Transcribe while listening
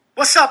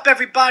What's up,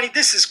 everybody?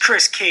 This is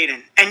Chris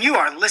Caden, and you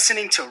are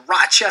listening to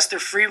Rochester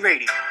Free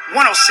Radio,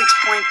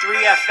 106.3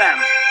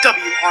 FM,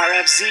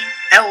 WRFZ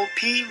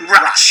LP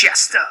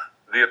Rochester.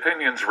 The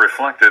opinions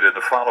reflected in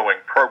the following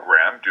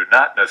program do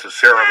not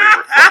necessarily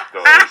reflect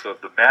those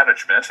of the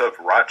management of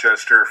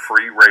Rochester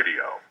Free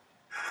Radio.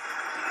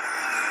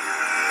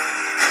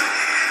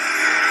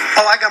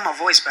 Oh, I got my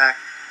voice back.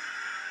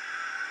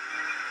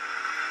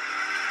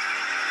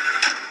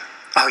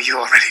 Oh, you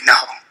already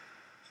know.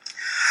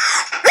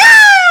 Woo!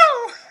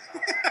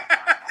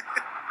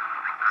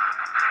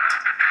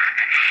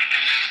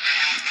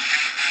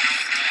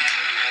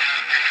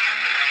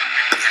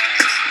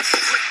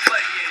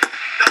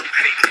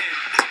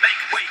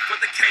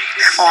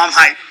 Oh, I'm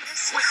hyped.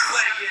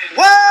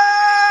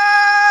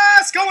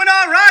 What's going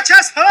on,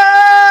 Rochester?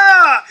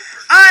 I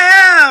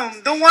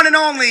am the one and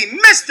only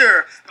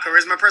Mr.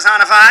 Charisma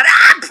Personified.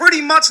 I'm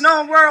pretty much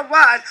known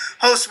worldwide.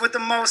 Host with the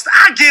most.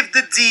 I give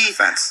the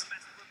defense.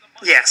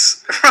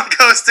 Yes, from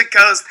coast to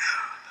coast.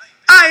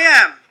 I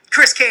am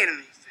Chris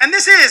Caden, and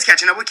this is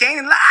Catching Up with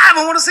Caden live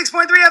on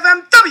 106.3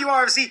 FM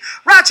WRFC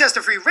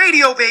Rochester Free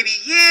Radio,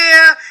 baby.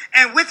 Yeah,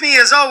 and with me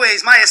as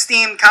always, my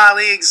esteemed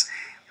colleagues.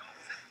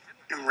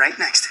 And right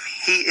next to me,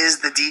 he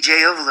is the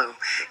DJ of Lou.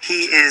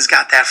 He is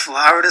got that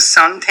Florida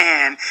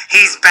suntan.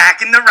 He's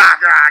back in the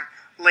rock.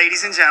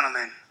 Ladies and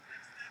gentlemen,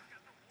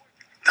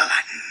 the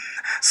Latin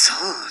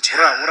Soldier.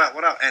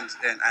 What up? And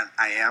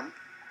I am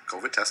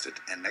COVID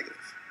tested and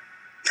negative.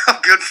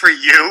 Oh, good for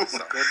you.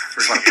 So good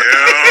for you.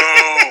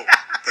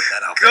 Put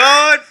that out there.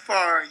 Good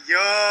for you.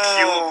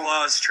 Cue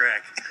applause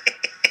track.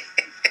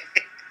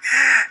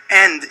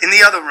 And in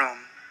the other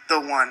room, the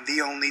one, the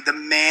only, the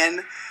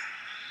man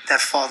that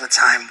Father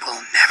Time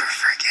will never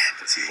forget.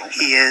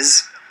 He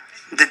is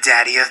the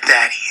daddy of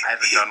daddy. I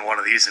haven't done one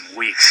of these in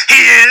weeks. He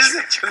is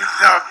the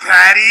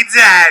Patty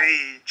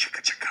Daddy.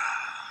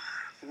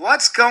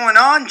 What's going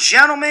on,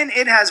 gentlemen?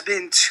 It has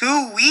been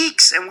 2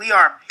 weeks, and we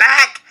are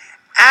back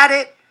at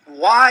it.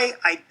 Why?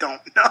 I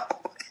don't know.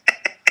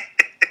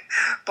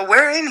 But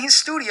we're in his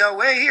studio.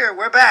 We're here.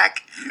 We're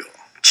back. Yeah.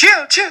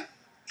 Chill.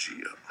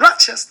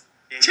 Rochester.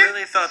 You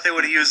really thought they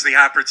would have used the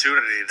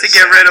opportunity to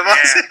get rid of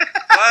us? Yeah.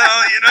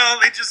 Well,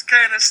 they just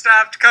kind of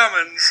stopped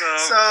coming,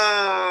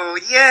 So,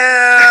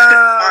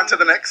 yeah. On to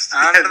the next.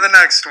 On to the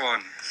next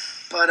one.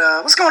 But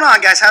what's going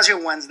on, guys? How's your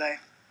Wednesday?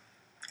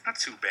 Not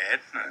too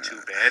bad.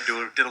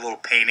 Did a little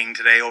painting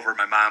today over at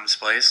my mom's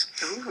place.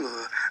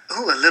 Ooh,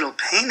 a little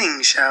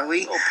painting, shall we?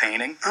 A little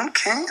painting.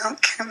 Okay.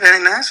 Very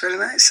nice.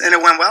 And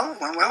it went well?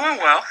 Went well.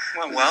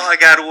 I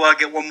got to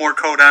get one more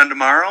coat on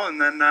tomorrow, and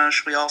then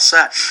she'll be all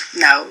set.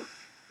 Now,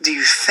 do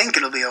you think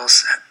it'll be all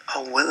set,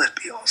 or will it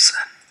be all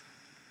set?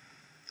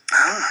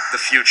 The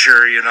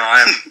future,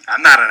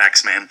 I'm not an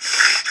X-Man.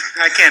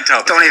 I can't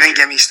tell. Don't even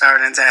get me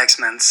started into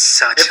X-Men.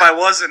 If I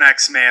was an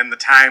X-Man, the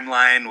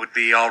timeline would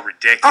be all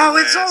ridiculous. Oh,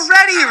 it's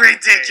already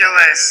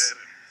ridiculous.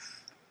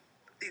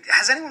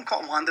 Has anyone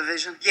called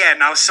WandaVision? Yeah,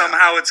 now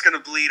somehow it's going to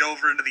bleed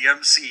over into the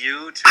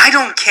MCU too. I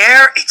don't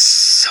care. It's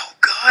so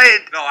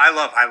good. No, I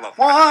love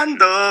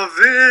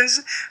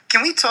WandaVision.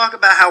 Can we talk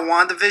about how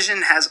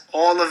WandaVision has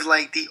all of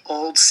the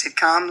old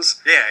sitcoms?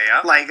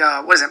 Yeah. Like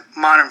what is it?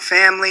 Modern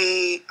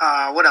Family.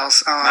 What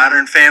else?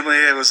 Modern Family.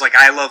 It was like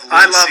I Love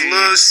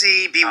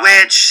Lucy.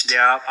 Bewitched.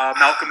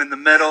 Malcolm in the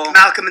Middle.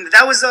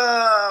 That was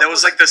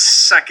like the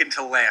second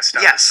to last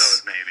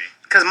episode, maybe.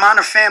 Because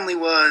Modern Family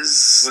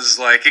was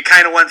like, it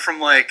kind of went from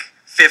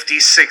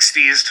 50s,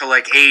 60s to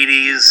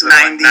 80s,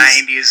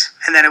 90s.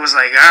 And then it was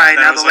all right,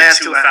 now the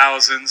last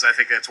 2000s, I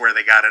think that's where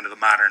they got into the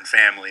Modern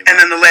Family. And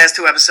then the last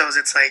two episodes,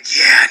 it's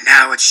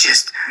now it's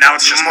just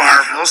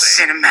Marvel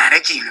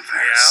Cinematic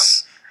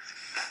Universe.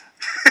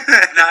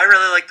 Yeah. No, I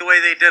really like the way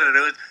they did it.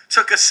 It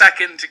took a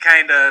second to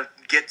kind of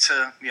get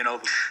to,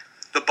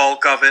 the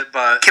bulk of it,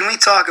 but can we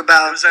talk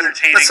about, it was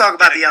entertaining. Let's talk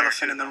about the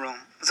elephant in the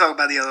room.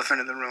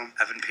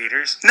 Evan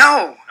Peters?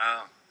 No.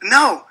 Oh.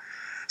 No.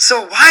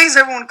 So why is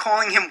everyone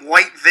calling him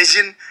White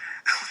Vision?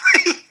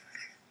 It's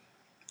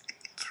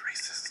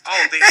racist.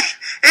 Oh,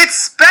 it's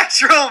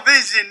Spectral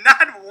Vision,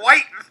 not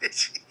White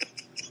Vision.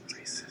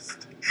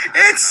 Racist.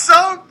 It's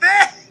so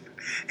bad.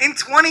 In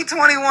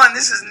 2021,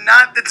 this is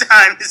not the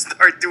time to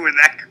start doing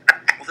that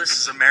crap. Well, this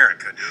is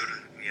America,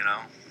 dude,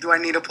 Do I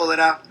need to pull it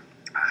out?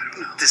 I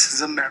don't know. This is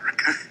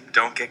America.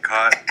 Don't get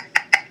caught.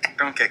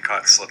 Don't get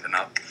caught slipping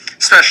up.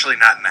 Especially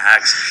not in the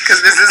hex.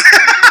 Because this is...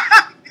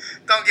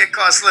 Don't get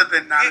caught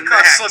slipping.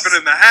 Slipping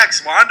in the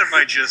hex. Wanda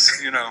might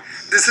just,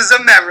 This is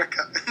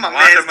America. My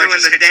Wanda man's might doing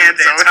just the hit you dance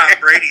with that over Tom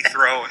Brady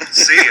throw and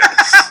see it.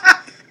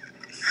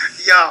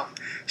 Yo,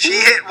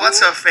 she hit... What's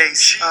her face?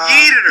 She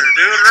yeeted her,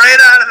 dude, right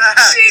out of the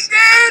hex. She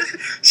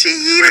did. She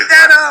yeeted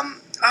that,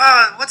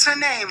 what's her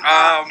name?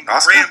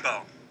 Oscar?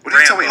 Rambo. What did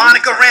you tell me?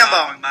 Monica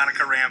Rambo.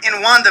 Monica Rambo. In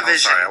WandaVision. Oh,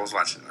 sorry, I was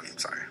watching that. I'm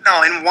sorry.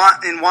 No, in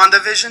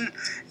WandaVision,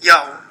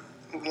 yo,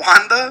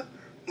 Wanda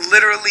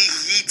literally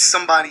yeets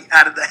somebody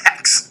out of the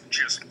hex.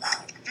 Just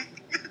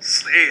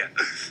see it.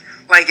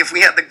 Like if we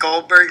had the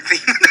Goldberg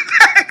theme in the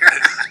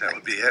background. That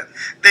would be it.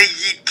 The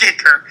yeet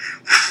kicker.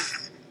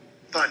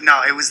 But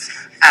no, it was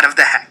out of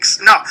the hex.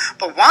 No,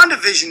 but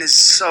WandaVision is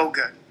so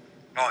good.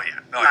 Oh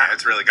yeah,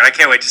 it's really good. I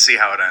can't wait to see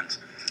how it ends.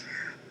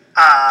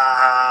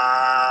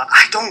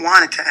 I don't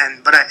want it to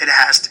end, but it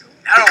has to.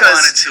 I don't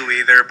want it to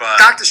either, but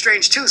Doctor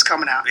Strange 2 is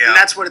coming out, Yeah. and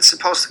that's what it's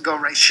supposed to go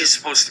right she's to.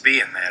 supposed to be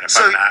in that, if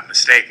So- I'm not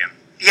mistaken.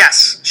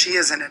 Yes, she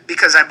is in it,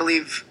 because I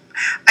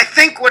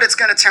think what it's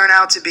going to turn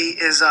out to be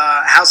is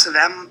House of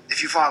M,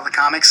 if you follow the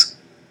comics.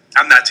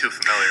 I'm not too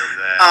familiar with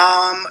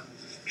that.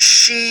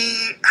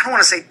 She, I don't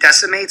want to say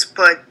decimates,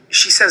 but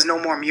she says no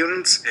more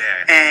mutants.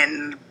 Yeah.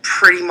 And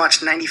pretty much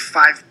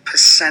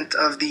 95%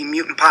 of the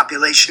mutant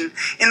population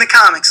in the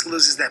comics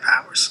loses their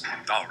powers.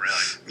 Oh,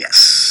 really?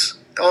 Yes.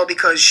 All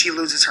because she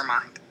loses her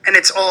mind. And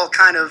it's all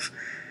kind of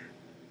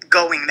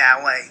going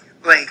that way.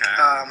 Like,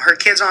 Okay. her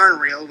kids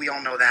aren't real. We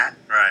all know that.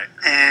 Right.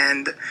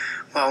 And,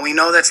 well, we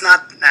know that's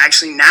not,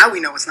 actually, now we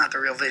know it's not the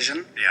real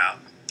Vision. Yeah.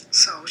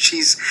 So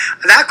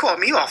that caught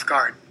me off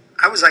guard.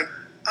 I was like,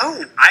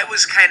 oh. I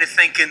was kind of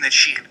thinking that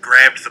she had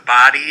grabbed the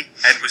body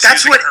and was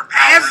That's using what her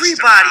powers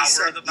everybody to power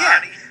said. the Yeah,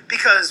 body.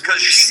 because when you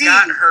she see,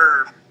 got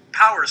her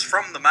powers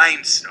from the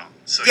Mind Stone.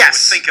 So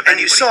Yes, you would think if and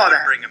you anybody saw would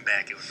that. bring him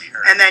back, it would be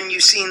her. and then you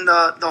seen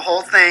the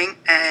whole thing,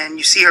 and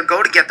you see her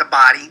go to get the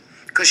body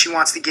because she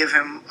wants to give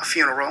him a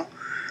funeral,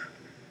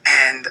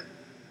 and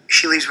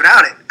she leaves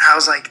without it. I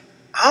was like,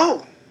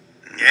 oh.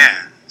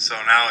 Yeah. So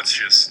now it's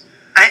just...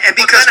 And But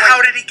because then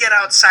how did he get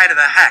outside of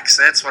the hex?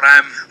 That's what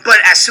I'm... But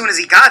as soon as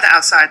he got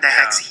outside the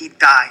hex, he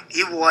died.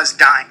 He was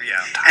dying.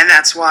 Yeah. And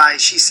that's why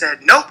she said,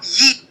 nope,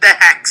 yeet the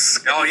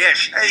hex. Oh, yeah.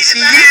 She And yeeted she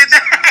the yeeted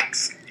the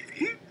hex.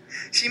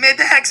 She made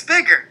the hex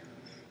bigger.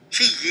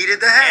 She yeeted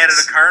the head hex.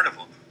 of the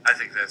carnival. I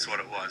think that's what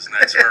it was. And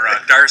that's where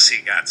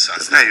Darcy got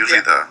sucked. Isn't that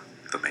usually Yeah.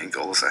 the main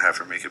goal is to have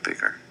her make it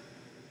bigger?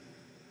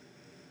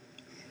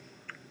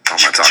 Oh, am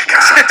I talking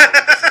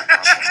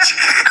about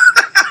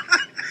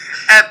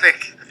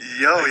Epic.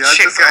 Yo, y'all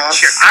Chica, just all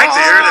chica. I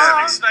Oh.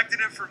 wasn't expecting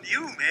it from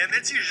you, man.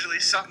 That's usually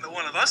something that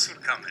one of us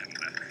would come in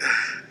with.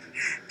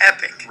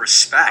 Epic.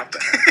 Respect.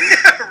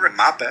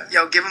 My bad.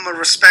 Yo, give him a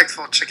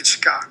respectful chicka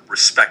chicka.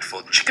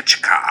 Respectful. Chicka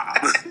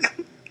chicka.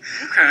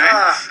 Okay.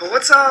 But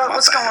what's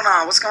going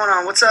on? What's going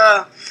on? What's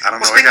I don't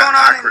what's know. been It got going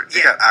on? awkward.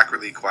 It got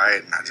awkwardly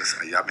quiet,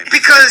 and y'all made me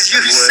Because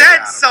feel you way said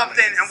out of something,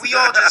 place. and we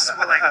all just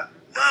were like,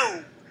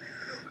 whoa.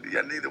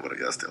 Yeah, neither one of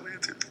y'all still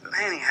answered.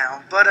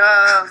 Anyhow, but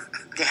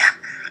yeah.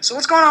 So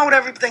what's going on with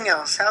everything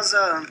else? How's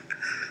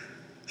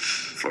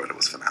Florida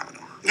was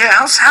phenomenal. yeah?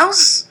 How's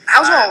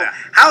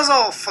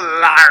all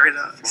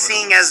Florida?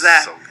 Seeing as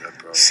that, So good,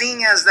 bro.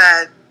 seeing as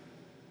that,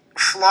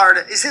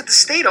 Florida is it the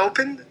state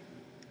opened?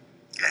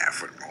 Yeah,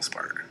 for the most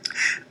part.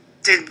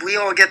 Did we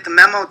all get the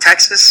memo?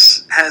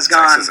 Texas has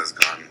gone. Texas has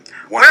gone.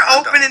 We're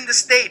opening the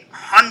state,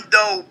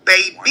 hundo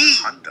baby.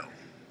 Hundo.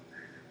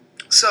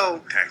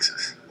 So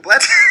Texas.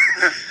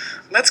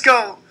 let's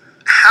go.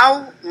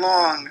 How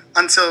long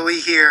until we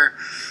hear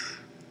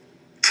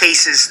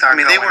cases start? I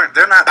mean, going?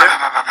 they're not.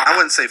 I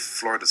wouldn't say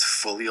Florida's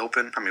fully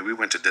open. I mean, we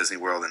went to Disney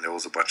World, and there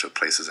was a bunch of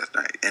places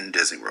in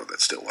Disney World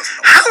that still wasn't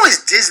open. How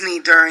is Disney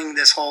during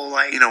this whole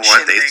like? You know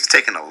what? They've shindig?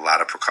 taken a lot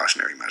of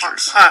precautionary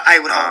measures. I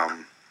would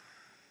hope.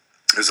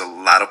 There's a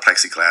lot of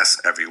plexiglass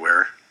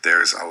everywhere.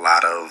 There's a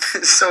lot of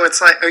So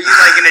it's like, are you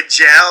like in a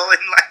jail and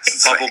like?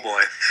 Bubble like-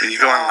 boy. when you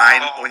go in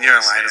line. Oh, When you're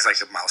in line, it's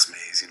snaps. like a mouse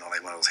maze. You know,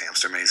 like one of those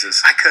hamster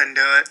mazes. I couldn't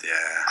do it. Yeah.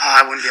 Oh,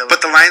 I wouldn't be able.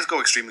 But to the lines go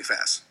extremely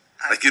fast.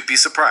 Like you'd be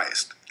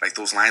surprised. Like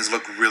those lines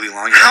look really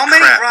long. You're How like,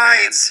 many "Crap,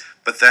 man." rides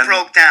But then,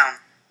 broke down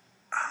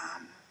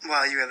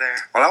while you were there?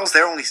 while I was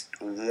there, only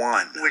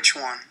one. Which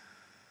one?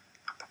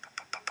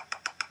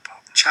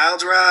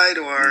 Child's Ride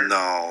or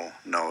No.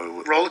 It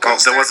was, Roller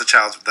coaster? there was a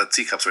child. The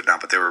teacups were down,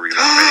 but they were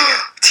relocating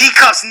it.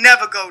 Teacups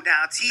never go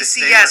down.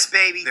 TCS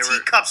baby. they were-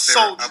 Teacups they were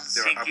soldiers. up-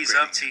 they were Pinkies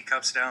upgrading up, it.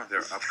 teacups down. They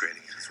were upgrading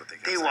it. Is what they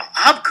kept They saying. were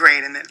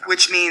upgrading it,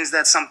 which means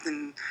that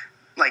something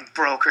like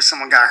broke or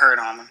someone got hurt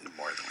on them.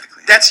 More than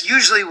likely. That's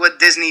usually what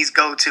Disney's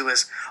go to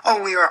is,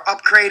 oh, we are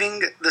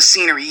upgrading the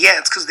scenery. Yeah,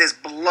 it's because there's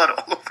blood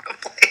all over the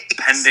place.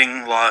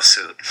 Pending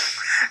lawsuit.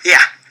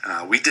 Yeah.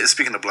 We did.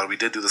 Speaking of blood, we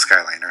did do the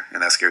Skyliner,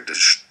 and that scared the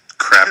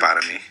crap out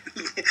of me,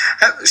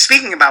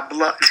 Speaking about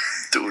blood,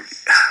 dude.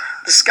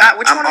 the sky.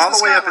 Which I'm one is all the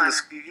the way up in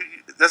Skyliner?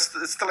 it's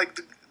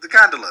the the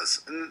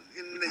gondolas, and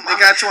they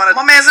got you on a.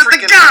 My man's at the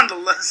freaking-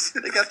 gondolas.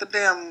 They got the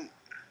damn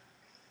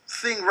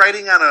thing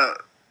riding on a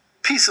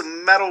piece of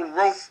metal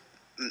rope.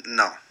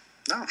 No.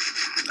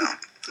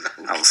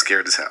 I was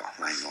scared as hell.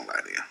 I ain't gonna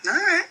lie to you. All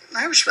right,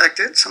 I respect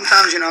it.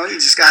 Sometimes you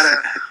just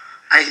gotta.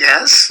 I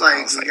guess I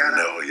like was you like, gotta.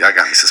 no, y'all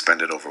got me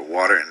suspended over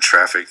water and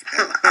traffic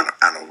and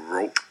on a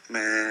rope,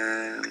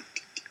 man.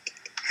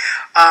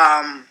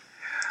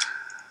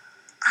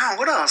 Oh,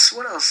 what else?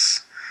 What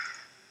else?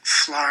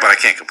 Florida. But I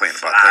can't complain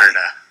about Florida.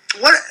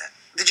 that. What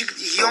did you?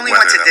 You The only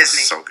went weather, to that was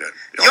Disney. so good.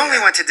 You only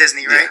went to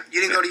Disney, right? Yeah.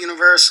 You didn't Yeah. go to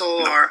Universal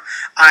No. or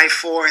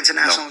I-4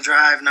 International No.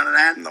 Drive. None of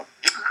that. No.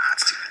 Ah,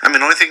 it's too I mean,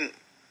 the only thing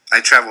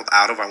I traveled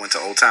out of, I went to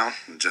Old Town.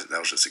 That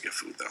was just to get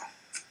food,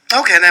 though.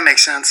 Okay, that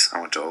makes sense.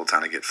 I went to Old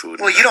Town to get food.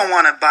 Well, you don't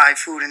want to buy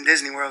food in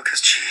Disney World because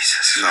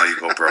Jesus. No, you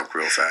go broke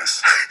real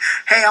fast.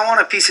 Hey, I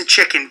want a piece of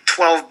chicken,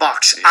 $12.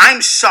 Yeah.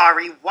 I'm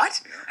sorry,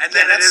 what? Yeah. And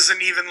then it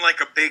isn't even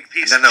like a big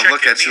piece of chicken. And then they'll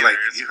look at you like,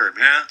 you heard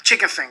me. Yeah.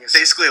 Chicken fingers.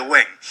 Basically a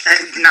wing.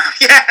 No,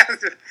 yeah.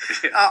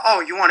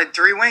 Oh, you wanted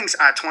 3 wings?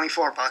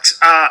 $24.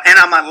 And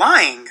am I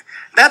lying?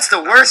 That's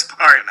the worst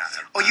part.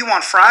 Oh, you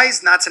want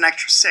fries? That's an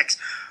extra $6.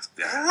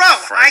 Yeah,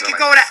 bro, I could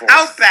go to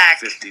Outback.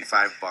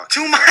 $55.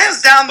 2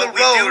 miles down the road.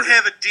 But we do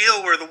have a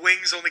deal where the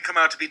wings only come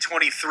out to be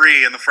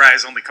 23 and the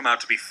fries only come out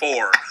to be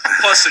 4,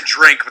 plus a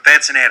drink, but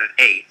that's an added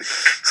 8.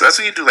 So that's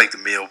when you do like the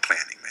meal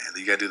planning, man.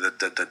 You gotta do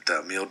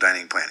the meal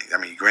dining planning. I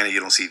mean, granted, you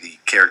don't see the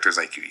characters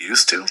like you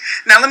used to.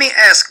 Now let me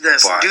ask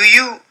this: do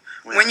you,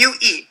 when you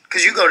eat,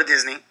 because you go to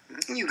Disney,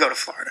 you go to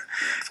Florida.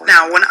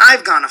 Now, when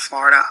I've gone to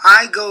Florida,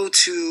 I go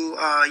to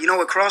you know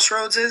what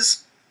Crossroads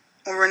is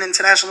over in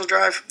International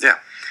Drive. Yeah.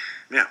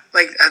 Yeah.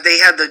 Like, they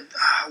had the,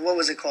 what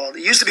was it called?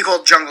 It used to be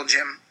called Jungle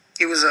Gym.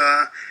 It was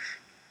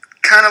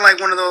kind of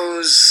like one of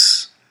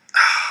those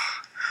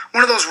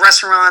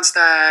restaurants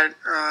that,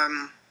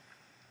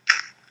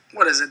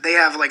 what is it? They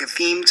have like a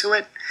theme to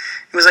it.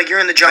 It was like you're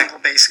in the jungle,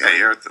 basically. Yeah,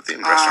 you're at the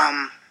themed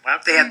restaurant.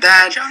 They had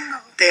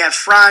that. They had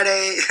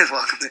Friday.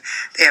 Welcome to.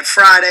 They had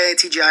Friday,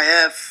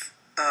 TGIF.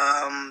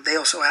 They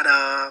also had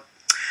I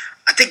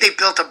think they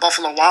built a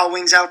Buffalo Wild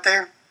Wings out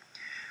there.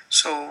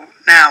 So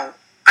now,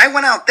 I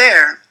went out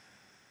there.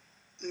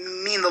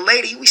 Me and the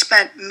lady, we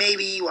spent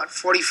maybe,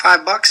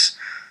 $45?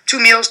 2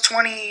 meals,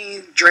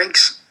 20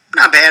 drinks.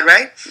 Not bad,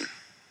 right?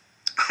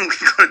 We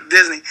go to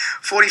Disney.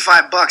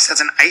 $45. That's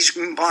an ice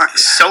cream bar,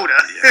 soda.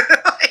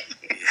 Yeah.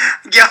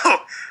 Yo,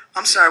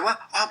 I'm sorry, what?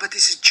 Oh, but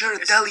this is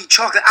Ghirardelli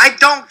chocolate. I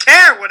don't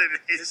care what it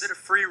is. Is it a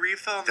free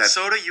refill on the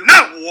soda? You no!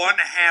 got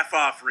 1/2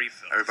 off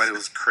refill. Everybody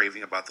was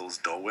craving about those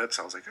Dole Whips.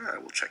 I was like, all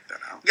right, we'll check that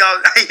out. Yo,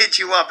 I hit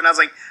you up, and I was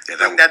like,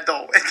 bring that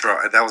Dole Whip.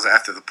 Bro, that was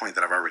after the point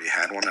that I've already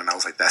had one, and I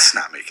was like, that's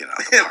not making it out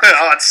of the park.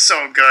 Oh, it's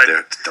so good.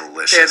 They're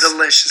delicious. They're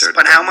delicious.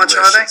 But how much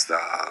are they?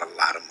 A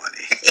lot of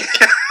money.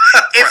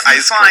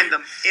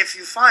 If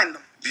you find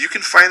them. You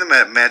can find them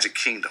at Magic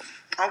Kingdom.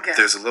 Okay.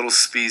 There's a little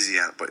speezy,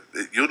 but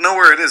you'll know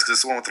where it is because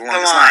it's the one with the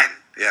longest line.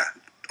 Yeah.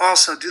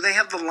 Also, do they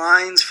have the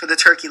lines for the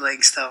turkey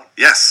legs, though?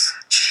 Yes.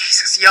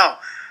 Jesus, yo.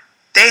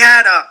 They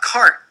had a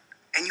cart,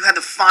 and you had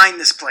to find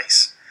this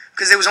place.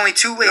 Because there was only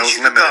 2 ways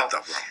you could go. Though,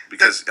 bro.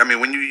 Because, I mean,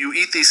 when you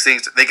eat these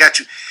things, they got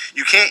you.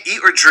 You can't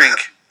eat or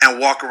drink and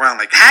walk around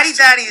like Patty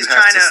Daddy is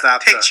trying to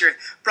picture it.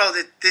 Bro,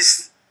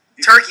 this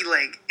turkey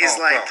leg is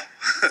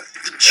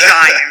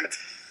giant.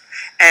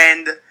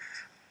 And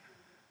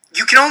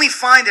you can only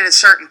find it at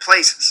certain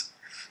places.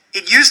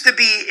 It used to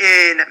be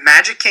in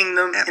Magic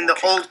Kingdom in the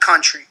Old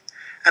Country.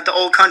 At the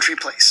Old Country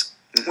place.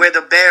 Mm-hmm. Where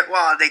the bear,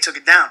 they took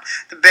it down.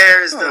 The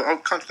bears,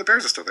 the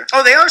bears are still there.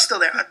 Oh, they are still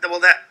there.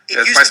 Well,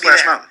 it used to be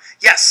there. Mountain.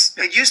 Yes,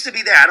 it used to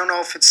be there. I don't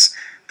know if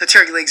the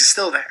turkey legs is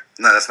still there.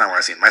 No, that's not where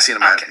I seen them. I seen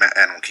them at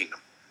Animal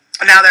Kingdom.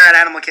 Now they're at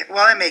Animal Kingdom.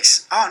 Well, that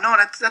makes. Oh no,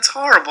 that's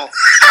horrible.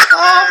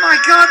 Oh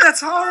my God,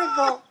 that's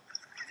horrible.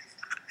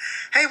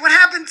 Hey, what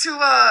happened to?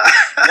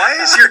 Why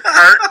is your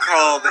cart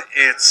called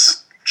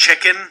It's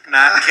Chicken,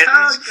 Not Kittens?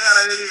 Oh God,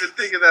 I didn't even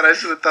think of that. I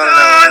should have thought of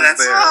that. Oh,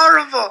 that's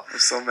horrible. I'm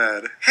so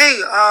mad.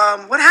 Hey,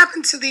 what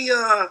happened to the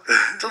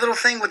little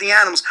thing with the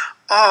animals?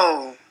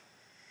 Oh,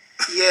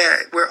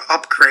 yeah, we're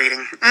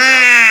upgrading.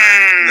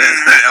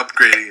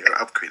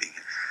 Upgrading.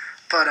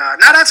 But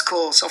now that's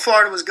cool. So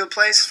Florida was a good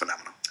place.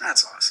 Phenomenal.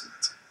 That's awesome.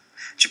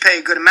 Did you pay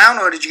a good amount,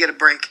 or did you get a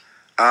break?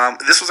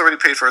 This was already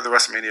paid for the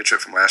WrestleMania trip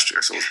from last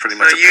year, so it was pretty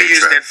much a paid trip. You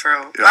used it for.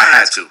 I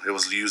had to. It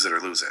was use it or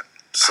lose it.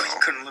 So you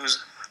couldn't lose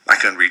it. I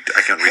couldn't read.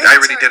 I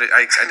already did it.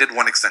 I did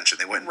one extension.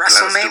 They went.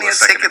 WrestleMania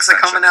tickets are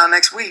coming out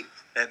next week.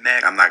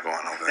 I'm not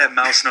going over there. That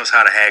mouse knows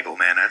how to haggle,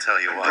 man. I tell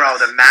you what. Bro,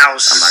 the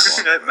mouse. I'm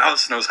not going that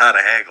mouse knows how to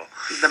haggle.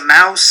 The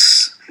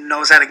mouse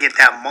knows how to get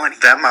that money.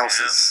 That mouse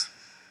is.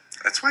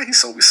 That's why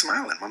he's always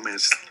smiling. My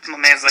man's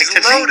like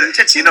loaded.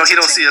 You know, he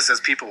don't see us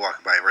as people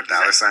walking by. We're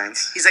dollar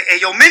signs. He's like, hey,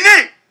 yo,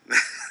 Minnie!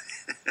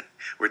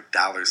 We're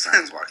dollar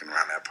signs walking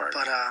around that park.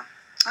 But,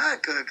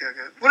 good.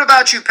 What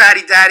about you,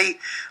 Patty Daddy?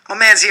 My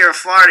man's here in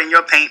Florida and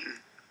you're painting.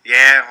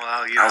 Yeah,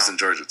 well, I was in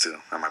Georgia, too,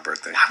 on my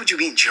birthday. Why would you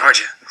be in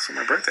Georgia? It was for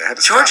my birthday. I had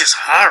to Georgia's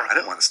horrible. I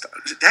didn't want to stop.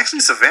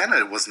 Actually,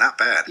 Savannah was not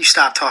bad. You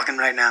stop talking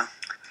right now.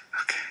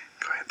 Okay,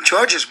 go ahead.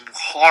 Georgia's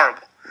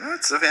horrible.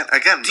 What? Savannah,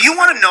 again. Do you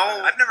want to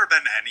know? I've never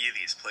been to any of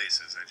these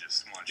places. I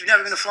just want you. You've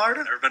never been to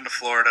Florida? Never been to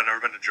Florida. Never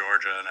been to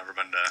Georgia. Never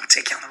been to. I'll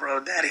take you on the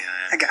road, Daddy.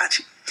 Yeah. I got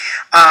you.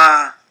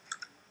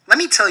 Let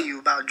me tell you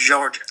about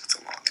Georgia. It's a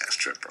long-ass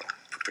trip, bro.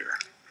 Prepare.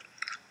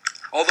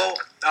 Although,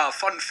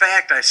 fun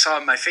fact, I saw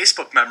in my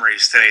Facebook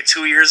memories today,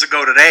 2 years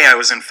ago today, I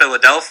was in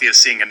Philadelphia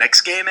seeing a Knicks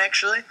game,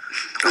 actually.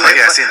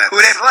 I seen that.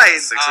 Who they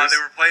playing? They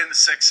were playing the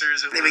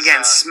Sixers. They were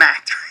getting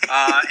smacked.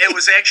 It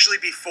was actually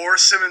before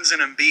Simmons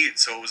and Embiid,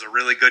 so it was a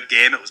really good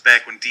game. It was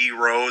back when D.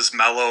 Rose,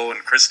 Melo,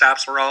 and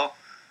Kristaps were all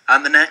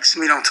on the Knicks.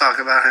 We don't talk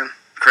about him.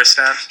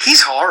 Kristaps.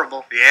 He's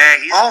horrible. Yeah,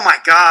 he's... Oh, my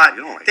God.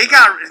 You don't like they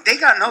got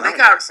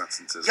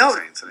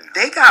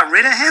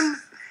rid of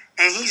him,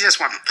 and he just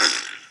went...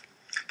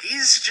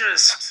 He's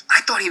just...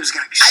 I thought he was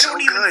going to be so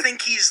good. I don't even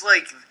think he's,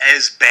 like,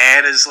 as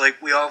bad as,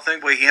 like, we all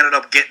think, but he ended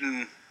up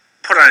getting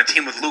put on a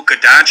team with Luka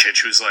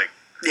Doncic, who's, like,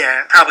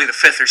 probably the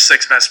 5th or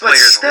 6th best player in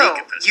the league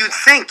at this you'd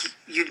point. think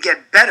you'd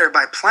get better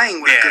by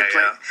playing with good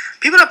players. Yeah.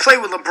 People that play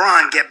with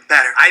LeBron get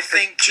better. I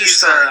think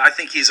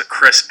he's a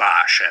Chris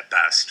Bosh at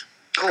best.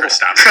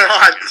 Kristaps.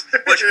 God.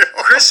 Which,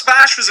 Chris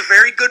Bosh was a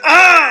very good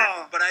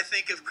player, but I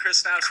think if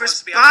Kristaps wants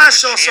to be on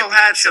Bosh a also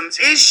had some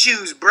championship team,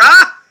 issues,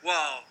 bruh.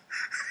 well,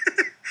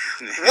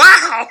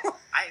 Wow. all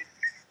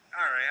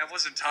right, I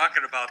wasn't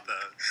talking about the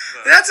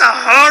That's a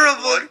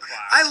horrible. blood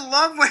clots. I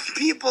love when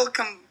people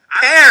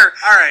compare.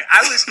 All right,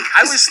 I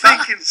was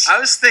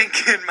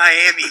thinking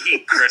Miami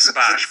Heat Chris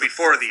Bosh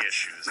before the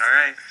issues. All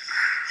right,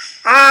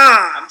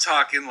 I'm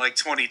talking like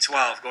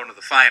 2012 going to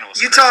the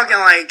finals. You're Chris talking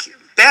Bosh. like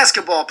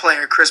basketball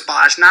player Chris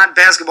Bosh, not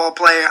basketball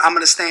player. I'm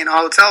gonna stay in a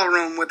hotel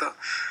room with a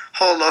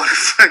whole load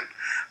of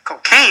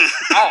cocaine.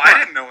 Oh, I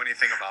didn't know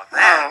anything about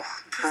that.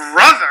 Oh,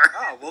 brother.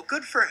 Oh, well,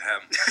 good for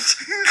him.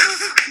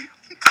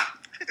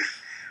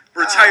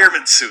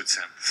 Retirement suits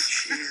him.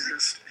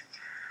 Jesus.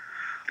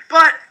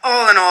 But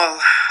all in all,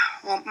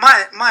 well,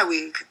 my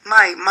week,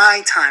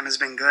 my time has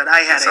been good.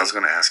 I was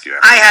going to ask you.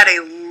 I had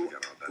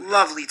a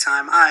lovely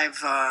time.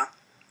 I've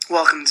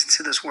welcomed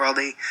to this world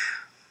a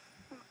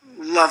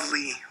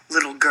lovely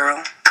little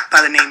girl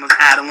by the name of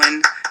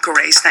Adeline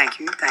Grace. Thank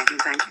you.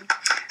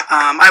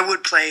 I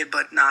would play it,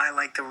 but I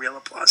like the real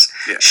applause.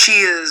 Yeah.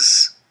 She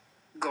is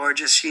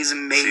gorgeous. She's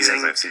amazing. She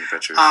is, I've seen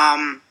pictures.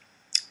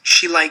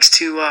 She likes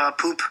to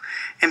poop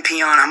and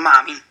pee on her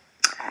mommy.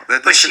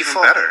 But she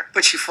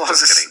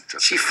falls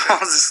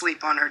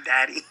asleep on her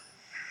daddy,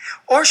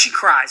 or she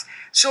cries.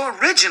 So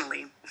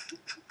originally,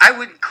 I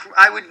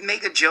would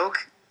make a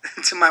joke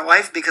to my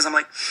wife because I'm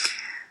like,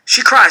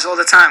 she cries all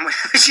the time when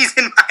she's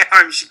in my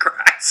arms. She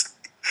cries,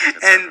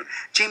 and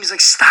Jamie's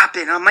like, stop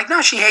it. And I'm like,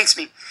 no, she hates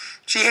me.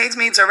 She hates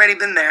me. It's already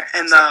been there.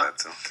 And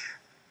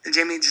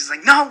Jamie's just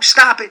like, no,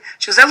 stop it.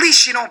 She goes, at least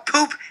she don't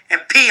poop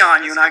and pee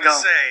on you. And I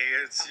go,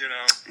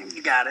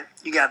 you got it.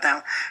 You got that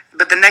one.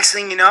 But the next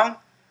thing you know,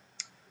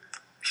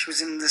 she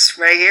was in this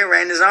right here,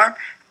 right in his arm,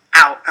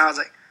 out. And I was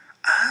like,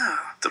 oh,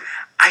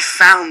 I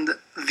found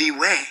the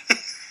way.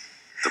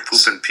 The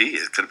poop and pee,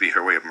 it could be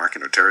her way of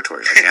marking her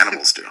territory like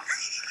animals do.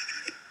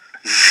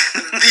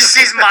 This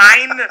is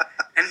mine,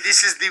 and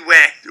this is the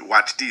way.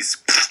 Watch these.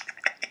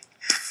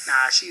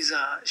 Nah, she's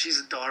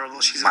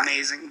adorable. She's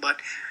amazing. But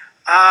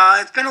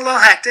it's been a little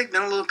hectic,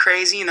 been a little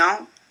crazy, you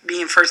know.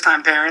 Being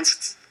first-time parents,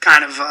 it's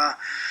kind of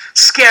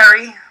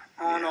scary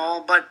and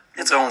all, but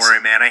it's Don't awesome.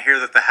 worry, man. I hear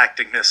that the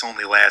hecticness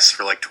only lasts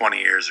for like 20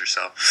 years or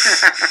so.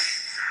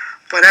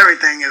 But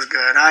everything is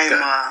good.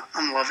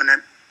 I'm loving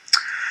it.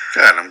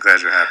 Good, I'm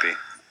glad you're happy.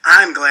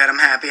 I'm glad I'm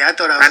happy. I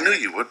knew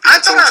you would be. I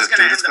told you,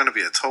 dude, it's going to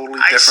be a totally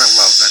different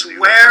love than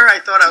you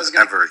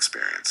ever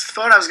experienced.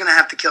 Thought I was going to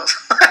have to kill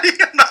somebody.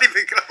 I'm not even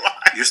going to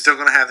lie. You're still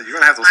going to have you're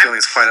going to have those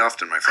feelings quite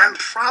often, my friend. I'm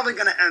probably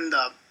going to end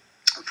up.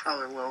 I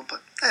probably will,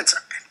 but that's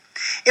all right.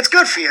 It's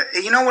good for you.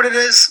 You know what it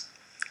is?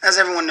 As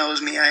everyone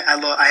knows me,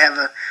 I have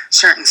a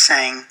certain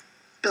saying,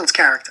 builds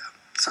character.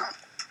 So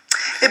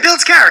it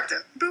builds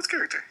character.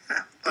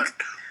 Yeah. But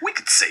we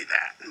could say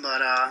that.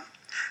 But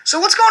so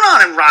what's going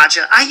on in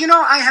Raja? I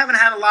haven't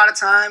had a lot of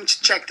time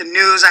to check the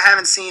news. I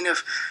haven't seen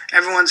if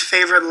everyone's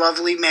favorite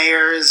lovely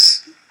mayor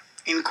is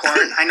in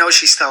court. I know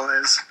she still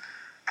is.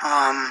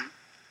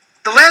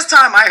 The last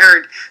time I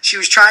heard, she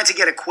was trying to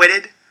get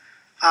acquitted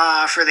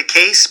for the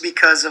case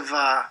because of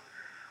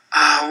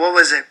what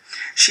was it?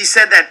 She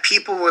said that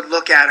people would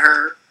look at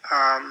her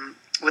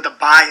with a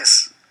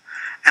bias,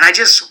 and I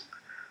just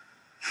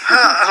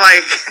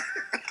like.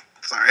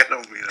 Sorry, I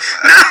don't mean to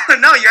laugh.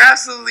 No, you're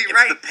absolutely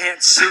right. If the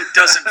pantsuit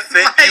doesn't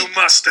fit, you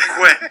must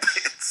acquit.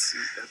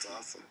 That's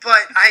awesome.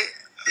 But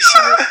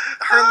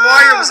her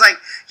lawyer was like,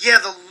 yeah,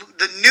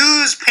 the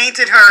news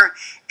painted her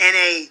in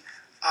a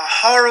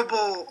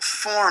horrible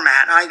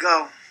format. I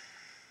go,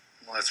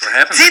 well, that's what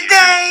happens. Did when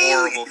they? You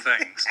do horrible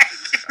things.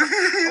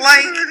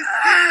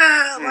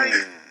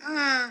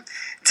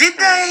 Did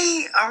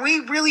they? Are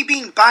we really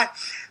being biased?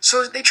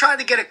 So they tried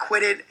to get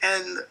acquitted,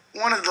 and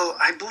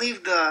I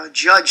believe the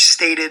judge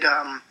stated,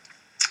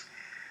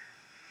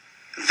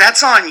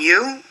 that's on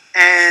you,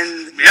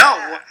 and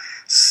no.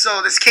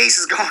 So this case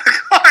is going to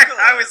court.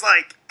 I was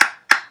like,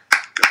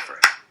 good for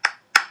it.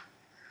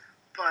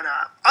 But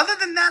other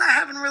than that, I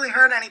haven't really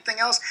heard anything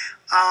else.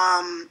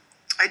 I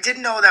did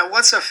know that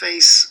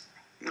What's-Her-Face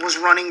was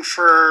running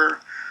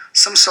for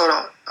some sort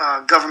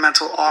of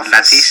governmental office.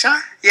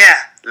 Letitia? Yeah.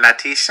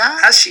 Letitia?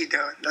 How's she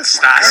doing?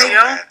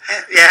 Stasio?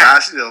 Yeah.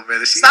 Stasio,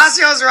 man.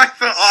 Stasio's running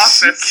for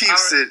office. She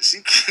keeps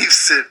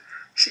it.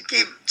 She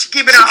keep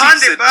it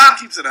 100, bro.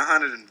 She keeps it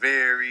 100 and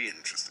very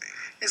interesting.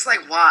 It's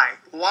like, why?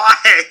 Why?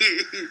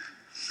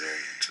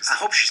 Very interesting. I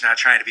hope she's not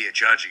trying to be a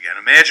judge again.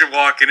 Imagine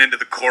walking into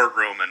the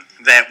courtroom and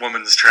that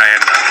woman's trying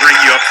to bring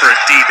you up for a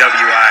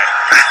DWI.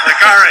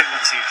 Like, all right,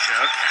 Letitia,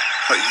 okay.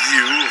 But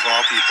you, of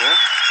all people.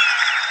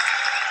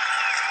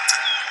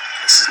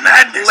 This is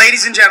madness.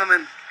 Ladies and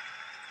gentlemen,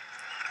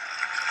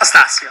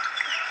 Astasio.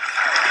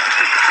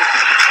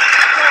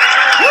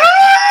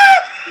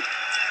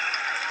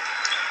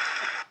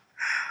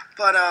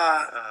 But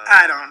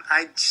I don't.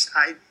 I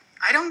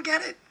don't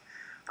get it.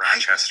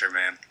 Rochester,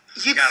 man.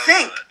 You'd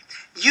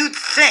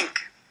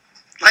think,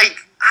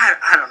 like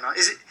I don't know.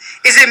 Is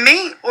it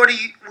me, or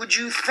would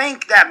you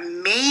think that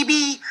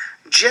maybe,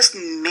 just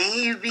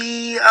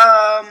maybe,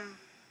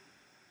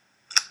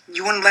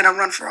 you wouldn't let him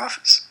run for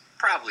office?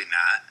 Probably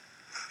not.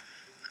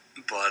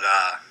 But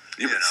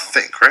you would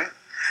think, right?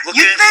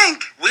 You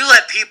think we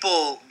let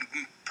people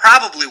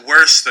probably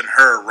worse than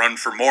her run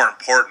for more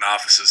important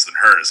offices than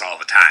hers all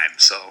the time?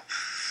 So,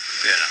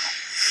 you know.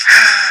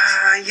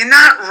 You're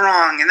not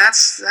wrong, and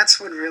that's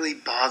what really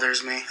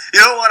bothers me.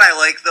 You know what I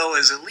like though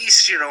is at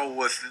least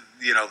with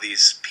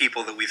these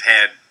people that we've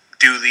had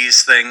do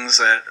these things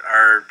that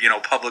are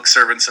public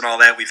servants and all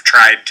that, we've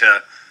tried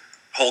to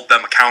hold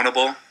them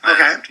accountable.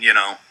 Okay. And,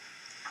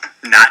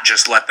 not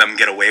just let them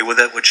get away with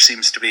it, which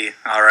seems to be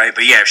all right.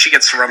 But yeah, if she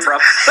gets to run for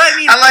office,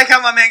 I like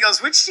how my man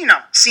goes, which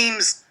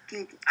seems.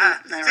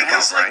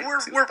 Because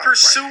we're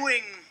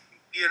pursuing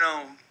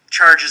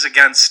charges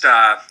against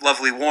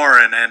Lovely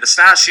Warren, and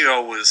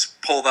Estacio was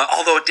pulled up,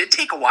 although it did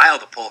take a while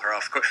to pull her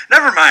off court.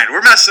 Never mind,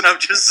 we're messing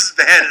up just as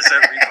bad as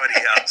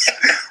everybody else.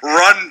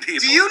 Run, people.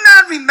 Do you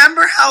not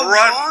remember how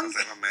long?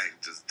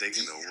 Just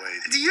digging away.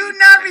 Do you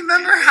not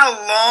remember how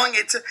long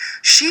it took?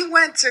 She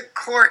went to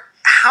court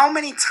how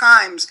many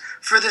times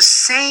for the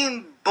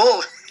same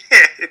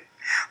bullshit?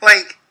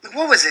 Like,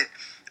 what was it?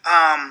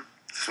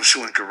 So she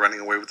went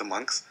running away with the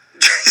monks?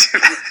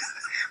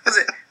 Was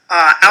it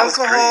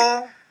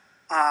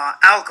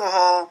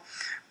alcohol,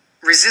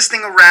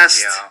 resisting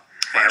arrest,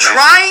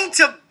 trying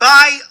to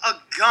buy a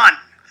gun?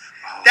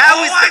 That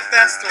was the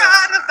best one.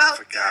 I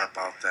forgot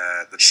about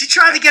that. She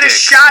tried to get a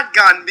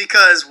shotgun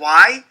because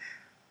why?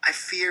 I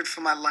feared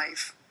for my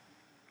life.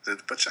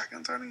 But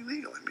shotguns aren't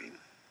illegal. I mean,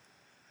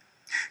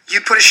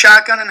 you'd put a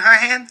shotgun in her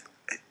hand?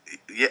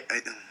 Yeah.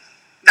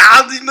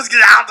 Now you must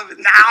get out of it.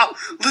 Now,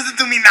 listen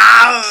to me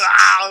now.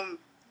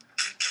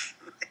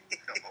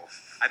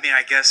 I mean,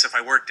 I guess if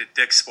I worked at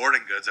Dick's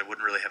Sporting Goods, I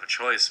wouldn't really have a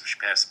choice if she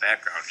passed the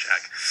background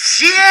check.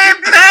 She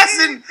ain't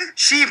passing.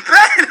 She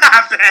better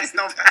not pass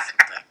no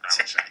background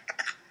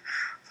check.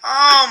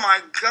 Oh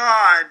my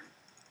God!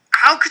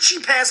 How could she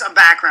pass a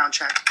background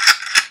check?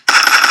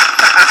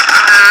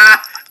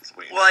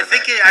 Well, I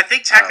think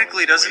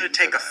technically, doesn't it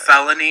take a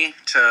felony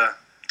to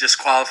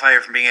disqualify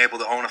her from being able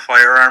to own a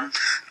firearm?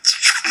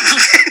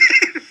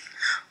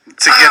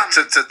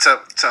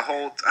 to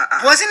hold.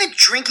 Wasn't it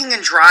drinking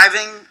and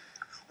driving?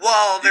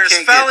 Well, there's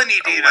felony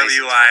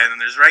DWI and then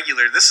there's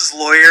regular. This is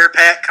lawyer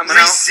Pat coming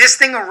out.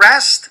 Resisting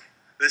arrest?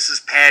 This is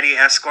Patty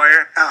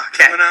Esquire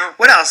coming out.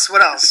 What else? Well,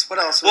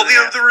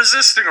 the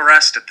resisting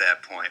arrest at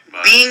that point.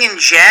 But. Being in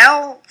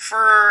jail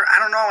for, I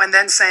don't know, and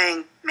then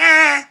saying, meh,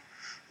 I'm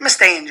going to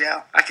stay in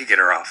jail. I could get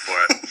her off for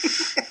it.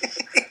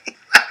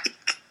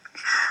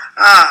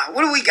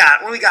 What do we got?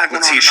 Going on?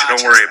 Letitia,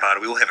 don't worry about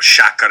it. We will have a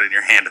shotgun in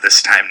your hand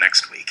this time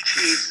next week.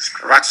 Jesus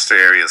Christ. Rochester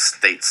area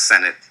state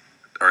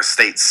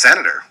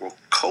senator will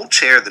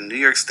co-chair the New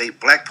York State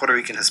Black, Puerto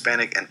Rican,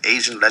 Hispanic, and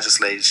Asian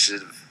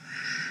Legislative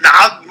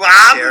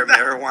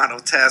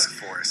Marijuana Task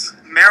Force.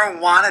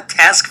 Marijuana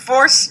Task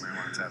Force?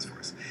 Marijuana Task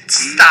Force.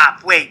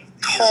 Stop. Wait.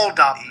 Hold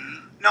up.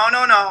 No.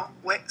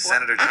 Wait.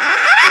 Senator.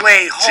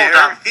 Wait. Hold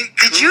up.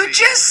 Did you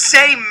just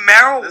say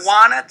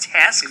Marijuana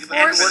Task Force?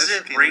 And was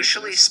it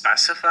racially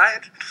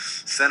specified?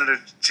 Senator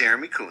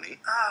Jeremy Cooney.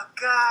 Oh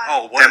God.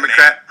 Oh, what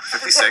Democrat,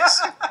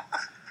 56,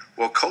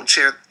 will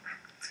co-chair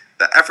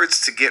the efforts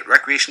to get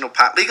recreational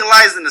pot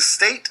legalized in the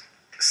state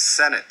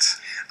Senate.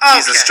 Okay.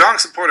 He's a strong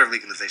supporter of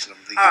legalization of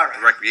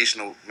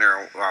recreational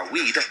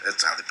weed,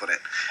 that's how they put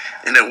it,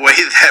 in a way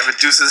that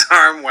reduces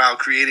harm while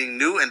creating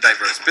new and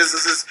diverse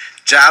businesses,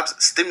 jobs,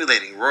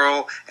 stimulating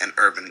rural and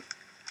urban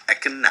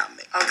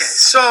economics. Okay,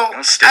 so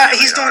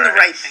he's doing the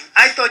right thing.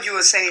 I thought you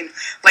were saying,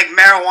 like,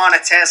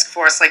 Marijuana Task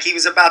Force, like he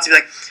was about to be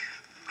like,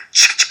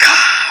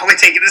 we're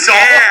taking this off.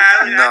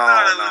 I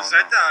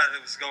thought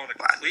it was going a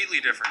completely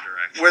different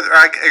direction.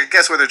 I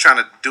guess what they're trying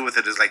to do with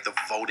it is like the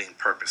voting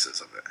purposes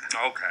of it.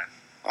 Okay.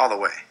 All the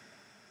way.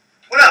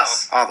 What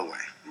else? All the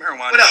way.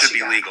 Marijuana should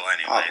be legal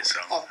anyway.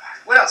 So.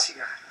 What else you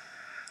got?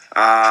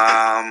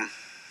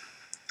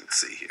 Let's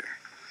see here.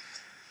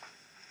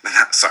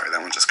 Sorry,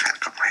 that one just kind of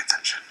caught my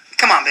attention.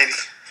 Come on, baby.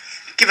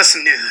 Give us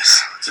some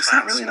news. There's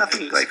not really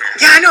nothing like.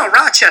 Yeah, I know,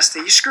 Rochester.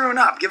 You're screwing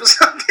up. Give us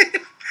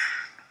something.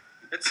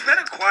 It's been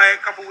a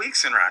quiet couple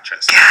weeks in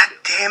Rochester. God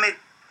damn it.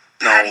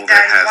 Daddy,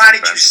 why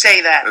did you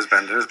say that?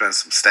 There's been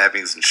some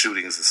stabbings and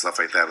shootings and stuff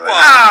like that.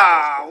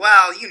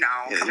 Well, you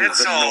know. Yeah,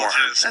 it's all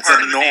just that's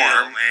part a of the norm,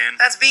 deal, man.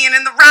 That's being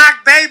in the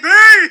Rock, baby.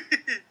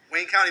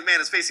 Wayne County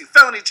man is facing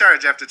felony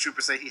charge after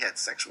troopers say he had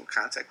sexual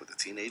contact with a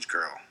teenage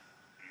girl.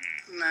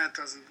 That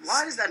doesn't.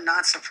 Why does that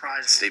not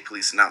surprise me? State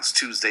police announced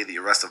Tuesday the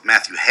arrest of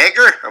Matthew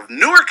Hager of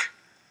Newark.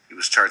 He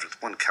was charged with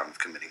one count of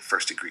committing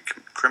first-degree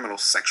criminal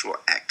sexual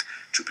act.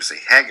 Troopers say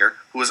Hager,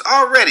 who was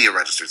already a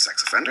registered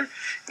sex offender,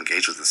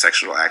 engaged with a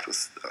sexual act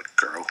with a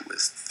girl who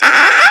is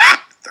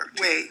 13.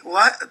 Wait,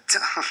 what?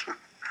 13.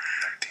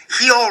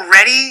 He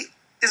already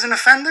is an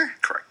offender?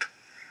 Correct.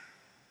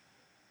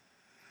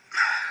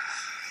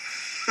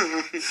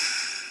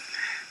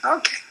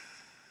 Okay.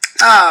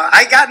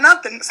 I got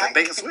nothing. It's like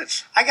bait and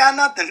switch. I got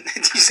nothing.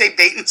 Did you say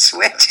bait and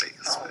switch? That's bait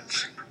and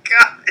switch.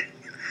 God.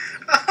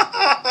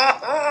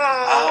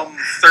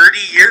 30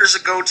 years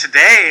ago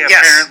today,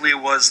 apparently,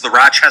 was the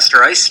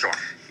Rochester ice storm.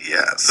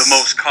 Yes. The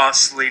most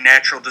costly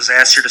natural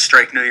disaster to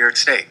strike New York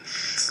State.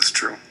 This is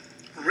true.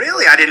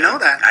 Really? I didn't know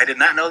that. I did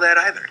not know that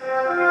either.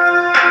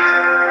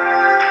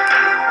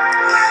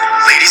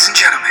 Ladies and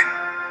gentlemen,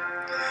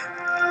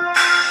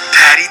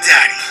 Patty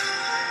Daddy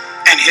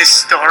and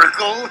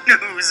historical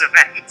news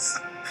events.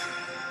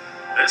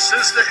 This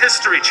is the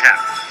History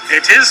Channel.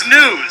 It is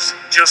news,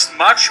 just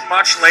much,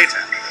 much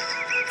later.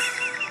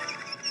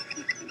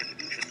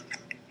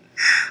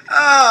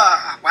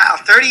 Wow.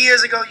 30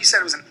 years ago, you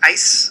said it was an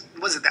ice...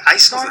 Was it the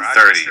ice storm?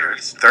 30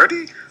 years.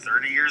 30?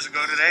 30 years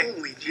ago today.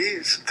 Holy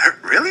jeez.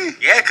 Really?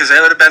 Yeah, because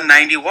that would have been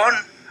 91.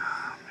 Oh,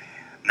 man.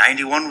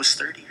 91 was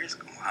 30 years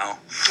ago. Wow.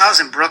 I was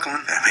in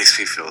Brooklyn. That makes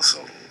me feel so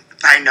old.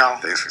 I know.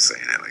 Thanks for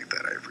saying it like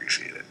that. I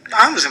appreciate it.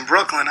 I was in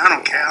Brooklyn. I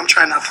don't care. I'm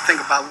trying not to think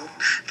about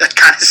that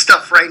kind of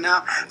stuff right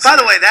now. By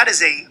the way, that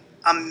is a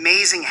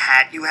amazing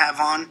hat you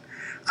have on.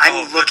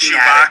 I'm looking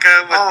at it.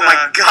 Oh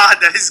my God,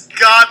 that is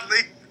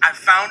godly. I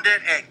found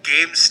it at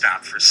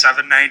GameStop for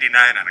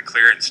 $7.99 on a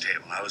clearance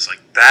table. I was like,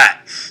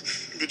 that.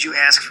 Did you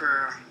ask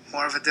for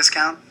more of a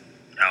discount?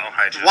 No,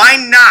 I just... Why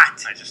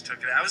not? I just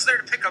took it. I was there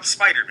to pick up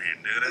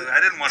Spider-Man, dude. I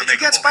didn't want to Did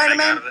make you get a whole thing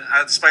Spider-Man? out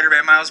of it.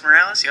 Spider-Man Miles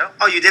Morales, yo.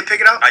 Oh, you did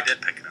pick it up? I did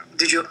pick it up.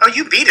 Did you? Oh,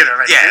 you beat it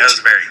already. Yeah, didn't it was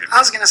you? very good. I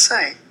was going to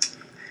say.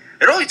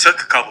 It only took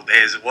a couple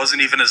days. It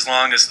wasn't even as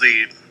long as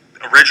the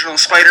original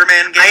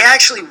Spider-Man game. I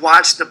actually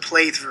watched the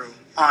playthrough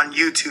on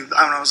YouTube.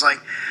 I was like,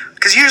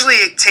 because usually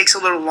it takes a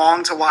little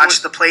long to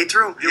watch the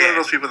playthrough. You're one of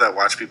those people that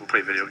watch people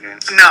play video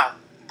games? No,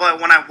 but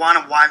when I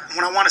want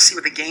to see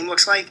what the game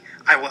looks like,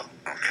 I will.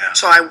 Okay.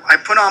 So I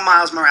put on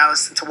Miles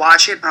Morales to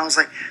watch it, and I was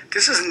like,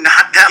 this is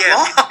not that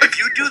long. If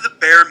you do the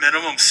bare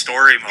minimum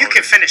story mode, you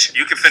can finish it.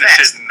 You can finish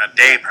fast. it in a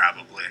day,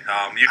 probably.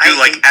 You do I hate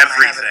when everything. I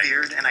have a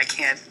beard and I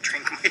can't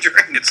drink my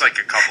drink. It's like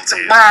a couple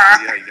days.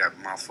 Yeah, you got a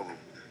mouthful of...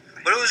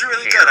 But it was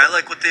really good. I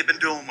like what they've been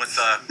doing with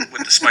the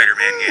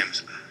Spider-Man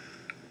games.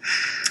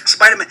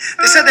 Spider-Man.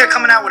 They said they're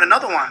coming out with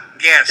another one.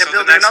 Yeah, they're so the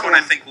building next another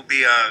one I think will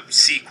be a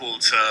sequel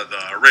to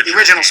the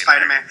original game,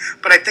 Spider-Man.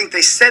 But I think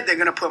they said they're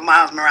going to put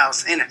Miles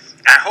Morales in it.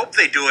 I hope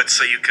they do it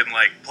so you can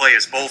play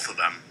as both of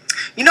them.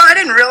 You know, I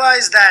didn't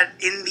realize that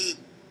in the...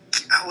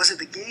 was it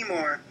the game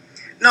or...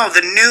 No,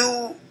 the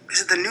new... Is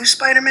it the new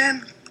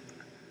Spider-Man?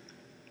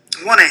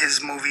 One of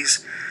his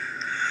movies.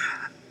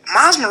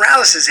 Miles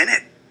Morales is in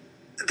it.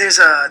 There's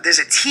a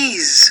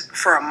tease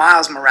for a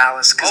Miles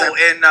Morales.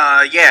 In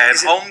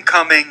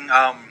Homecoming,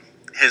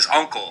 his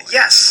uncle,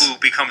 yes, who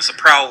becomes the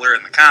Prowler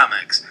in the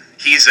comics,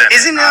 he's in.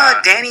 Isn't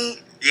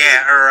Danny?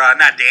 Yeah, or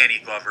not Danny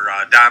Glover,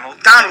 Donald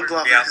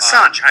Glover, yeah, his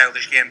son,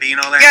 Childish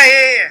Gambino. There.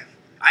 Yeah.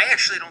 I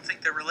actually don't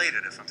think they're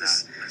related, if I'm not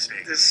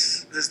mistaken.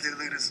 This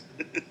dude is.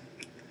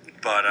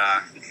 But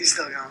he's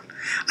still going.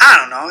 I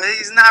don't know.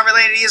 He's not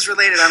related. He is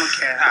related. I don't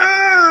care.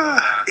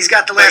 He's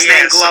got the last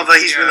name Glover.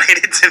 He's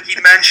related to. He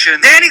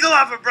mentioned Danny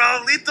Glover,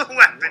 bro. Lethal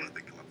Weapon.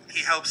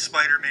 He helps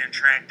Spider-Man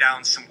track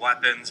down some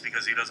weapons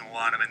because he doesn't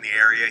want them in the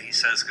area. He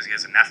says because he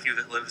has a nephew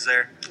that lives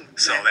there.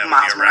 So that would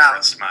be a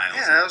reference to Miles.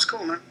 Yeah, that was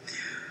cool, man.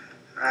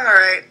 All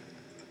right.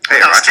 Hey,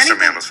 Rochester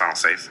man was found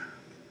safe.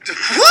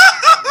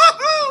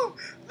 Woo-hoo-hoo-hoo!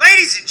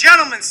 Ladies and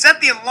gentlemen,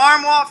 set the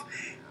alarm off.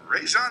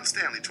 Rajon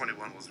Stanley,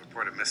 21, was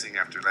reported missing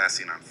after last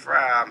seen on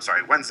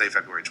Wednesday,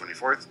 February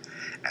 24th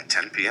at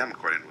 10 p.m.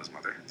 According to his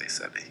mother, they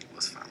said he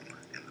was found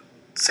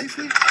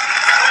safely, but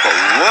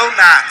will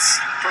not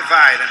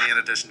provide any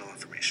additional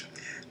information.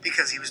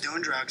 Because he was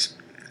doing drugs.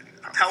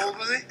 How old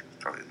was he?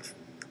 Probably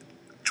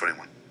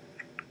 21.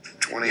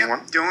 21?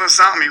 Yep, doing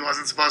something he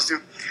wasn't supposed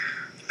to.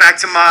 Back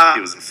to my...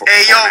 He was in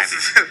Hey, yo,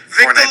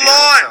 Victor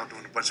Lord!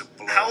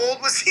 How old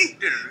was he?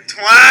 21!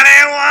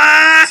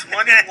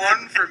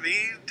 21 for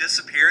me,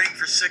 disappearing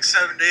for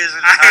 6-7 days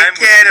at a I time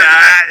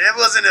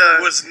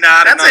was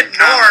not That's a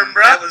norm,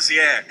 bro. That was,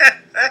 yeah.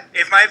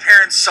 If my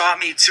parents saw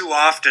me too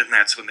often,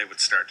 that's when they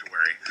would start to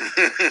worry.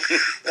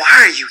 Why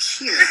are you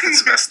here?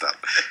 It's messed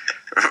up.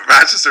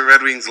 Rochester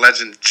Red Wings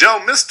legend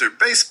Joe Mr.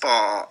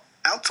 Baseball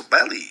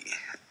Altobelli.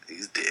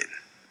 He's dead.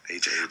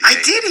 Age 88. I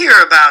did hear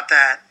about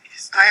that.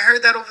 I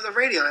heard that over the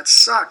radio. That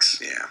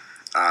sucks. Yeah.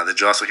 Did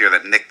you also hear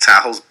that Nick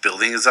Tahoe's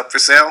building is up for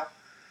sale?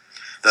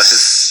 The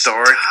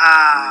historic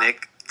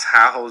Nick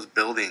Tahoe's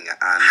building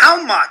on how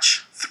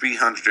much?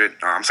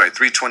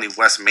 320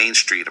 West Main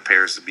Street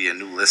appears to be a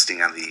new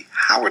listing on the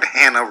Howard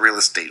Hanna Real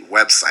Estate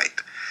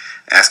website.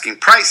 Asking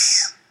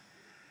price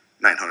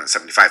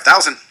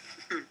 $975,000.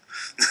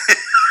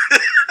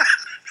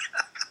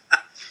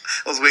 I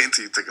was waiting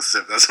until you took a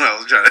sip. That's what I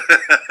was trying to.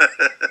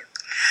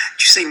 Did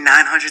you say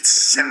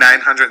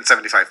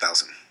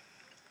 $975,000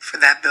 for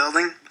that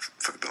building?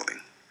 For the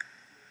building.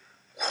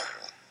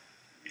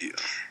 Yeah.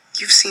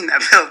 You've seen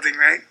that building,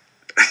 right?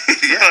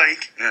 Yeah.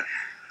 Yeah.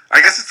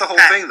 I guess it's the whole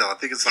thing, though. I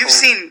think it's the You've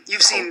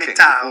seen Nick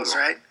Tahoe's,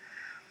 right?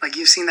 Like,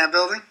 you've seen that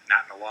building?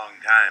 Not in a long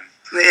time.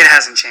 It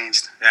hasn't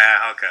changed.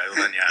 Yeah, okay.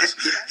 Well, then, yes.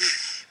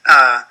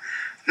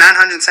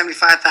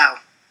 $975,000.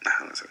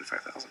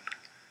 975,000.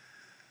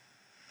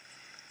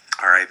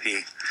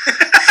 R.I.P.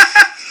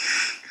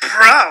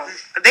 Bro,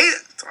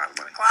 That's a lot of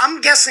money.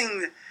 I'm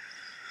guessing.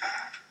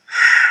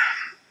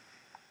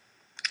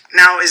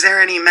 Now, is there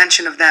any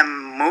mention of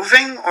them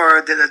moving, or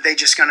are they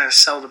just going to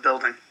sell the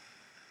building?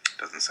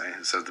 Doesn't say.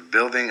 So the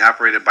building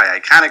operated by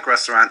iconic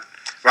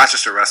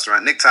Rochester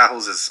restaurant Nick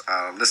Tahou's is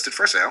listed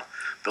for sale.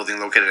 Building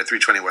located at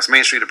 320 West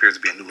Main Street appears to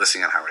be a new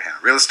listing on Howard Hanna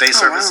Real Estate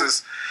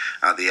Services.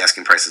 Wow. The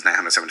asking price is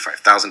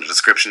 $975,000. The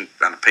description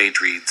on the page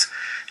reads: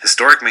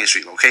 historic Main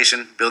Street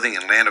location, building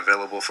and land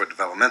available for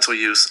developmental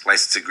use.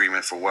 License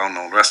agreement for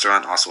well-known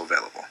restaurant also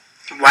available.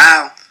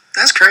 Wow,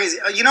 that's crazy.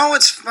 You know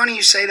what's funny?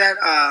 You say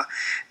that.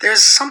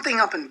 There's something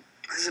up in,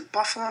 is it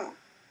Buffalo?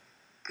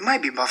 It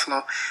might be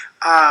Buffalo.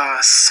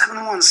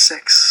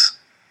 716.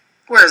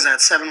 Where is that?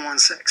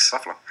 716.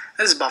 Buffalo.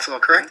 That is Buffalo,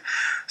 correct?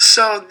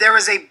 So there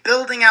is a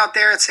building out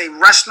there. It's a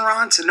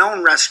restaurant. It's a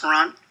known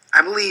restaurant.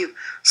 I believe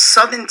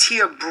Southern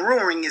Tier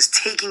Brewing is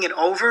taking it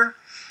over.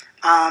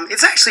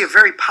 It's actually a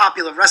very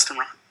popular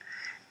restaurant.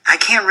 I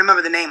can't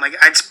remember the name.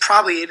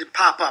 It'd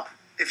pop up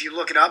if you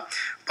look it up.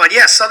 But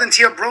yeah, Southern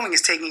Tier Brewing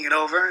is taking it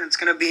over. It's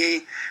going to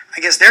be, I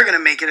guess they're going to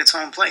make it its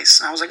own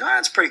place. I was like, oh,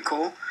 that's pretty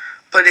cool.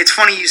 But it's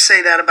funny you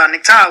say that about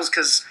Nick Tahou's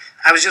because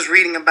I was just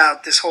reading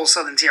about this whole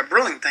Southern Tier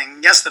Brewing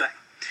thing yesterday.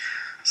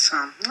 So,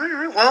 all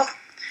right, well,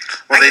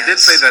 they did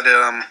say that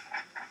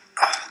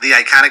the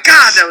iconic...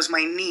 God, that was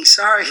my knee.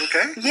 Sorry.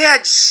 Okay? Yeah, I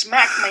just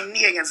smacked my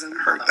knee against the...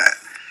 Heard that.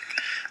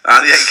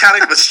 The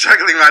iconic but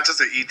struggling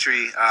Rochester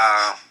Eatery,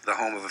 the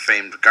home of a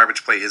famed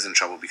garbage plate, is in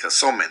trouble because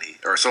so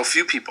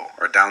few people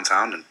are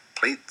downtown and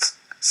plates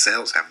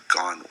sales have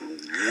gone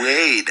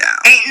way down.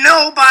 Ain't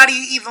nobody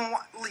even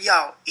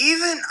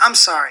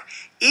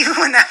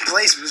when that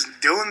place was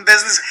doing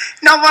business,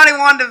 nobody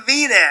wanted to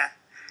be there.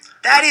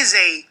 That is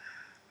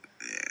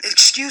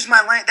excuse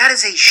my language, that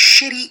is a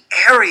shitty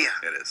area.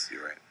 It is,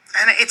 you're right.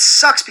 And it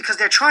sucks because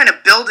they're trying to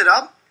build it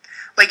up.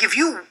 Like if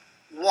you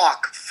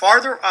walk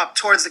farther up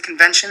towards the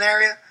convention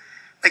area,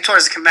 like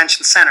towards the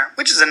convention center,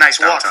 which is a nice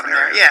walk from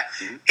there. Yeah,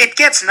 It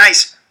gets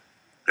nicer.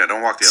 Yeah,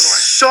 don't walk the other way.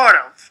 Sort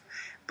of.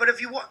 But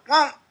if you walk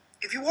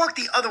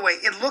the other way,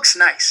 it looks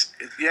nice.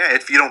 If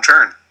you don't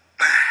turn.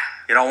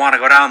 You don't want to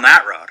go down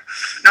that road.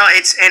 No,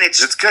 it's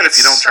good if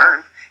you don't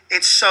turn.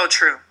 It's so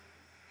true.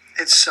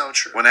 It's so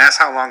true. When asked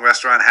how long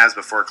restaurant has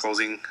before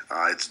closing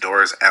its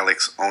doors,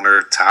 Alex,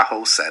 owner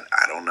Tahou, said,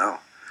 "I don't know.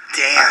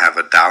 Damn. I have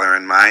 $1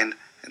 in mind,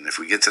 and if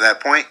we get to that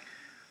point,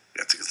 we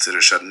have to consider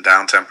shutting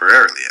down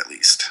temporarily, at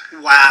least."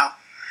 Wow.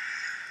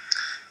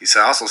 He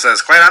also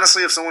says, quite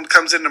honestly, if someone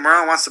comes in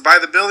tomorrow and wants to buy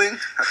the building,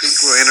 I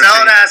think we'll entertain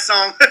sell that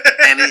song.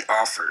 any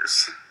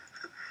offers.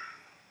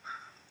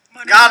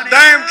 God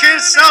damn,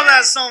 kids, sell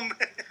that song.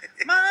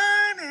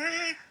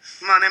 Money.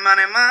 Money,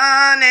 money,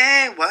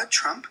 money. What,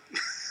 Trump?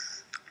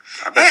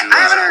 I bet you.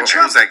 What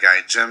was that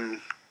guy,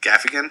 Jim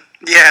Gaffigan?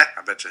 Yeah.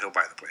 I bet you he'll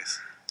buy the place.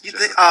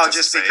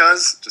 Just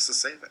because? Just to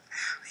save it.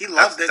 He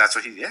loved it. That's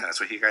what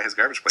he got his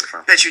garbage plate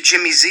from. Bet you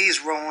Jimmy Z's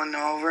rolling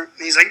over.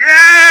 He's like,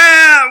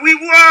 yeah, we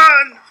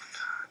won.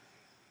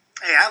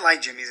 Hey, I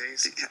like Jimmy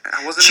Z's.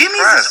 I wasn't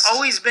impressed.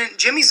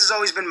 Jimmy's has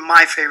always been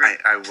my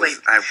favorite plate.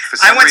 For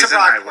some reason, to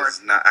Brockport.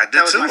 I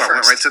did too. I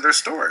went right to their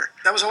store.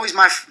 That was always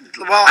my.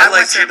 I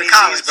like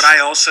Jimmy's, but I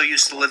also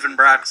used to live in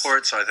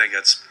Brockport, so I think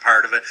that's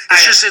part of it.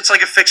 It's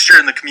like a fixture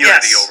in the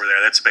community over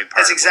there. That's a big part.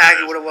 That's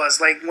exactly what it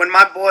was. Like when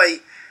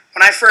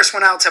I first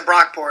went out to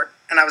Brockport,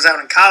 and I was out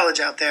in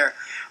college out there,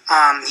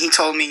 he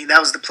told me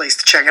that was the place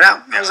to check it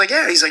out. I was like,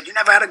 yeah. He's like, you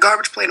never had a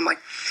garbage plate? I'm like,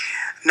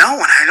 no,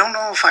 and I don't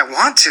know if I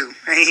want to.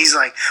 And he's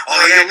like,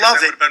 oh yeah, you love it.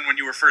 That would have been when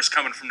you were first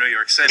coming from New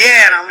York City.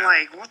 Yeah, and I'm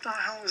like, what the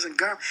hell is a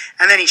garbage?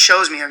 And then he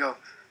shows me. I go,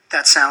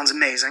 that sounds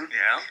amazing.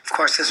 Yeah. Of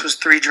course, this was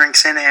 3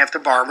 drinks in after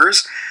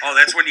Barbers. Oh,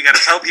 that's when you got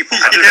to tell people.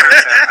 I do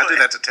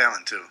that to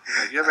talent too.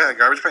 Like, you ever had a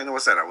garbage plate? No,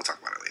 what's that? We'll talk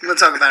about it later. We'll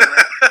talk about it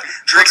later.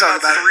 Drink about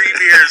 3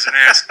 beers and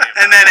ask me.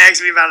 And then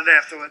ask me about it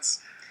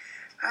afterwards.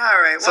 All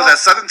right. So that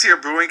Southern Tier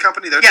Brewing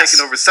Company, they're taking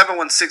over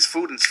 716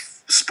 Food and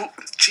Spoon.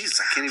 Jeez,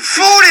 I can't even.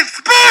 Food and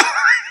Spoon.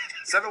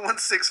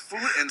 716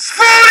 Food and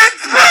Spoon. Food and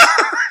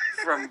Spoon.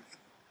 From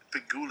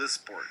Pegula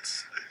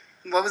Sports.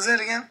 What was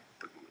it again?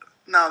 Pegula.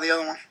 No, the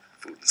other one.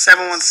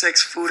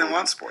 716 Food and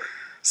what? Sport.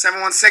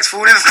 716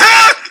 Food and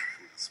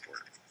Sport.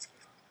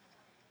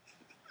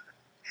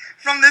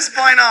 From this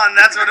point on,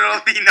 that's what it'll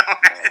be known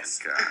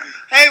as. Oh, God.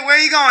 Hey, where are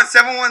you going?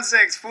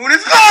 716 Food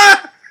and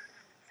Sport.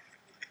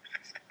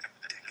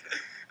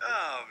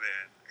 Oh,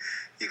 man.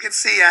 You can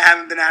see I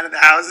haven't been out of the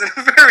house in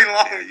a very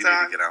long time. You need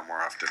to get out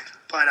more often.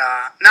 But,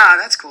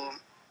 that's cool.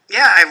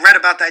 Yeah, I read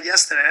about that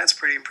yesterday. That's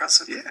pretty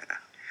impressive. Yeah.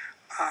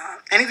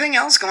 Anything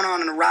else going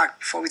on in the Rock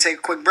before we take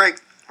a quick break?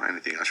 Or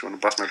anything else you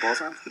want to bust my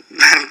balls on? Food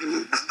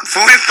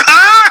and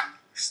Sport.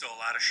 Still a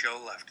lot of show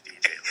left,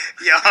 DJ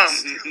Lou. Yo,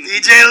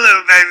 DJ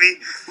Lou, baby.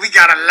 We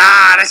got a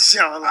lot of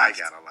show left. I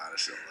got a lot of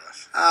show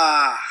left.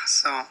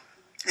 So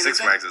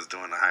Six Flags is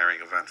doing a hiring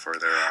event for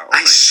their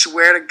I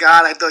swear to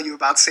God, I thought you were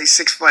about to say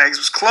Six Flags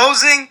was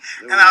closing,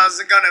 and I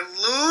was going to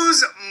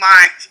lose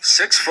my...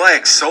 Six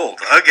Flags sold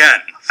again.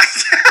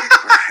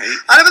 Right?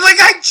 I'd be like,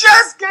 I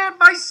just got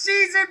my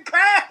season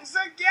pass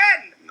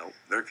again. Nope,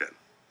 they're good.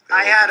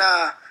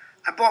 I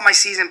bought my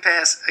season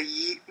pass a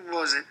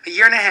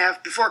year and a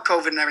half before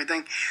COVID and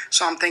everything,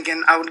 so I'm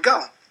thinking I would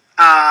go.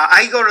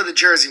 I go to the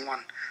Jersey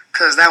one,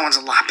 because that one's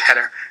a lot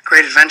better.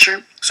 Great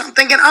Adventure. So I'm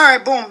thinking, all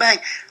right, boom, bang.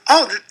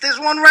 Oh, there's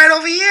one right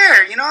over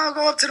here. You know, I'll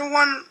go up to the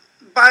one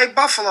by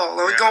Buffalo.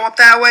 Or go up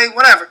that way,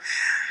 whatever.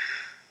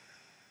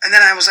 And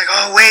then I was like,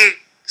 oh, wait,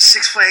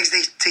 Six Flags,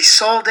 they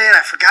sold it.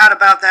 I forgot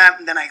about that.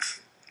 And then I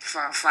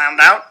found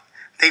out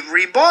they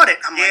rebought it.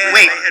 I'm like,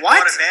 wait, they had what?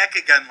 bought it back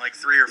again like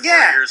 3 or 4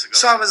 years ago.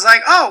 So I was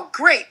like, oh,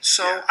 great.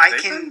 So I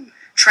can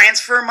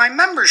transfer my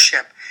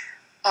membership.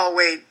 Oh,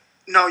 wait.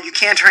 No, you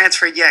can't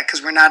transfer it yet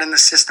because we're not in the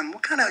system.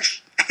 What kind of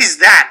is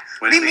that?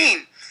 What do you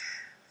mean?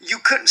 You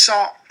couldn't. So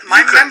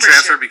my couldn't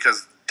transfer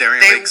because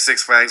Darien Lake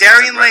Six Flags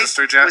wasn't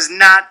registered yet? Was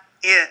not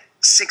in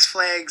Six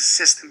Flags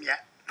system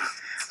yet.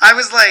 I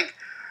was like,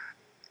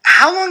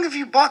 how long have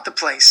you bought the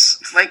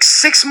place? Like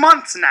 6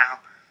 months now.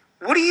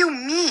 What do you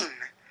mean?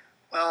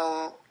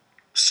 Well,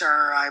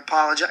 sir, I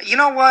apologize. You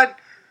know what?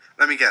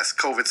 Let me guess.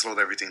 COVID slowed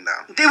everything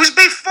down. It was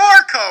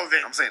before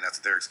COVID. I'm saying that's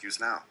their excuse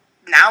now.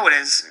 Now it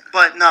is.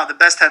 But no, the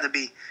best had to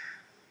be,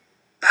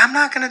 I'm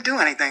not going to do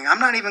anything. I'm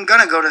not even going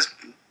to go to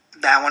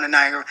that one in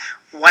Niagara.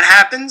 What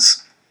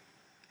happens?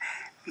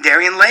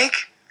 Darien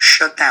Lake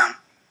shut down.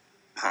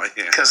 Oh,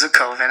 yeah. Because of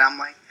COVID. I'm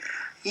like,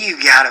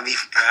 you got to be.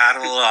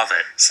 Gotta love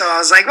it. So I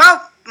was like,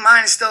 well,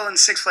 mine's still in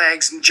Six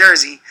Flags in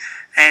Jersey.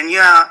 And you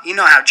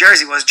know how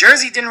Jersey was.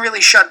 Jersey didn't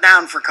really shut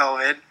down for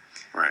COVID.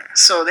 Right.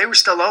 So they were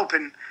still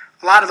open.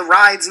 A lot of the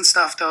rides and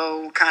stuff,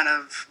 though, kind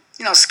of,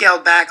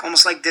 scaled back,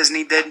 almost like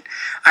Disney did.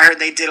 I heard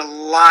they did a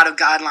lot of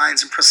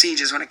guidelines and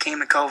procedures when it came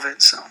to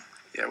COVID. So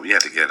yeah, we had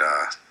to get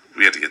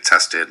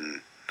tested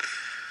and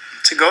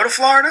to go to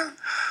Florida.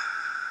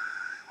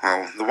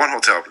 Well, the one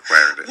hotel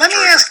required it. Let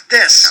me ask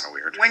this: kind of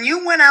weird. When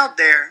you went out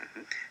there,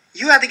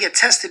 you had to get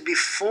tested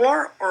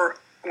before or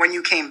when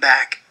you came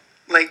back?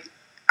 Like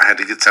I had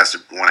to get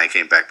tested when I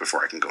came back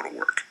before I can go to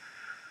work.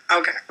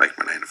 Okay. Like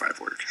my 9 to 5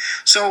 work.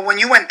 So when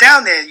you went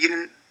down there, you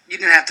didn't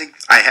have to.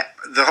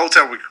 The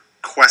hotel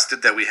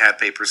requested that we had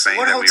papers saying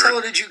that we were. What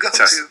hotel did you go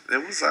to?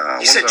 It was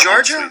you said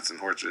Georgia?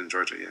 In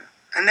Georgia, yeah.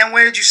 And then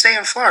where did you stay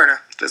in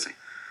Florida? Disney.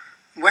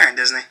 Where in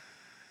Disney?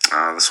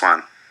 The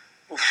Swan.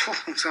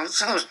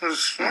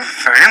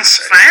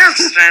 Fancy.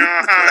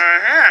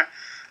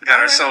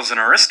 Got ourselves an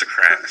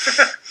aristocrat.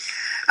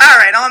 All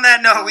right, on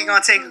that note, we're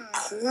going to take a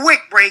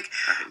quick break.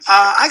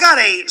 I got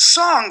a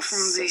song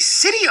from the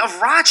City of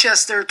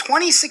Rochester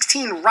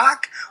 2016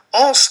 Rock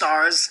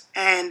All-Stars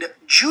and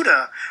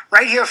Judah,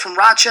 right here from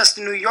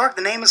Rochester, New York.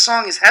 The name of the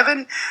song is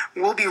Heaven.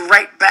 We'll be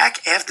right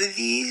back after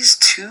these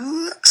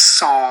 2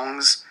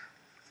 songs.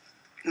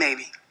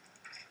 Maybe.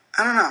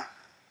 I don't know.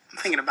 I'm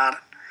thinking about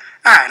it.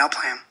 All right, I'll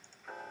play them.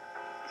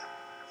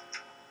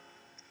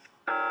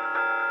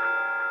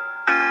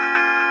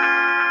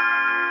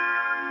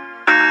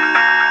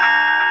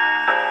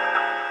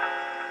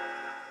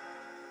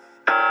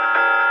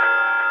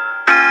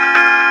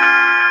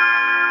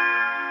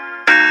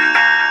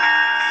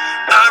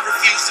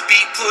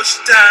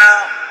 Pushed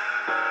down.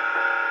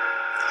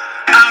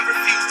 I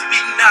refuse to be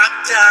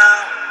knocked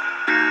down.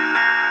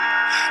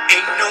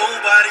 Ain't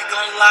nobody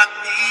gonna lock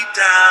me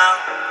down.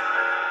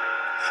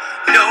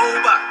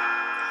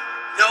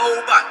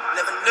 Nobody,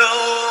 never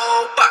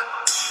nobody.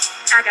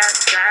 I got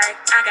drag,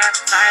 I got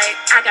fight,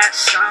 I got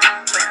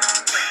strong will.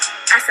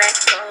 I set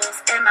goals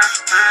in my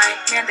mind,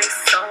 man, they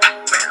so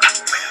real.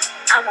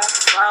 I won't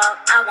fall,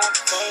 I won't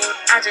fold,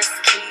 I just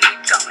keep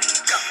going.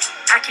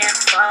 I can't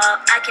fall,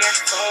 I can't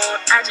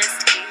fold, I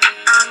just keep.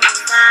 I'm on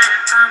fire,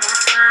 I'm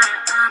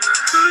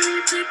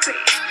 100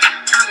 degrees.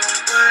 I'm on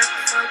work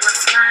for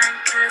what's mine,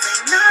 cause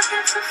ain't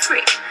nothing for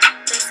free.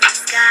 This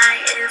sky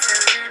is the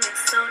limit,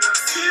 so no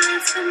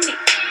ceilings for me.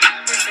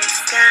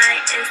 This sky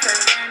is the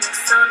limit,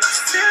 so no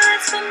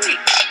ceilings for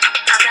me.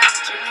 I got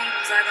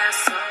dreams, I got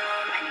so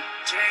many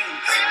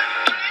dreams.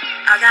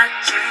 I got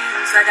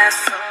dreams, I got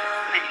so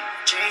many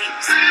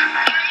dreams.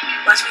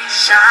 Watch me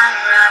shine,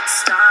 rock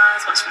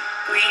stars, watch me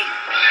gleam.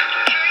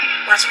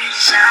 Watch me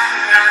shine,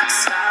 rock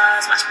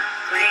stars, watch me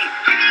gleam.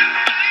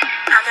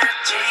 I got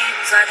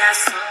dreams, I got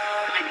so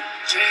many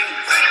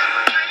dreams.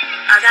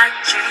 I got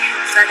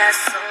dreams, I got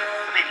so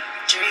many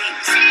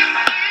dreams.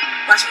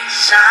 Watch me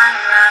shine,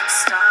 rock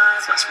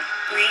stars, watch me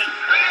gleam.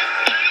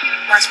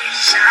 Watch me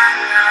shine,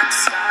 rock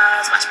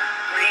stars, watch me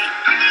gleam.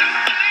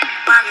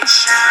 Watch me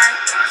shine,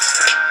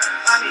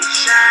 watch me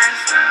shine.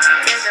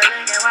 Take a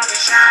look at watch me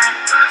shine.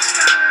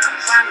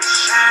 Watch me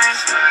shine,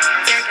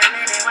 take a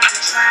minute, watch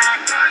me shine.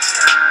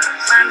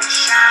 Watch me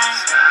shine,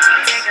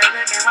 take a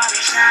look and watch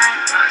me shine.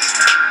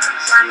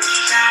 Watch me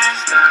shine,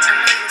 I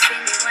know you see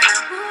me when I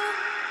woo.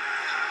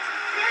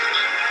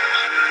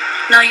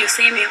 Know you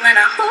see me when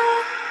I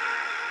woo.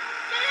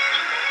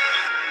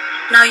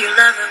 Know you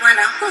love it when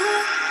I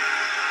woo.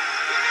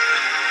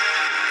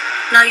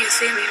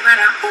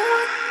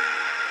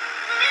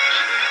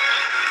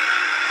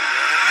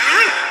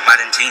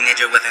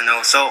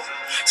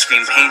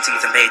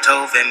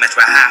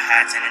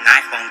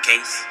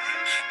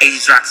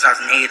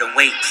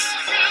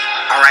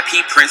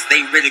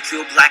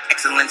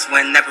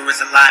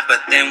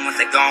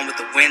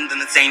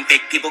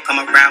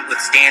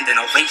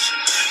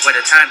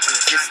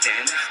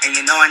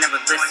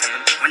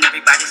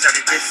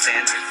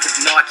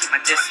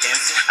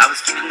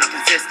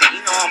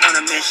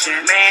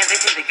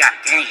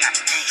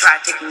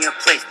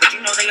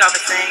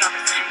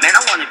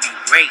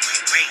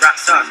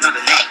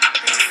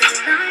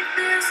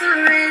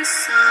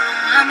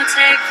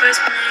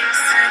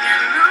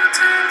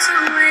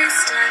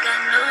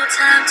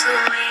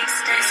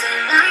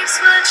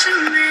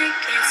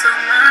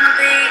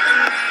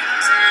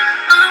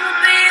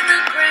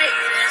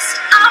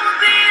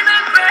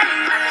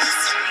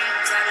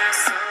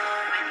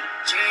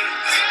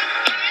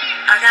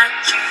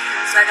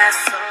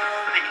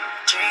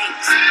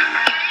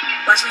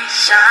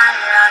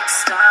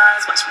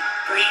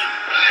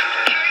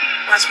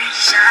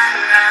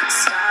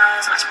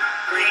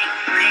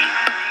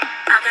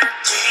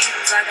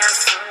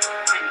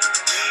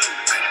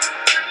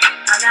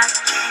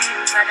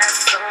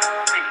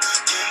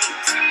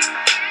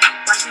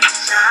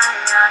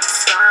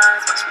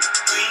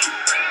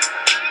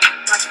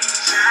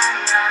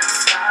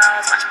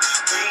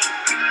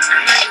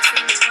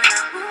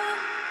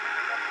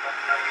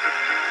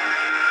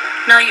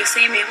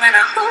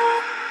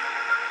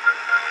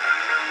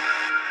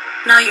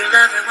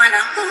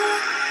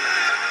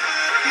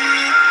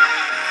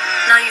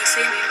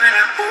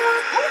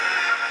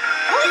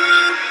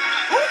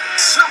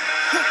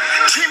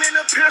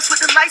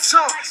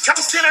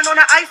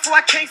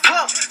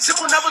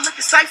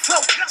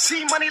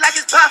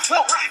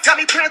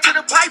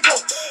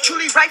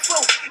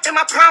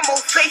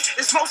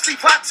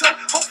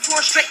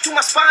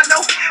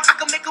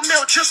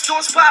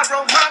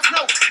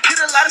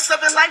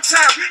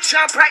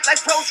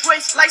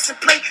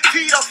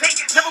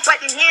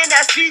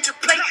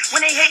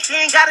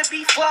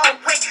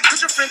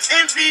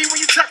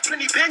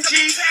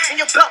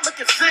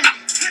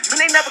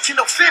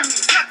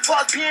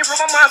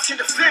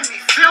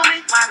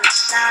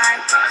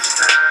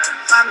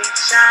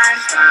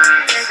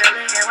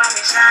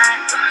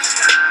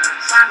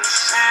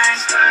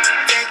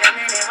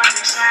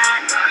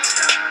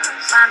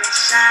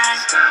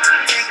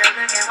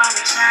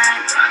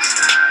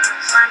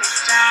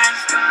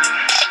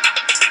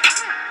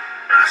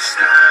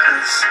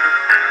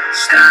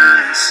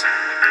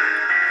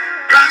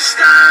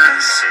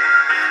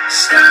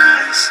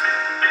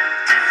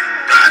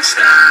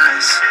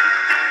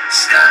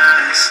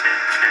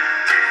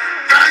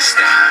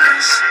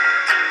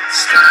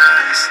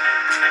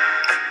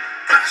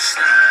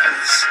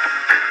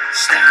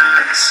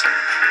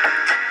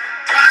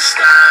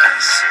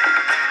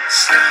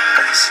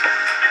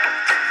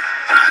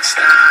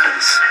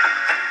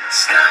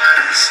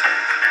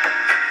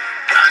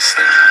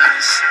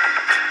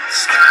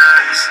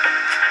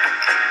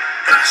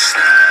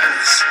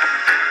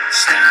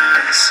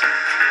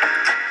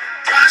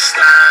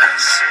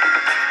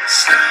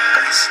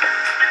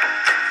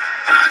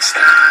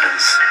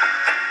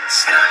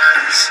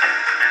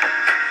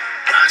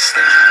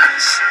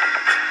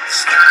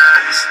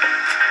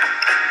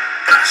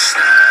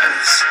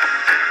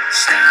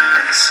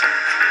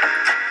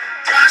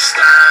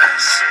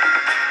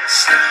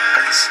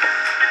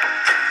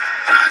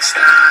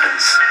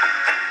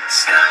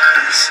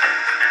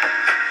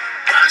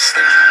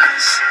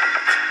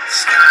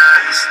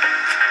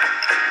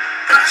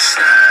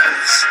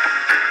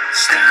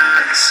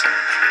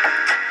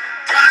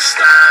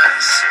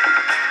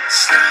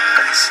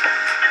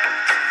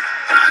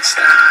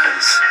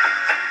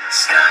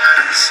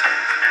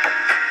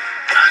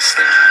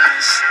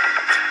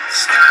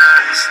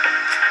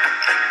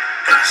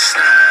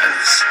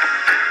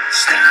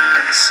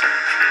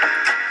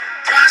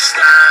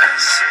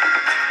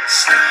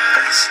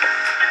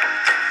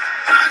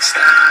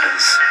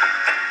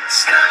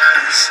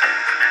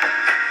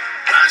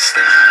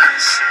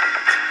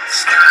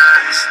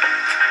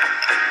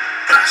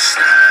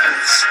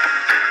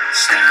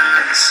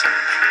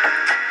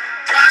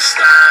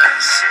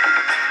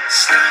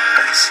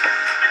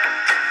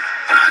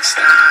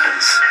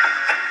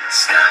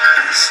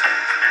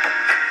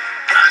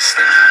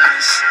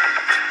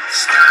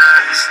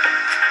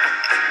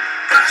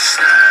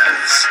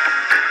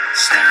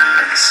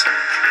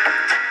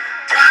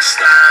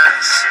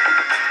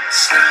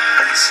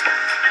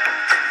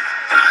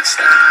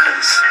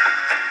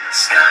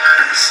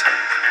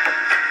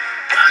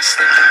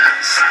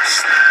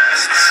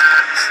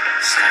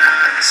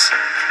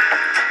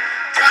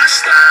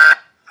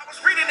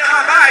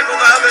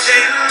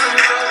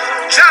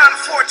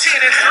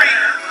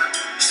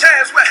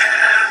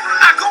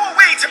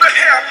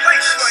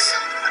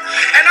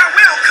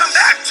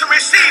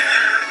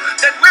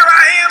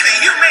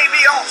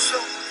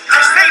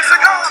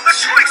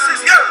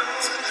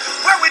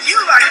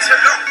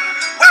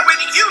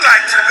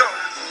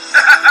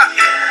 Come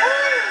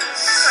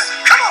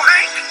on,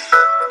 Hank.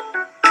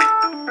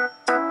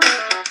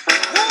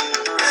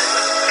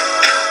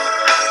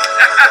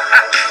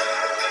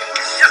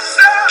 Yes,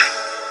 sir.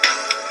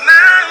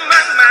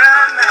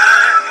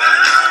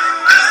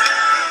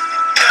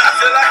 I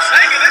feel like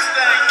singing this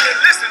thing.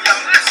 Listen,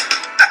 y'all, listen.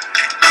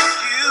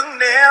 You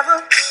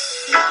never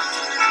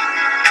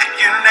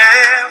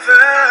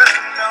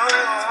know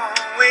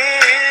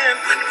when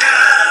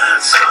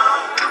God's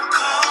gonna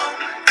call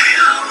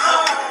you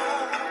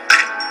home.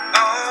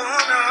 Oh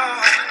no,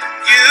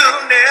 you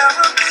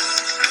never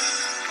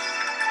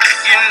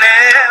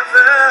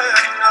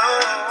know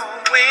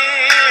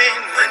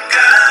when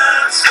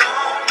God's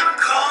gonna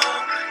call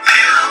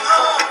you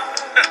home.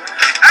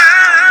 I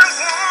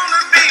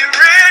wanna be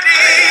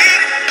ready.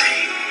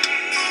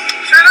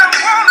 Said I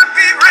wanna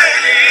be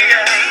ready.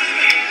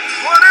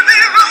 One of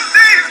these little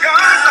days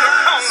God's gonna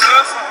call us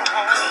home.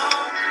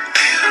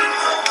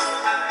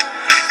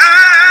 I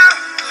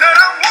said I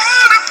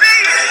wanna be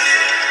ready.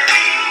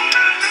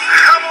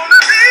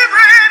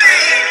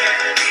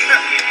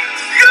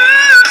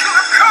 God's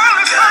gonna call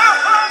us home.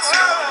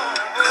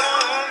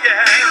 Oh,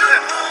 yeah.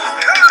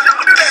 Y'all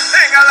do that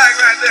thing I like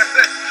right there.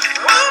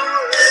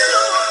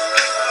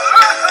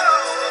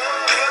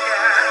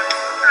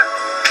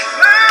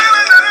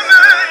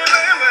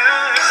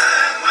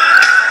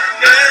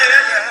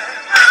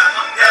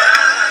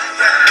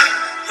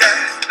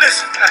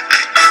 Listen,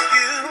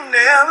 you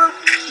never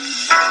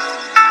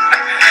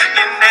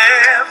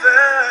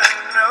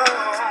know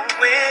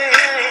when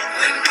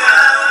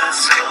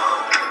God's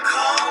gonna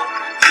call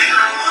you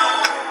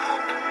home.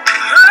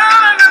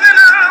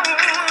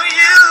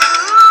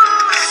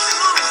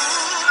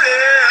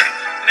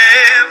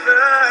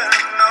 Never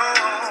know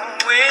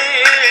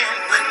when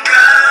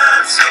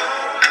God's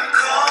gonna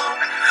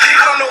call. I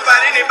don't know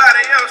about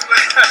anybody else,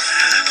 but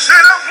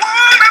said I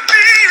wanna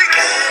be ready.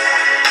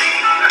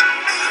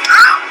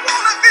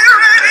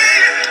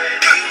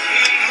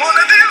 One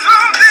of these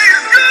long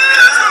days,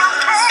 God's gonna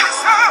call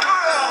us home.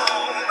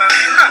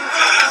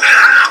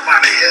 How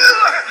about you?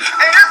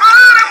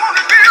 Everybody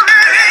wanna be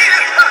ready.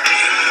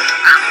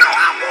 I know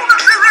I wanna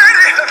be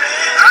ready.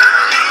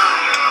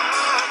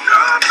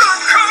 God's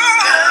gonna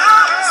call.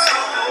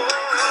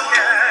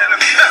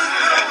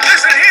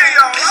 Listen here,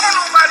 y'all. I don't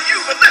know about you,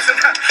 but listen.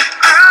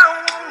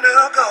 I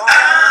wanna go.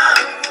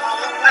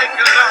 Thank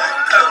you, Lord.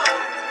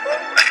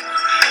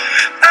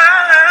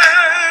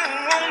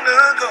 I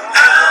wanna go.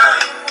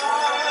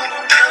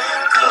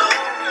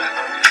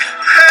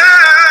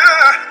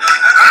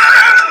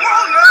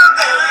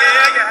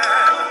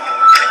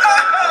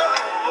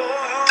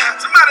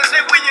 Somebody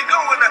say, where you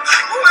going?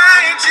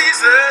 Where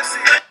Jesus?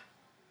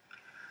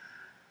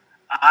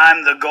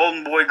 I'm the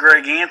Golden Boy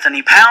Greg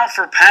Anthony, pound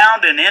for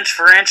pound and inch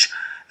for inch,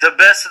 the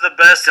best of the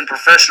best in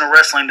professional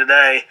wrestling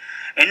today,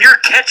 and you're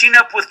catching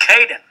up with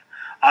Caden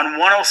on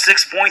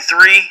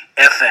 106.3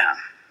 FM.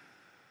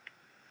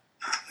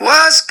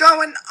 What's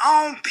going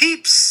on,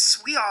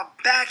 peeps? We are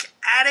back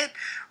at it.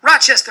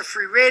 Rochester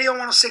Free Radio,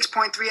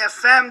 106.3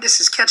 FM. This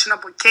is Catching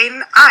Up with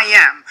Caden. I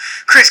am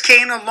Chris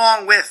Caden,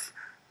 along with,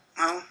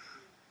 well,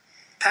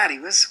 Patty.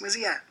 Where's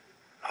he at?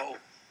 Oh.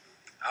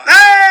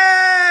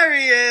 There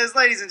he is,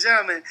 ladies and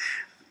gentlemen.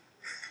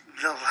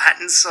 The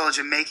Latin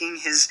Soldier making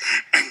his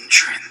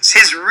entrance,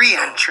 his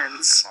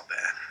re-entrance. Not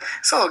bad.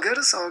 It's all good.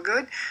 It's all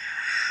good.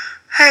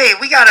 Hey,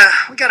 we got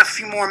a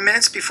few more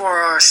minutes before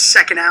our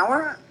second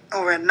hour.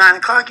 Over at 9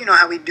 o'clock, you know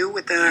how we do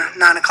with the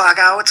 9 o'clock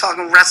hour,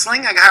 talking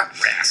wrestling. I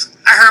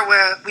heard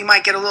where we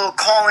might get a little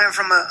call in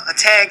from a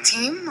tag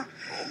team.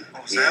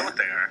 Oh, is that what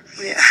they are?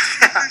 Yeah,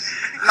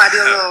 might be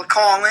a little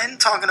call in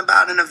talking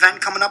about an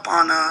event coming up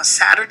on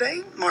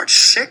Saturday, March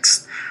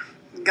 6th.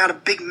 Got a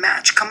big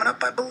match coming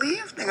up, I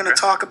believe. They're going to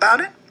talk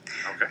about it.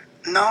 Okay.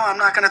 No, I'm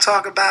not going to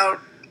talk about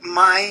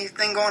my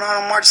thing going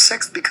on March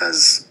 6th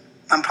because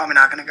I'm probably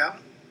not going to go.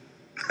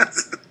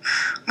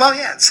 Well,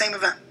 yeah, same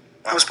event.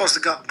 I was supposed to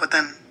go, but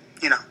then,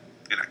 you know.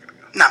 You're not going to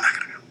go. No, I'm not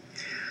going to go.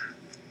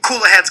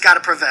 Cooler heads got to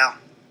prevail.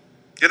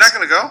 You're not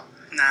going to go?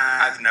 Nah.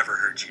 I've never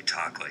heard you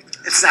talk like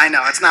this. I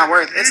know, it's not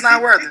worth it. It's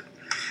not worth it.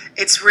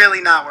 It's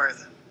really not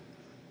worth it.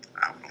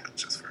 I wouldn't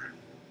just for...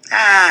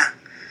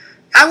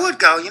 I would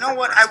go. You know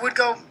what? I would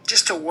go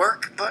just to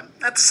work, but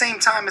at the same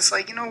time, it's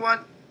like, you know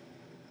what?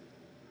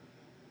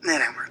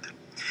 It ain't worth it.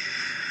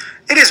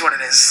 It is what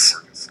it is.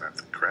 Working slap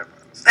the crap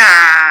out of us.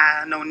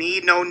 No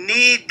need,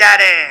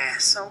 daddy.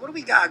 So what do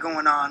we got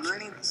going on?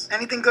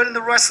 Anything good in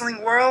the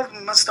wrestling world? We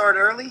must start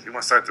early. You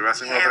want to start the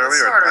wrestling world let's earlier?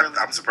 start early.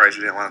 I'm surprised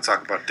you didn't want to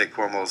talk about Dick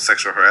Cuomo's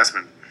sexual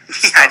harassment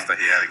stuff that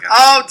he had against.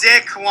 Oh,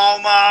 Dick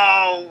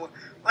Cuomo.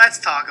 Let's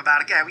talk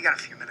about it. Yeah, we got a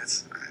few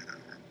minutes.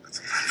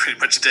 Pretty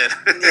much did.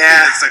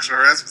 Yeah. Sexual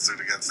harassment suit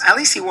against him. At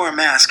least he wore a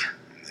mask.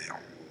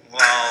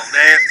 Well,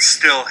 that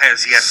still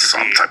has yet to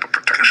be type of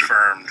protection.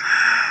 confirmed.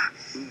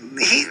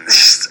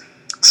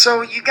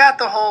 So you got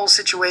the whole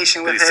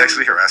situation with Did he him.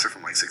 sexually harass her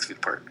from like 6 feet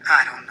apart?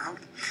 I don't know.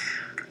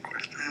 Good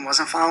question. He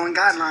wasn't following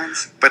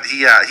guidelines. But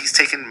he's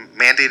taken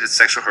mandated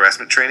sexual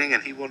harassment training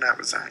and he will not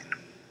resign.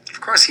 Of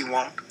course he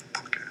won't.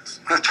 Punk ass.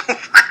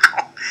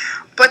 Wow.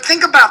 But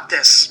think about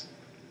this.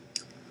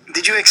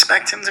 Did you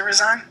expect him to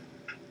resign?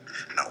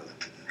 No.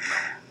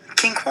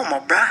 King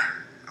Cuomo, bruh.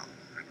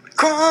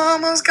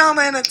 Cuomo's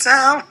coming to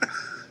town.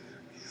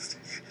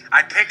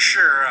 I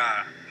picture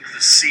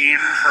the scene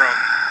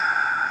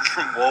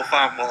from Wolf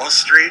on Wall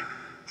Street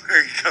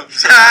where he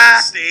comes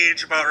on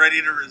stage about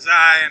ready to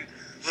resign,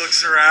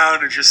 looks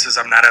around and just says,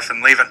 "I'm not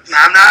effing leaving.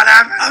 I'm not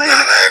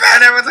leaving."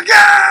 And everyone's like,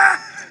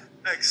 "Yeah."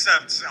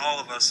 Except all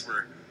of us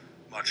were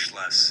much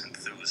less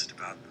enthused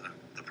about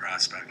the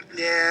prospect.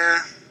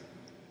 Yeah.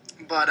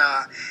 But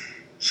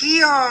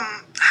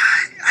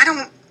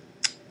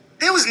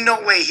there was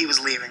no way he was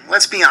leaving.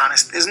 Let's be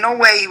honest. There's no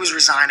way he was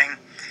resigning.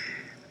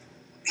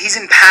 He's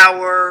in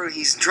power.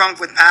 He's drunk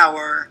with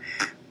power.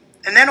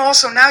 And then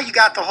also now you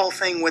got the whole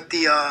thing with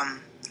the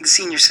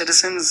senior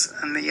citizens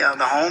and the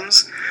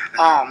homes.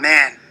 Oh,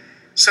 man.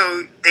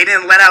 So they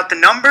didn't let out the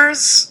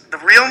numbers, the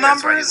real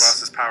numbers. That's why he lost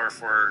his power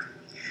for...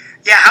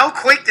 Yeah, how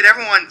quick did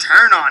everyone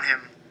turn on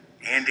him?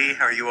 Andy,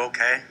 are you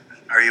okay?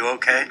 Are you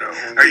okay? No.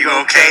 Are you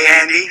okay,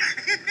 Andy?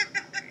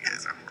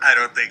 I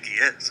don't think he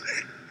is.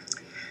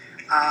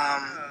 I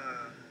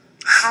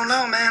don't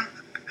know, man.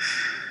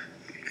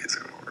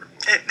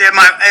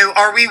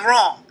 Are we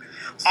wrong?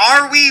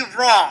 Are we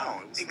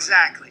wrong?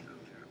 Exactly.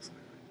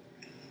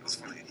 It was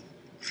funny.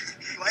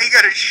 Why you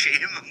gotta shame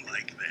him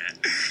like that?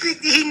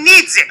 He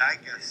needs it. I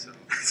guess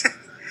so.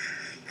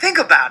 Think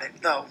about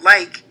it, though.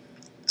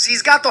 So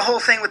he's got the whole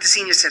thing with the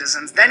senior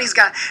citizens. Then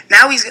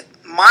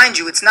mind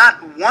you, it's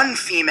not one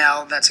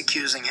female that's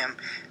accusing him.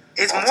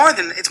 It's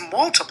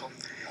multiple.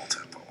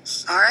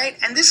 Multiples. All right?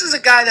 And this is a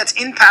guy that's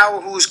in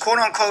power who is, quote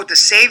unquote, the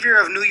savior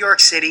of New York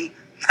City.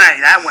 Hey,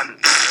 that one.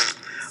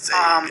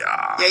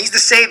 Yeah, he's the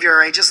savior,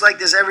 right? Just like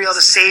there's every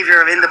other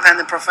savior of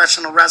independent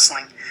professional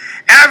wrestling.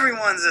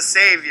 Everyone's a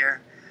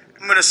savior.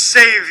 I'm going to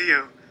save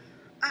you.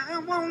 I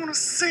want to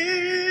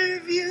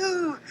save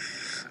you.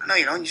 No,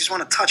 you don't. You just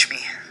want to touch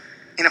me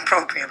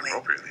inappropriately.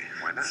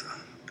 Why not?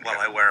 While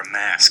I wear a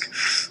mask.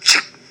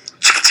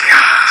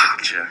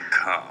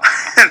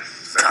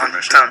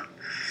 Done.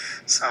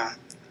 So,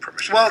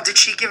 well, did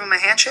she give him a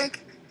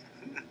handshake?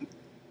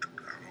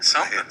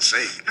 Something.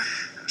 Handshake.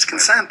 It's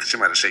consent. She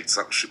might have shook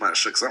something. She might have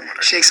shook something with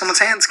her. Shake someone's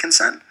hands,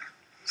 consent.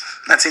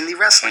 That's indie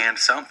wrestling. And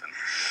something.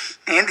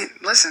 Andy,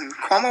 listen,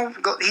 Cuomo,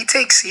 he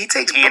takes.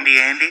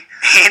 Andy.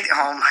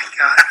 Oh my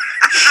God.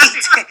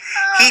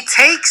 He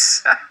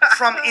takes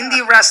from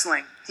indie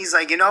wrestling. He's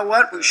like, you know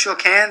what? We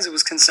shook hands. It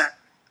was consent.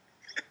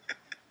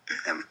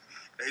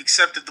 They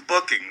accepted the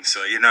booking,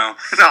 so you know.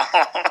 No,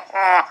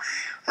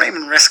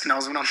 Raymond Risk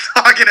knows what I'm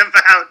talking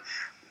about.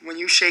 When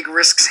you shake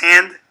Risk's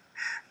hand,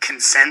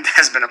 consent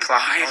has been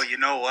applied. Oh, you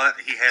know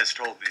what? He has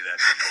told me that.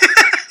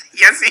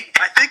 Yes,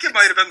 I think it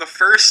might have been the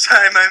first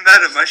time I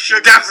met him. I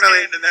shook his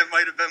hand, and that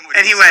might have been what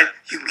he went,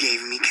 "You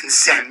gave me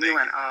consent."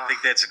 I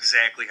think that's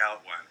exactly how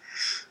it went.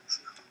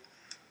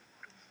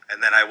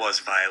 And then I was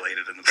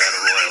violated in the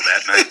Battle Royal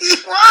that night. He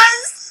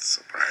was?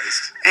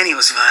 Surprised. And he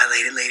was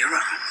violated later on.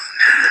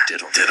 In the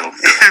diddle.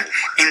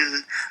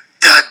 In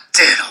the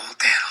diddle.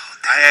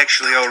 I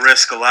actually owe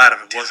Risk a lot.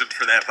 If it wasn't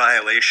for that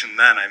violation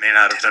then, I may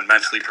not have been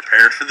mentally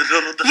prepared for the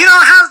diddle.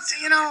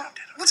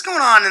 What's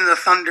going on in the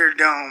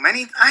Thunderdome?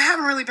 I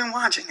haven't really been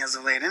watching as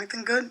of late.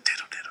 Anything good?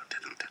 Diddle.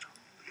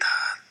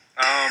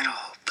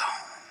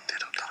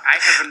 I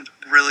haven't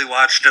really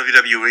watched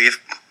WWE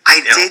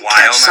I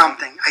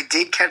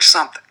did catch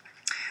something.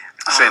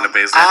 Shayna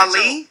Baszler.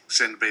 Ali.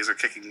 Shayna Baszler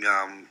kicking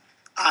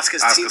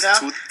Asuka's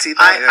teeth out.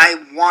 I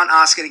want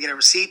Asuka to get a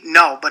receipt.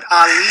 No, but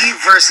Ali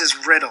versus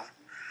Riddle.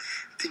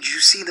 Did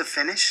you see the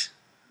finish?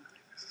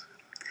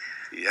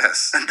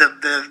 Yes.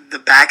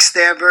 The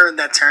backstabber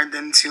that turned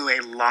into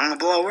a lung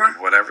blower.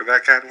 Whatever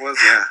that kind was,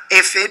 yeah.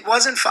 If it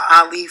wasn't for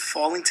Ali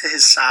falling to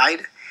his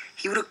side,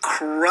 he would have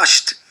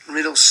crushed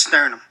Riddle's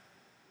sternum.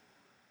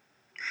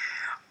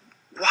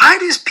 Why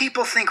does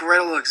people think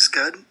Riddle looks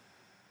good?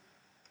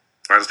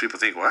 Why does people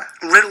think what?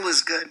 Riddle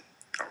is good.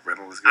 Oh,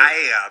 Riddle is good.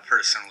 I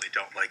personally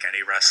don't like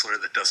any wrestler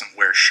that doesn't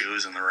wear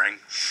shoes in the ring.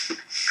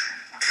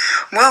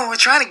 Well, we're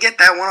trying to get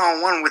that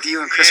one-on-one with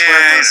you and Chris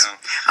Worthless. I know.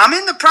 I'm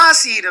in the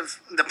process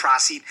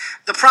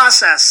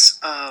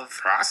of...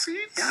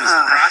 Proceed? Yeah. Is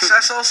the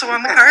process also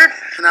on the card?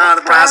 No,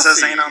 the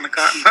process ain't on the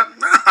card. But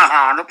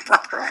the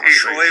process.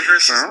 Troy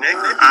versus Nick.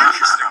 That'd be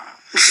interesting.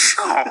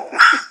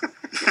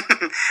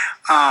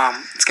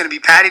 It's going to be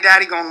Patty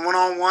Daddy going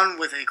one-on-one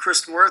with a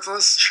Chris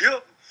Worthless.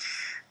 Chill.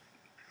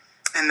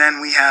 And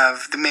then we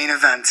have the main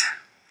event.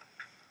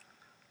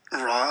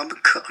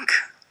 Rob Cook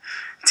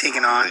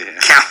taking on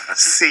Cal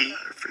C.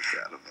 I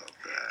forgot about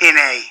that. In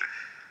a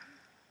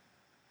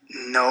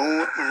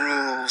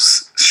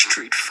no-rules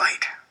street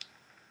fight.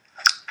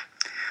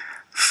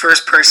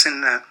 First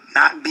person to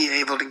not be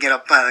able to get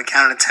up by the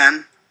count of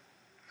 10.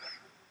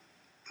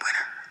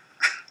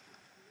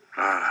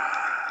 Winner.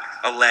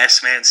 A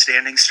last man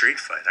standing street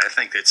fight. I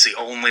think it's the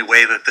only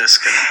way that this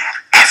can...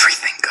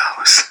 Everything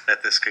goes.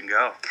 That this can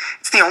go.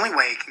 It's the only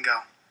way it can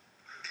go.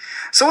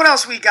 So what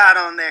else we got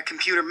on there,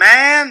 computer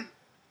man?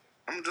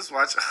 I'm just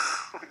watching.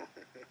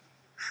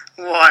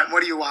 What?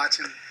 What are you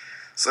watching?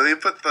 So they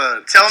put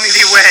the Tell me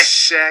the way.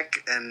 Shaq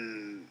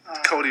and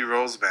Cody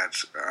Rhodes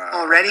match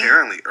already?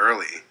 Apparently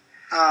early.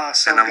 Oh,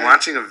 so and I'm good.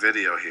 watching a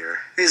video here.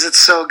 Is it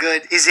so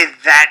good? Is it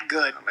that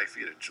good? I'd like for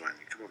you to join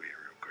me. Come over here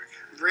real quick.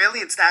 Really?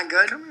 It's that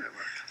good? Come here,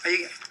 Mark. Are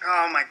you?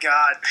 Oh my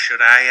God.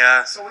 Should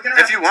I? So we're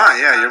gonna if you want,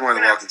 you're more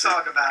than welcome to.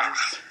 Talk about it.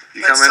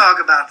 You Let's come in? talk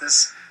about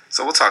this.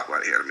 So we'll talk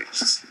about it here. Let me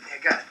just. Yeah,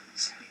 go ahead.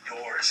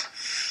 Doors.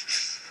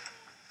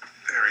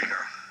 There we go.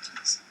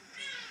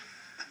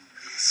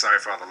 Sorry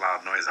for all the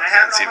loud noise I out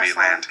have it there on in my TV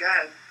phone. land. Go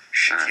ahead.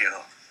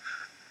 Shaquille.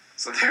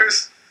 So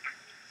there's.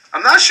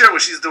 I'm not sure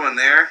what she's doing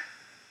there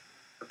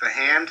with the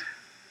hand.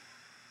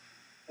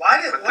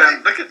 Why did? But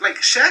then look at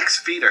Shaq's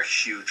feet are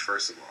huge.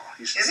 First of all,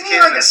 Isn't he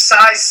like a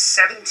size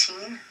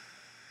 17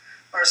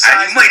 or a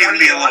size He might even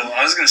be a 21? little.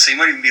 I was gonna say he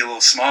might even be a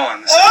little small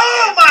on this.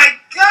 Oh my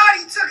God!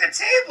 He took a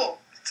table.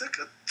 He took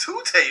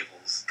 2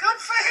 tables. Good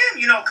for him.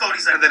 You know,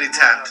 Cody's like. And then he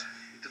brother. tapped.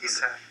 He did the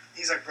tap.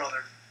 He's like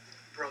brother.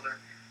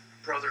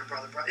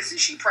 Isn't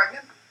she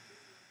pregnant?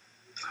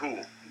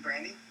 Who?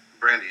 Brandy.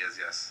 Brandy is,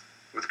 yes.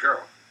 With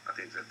girl. I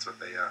think that's what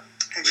they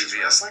And she's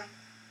revealed. wrestling.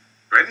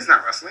 Brandy's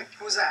not wrestling.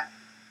 Who's that?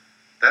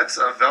 That's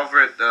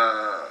Velvet.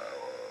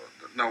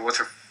 No, what's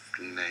her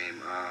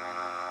name?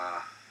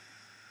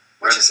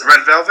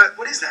 Red Velvet.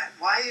 What is that?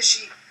 Why is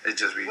she? It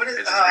just What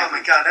is? Oh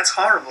my God, that's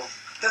horrible.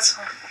 That's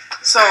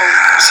so.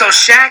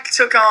 Shaq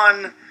took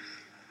on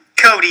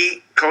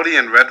Cody. Cody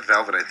and Red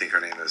Velvet, I think her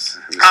name is.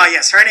 Oh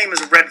yes, her name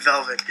is Red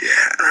Velvet. Yeah.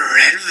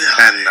 Red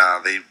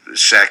Velvet.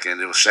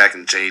 And it was Shaq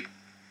and Jade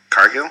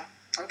Cargill.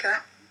 Okay,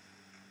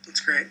 that's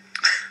great.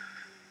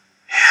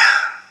 Yeah,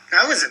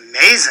 that was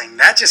amazing.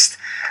 That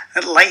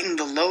lightened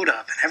the load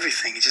up and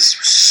everything. It just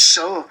was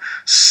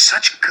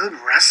such good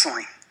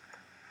wrestling.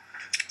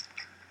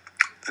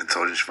 I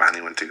told you she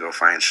finally went to go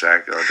find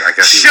Shaq. I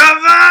guess he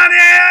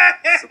Shivani!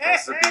 was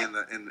supposed to be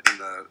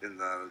in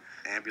the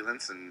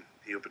ambulance, and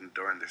he opened the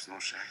door and there's no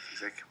Shaq.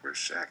 He's like, "Where's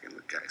Shaq?" And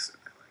the guy said,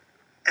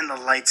 And the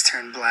lights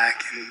turn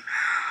black, and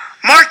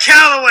Mark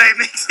Calloway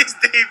makes his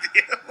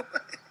debut.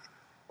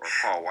 or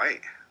Paul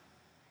White.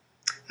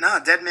 No,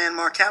 Dead Man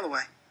Mark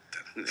Calloway.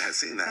 I've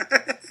seen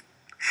that.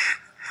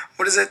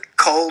 What is it?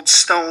 Cold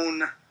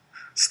Stone.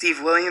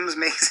 Steve Williams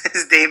makes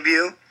his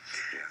debut.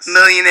 Yes.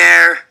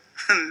 Millionaire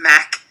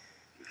Mac.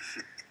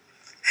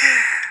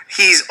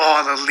 He's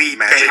all elite,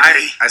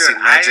 baby. I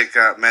seen Magic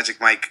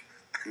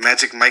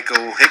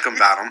Michael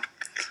Hickenbottom.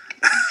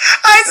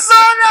 I saw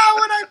that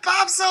when I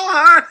popped so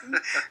hard.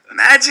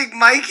 Magic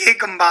Mike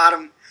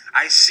Hickenbottom.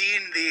 I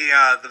seen the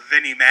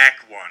Vinnie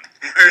Mac one.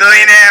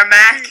 Millionaire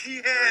Mac.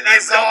 Yeah,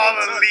 He's all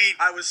elite.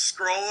 I was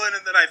scrolling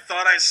and then I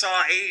thought I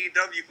saw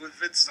AEW with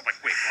Vince. I'm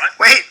like, wait, what?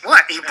 Wait,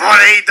 what? He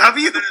brought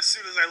AEW? And then as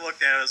soon as I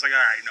looked at it, I was like, all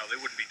right, no, they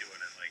wouldn't be doing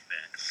it like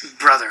that.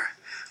 Brother,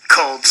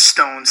 Cold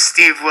Stone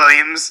Steve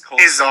Williams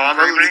is all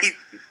elite.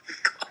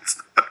 Cold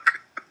Stone.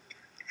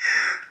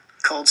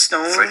 Cold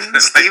Stone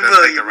Steve Williams.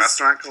 Like the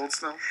restaurant Cold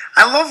Stone.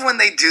 I love when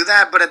they do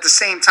that, but at the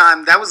same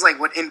time, that was like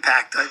what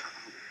Impact did.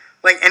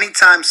 Like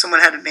anytime someone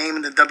had a name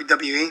in the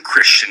WWE,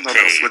 Christian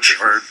Cage.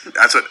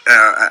 That's what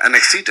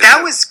NXT did.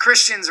 that was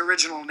Christian's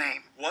original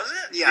name. Was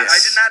it? Yes. I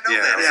did not know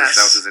that. Yes.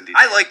 That was his indie.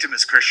 I liked him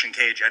as Christian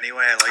Cage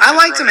anyway. I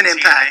liked him in run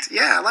Impact. TNA.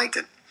 Yeah, I liked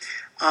it.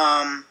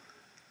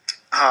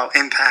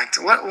 Impact.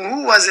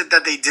 Who was it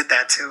that they did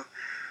that to?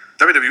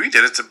 WWE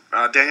did it to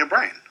Daniel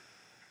Bryan.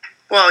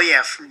 Well,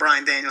 yeah, from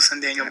Bryan Danielson,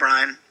 Daniel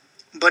Bryan.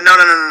 But no.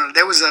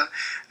 There was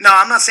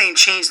I'm not saying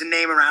change the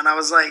name around. I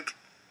was like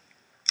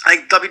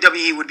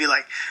WWE would be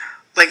like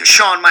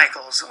Shawn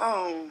Michaels.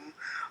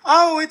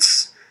 Oh,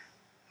 it's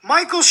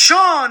Michael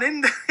Shawn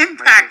in the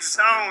Impact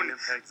Zone.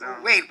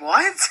 Wait,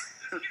 what?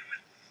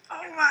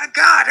 Oh my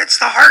God, it's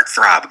the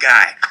heartthrob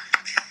guy.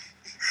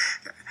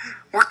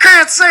 We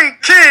can't say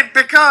kid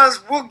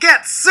because we'll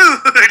get sued.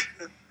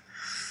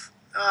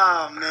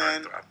 Oh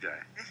man.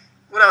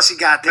 What else you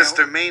got there?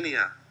 Mr.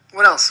 Mania.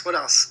 What else? Come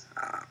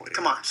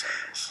on.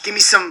 Give me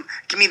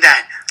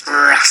that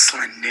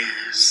wrestling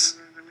news.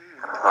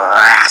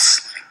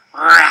 Wrestling.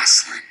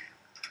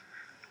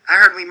 I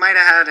heard we might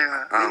have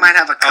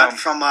a cut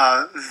from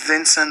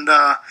Vince and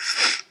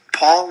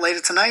Paul later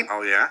tonight.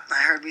 Oh yeah.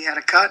 I heard we had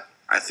a cut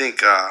I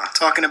think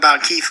talking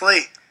about Keith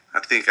Lee. I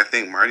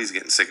think Marty's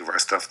getting sick of our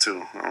stuff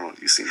too. I don't know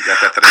if you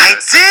got that today. I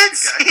did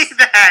see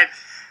that.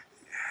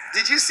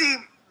 Did you see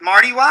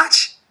Marty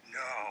watch? No.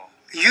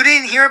 You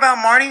didn't hear about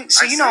Marty?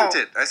 So I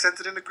sent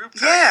it in the group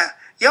text. Yeah.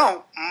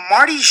 Yo,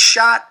 Marty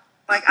shot.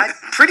 Like I'm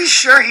pretty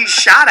sure he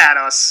shot at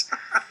us.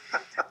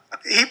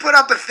 He put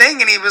up a thing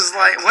and he was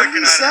like, "What did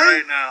he say?"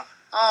 Right now.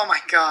 Oh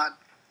my God.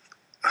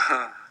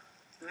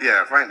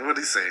 Yeah, right. What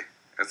did he say?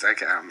 I'm not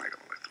gonna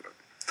look it up.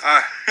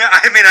 I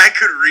mean, I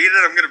could read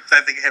it.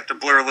 I think I have to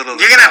blur a little.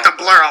 You're gonna have to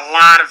blur a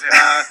lot of it.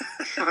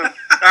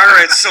 All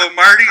right, so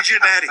Marty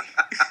Jannetty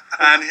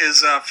on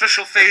his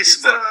official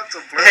Facebook.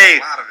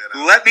 Hey,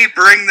 let me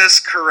bring this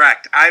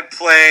correct. I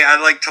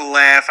like to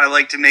laugh. I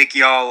like to make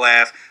y'all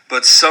laugh.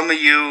 But some of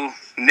you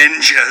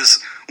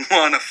ninjas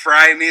want to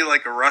fry me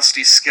like a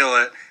rusty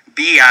skillet.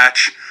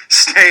 Biatch,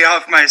 stay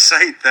off my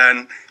site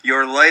then.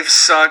 Your life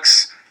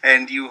sucks.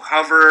 and you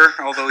hover,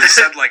 although he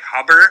said like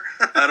hover,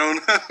 I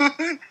don't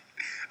know,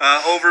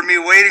 over me,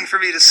 waiting for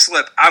me to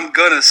slip. I'm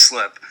gonna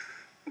slip,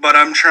 but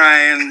I'm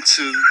trying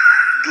to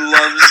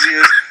loves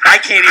you. I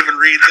can't even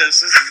read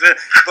this.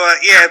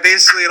 But yeah,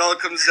 basically it all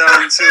comes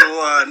down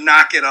to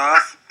knock it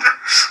off.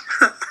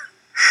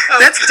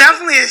 That's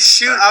definitely a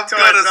shoot. I'm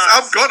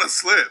gonna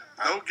slip.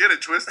 Don't get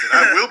it twisted.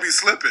 I will be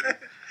slipping.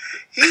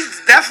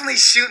 He's definitely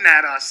shooting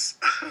at us.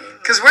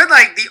 Because we're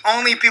like the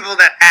only people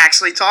that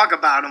actually talk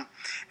about him.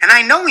 And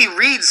I know he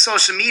reads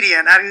social media,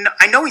 and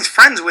I know he's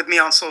friends with me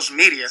on social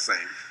media.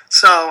 Same.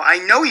 So I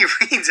know he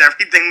reads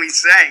everything we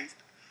say.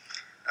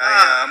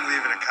 I'm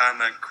leaving a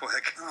comment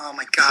quick. Oh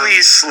my God.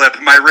 Please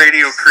slip. My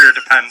radio career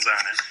depends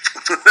on it.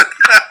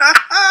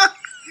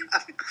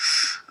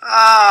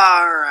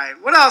 All right.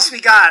 What else we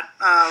got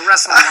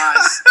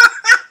wrestling-wise?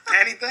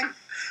 Anything?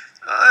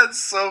 It's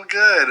so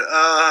good.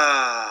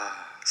 I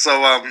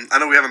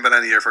know we haven't been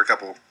on the air for a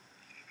couple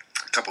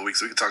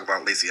weeks. We can talk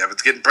about Lacey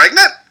Evans getting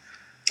pregnant.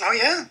 Oh,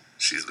 yeah.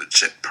 She's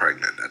legit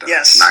pregnant. It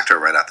yes. Knocked her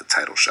right out the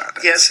title shot.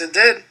 Yes, it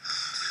did.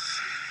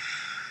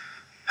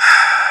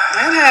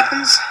 That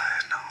happens. I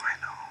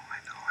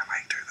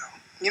liked her, though.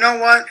 You know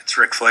what? It's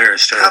Ric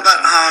Flair's turn. How about,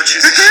 oh,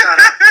 Jesus, shut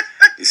up.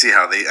 You see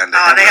how they ended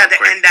Oh, they had to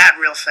end that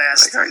real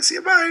fast. Like, all right, see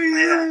you, bye.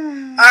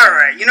 Yeah. All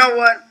right, you know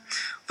what?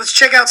 Let's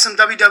check out some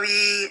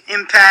WWE,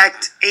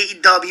 Impact,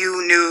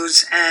 AEW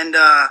news, and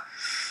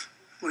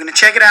we're going to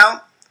check it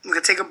out. We're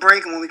going to take a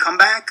break, and when we come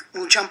back,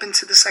 we'll jump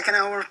into the second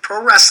hour of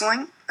pro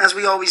wrestling, as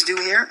we always do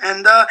here,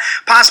 and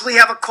possibly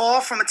have a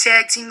call from a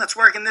tag team that's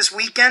working this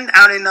weekend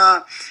out in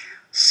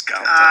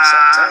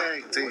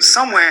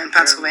somewhere in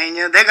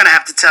Pennsylvania. They're going to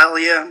have to tell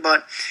you,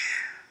 but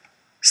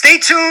stay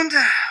tuned.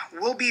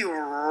 We'll be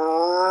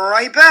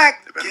right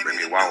back. Give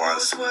me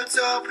Wawas. What's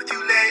up with you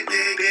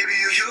lately? Baby,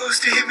 you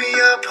used to hit me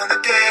up on the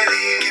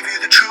daily. Give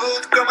you the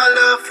truth, girl, my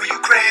love for you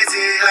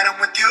crazy. When I'm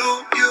with you,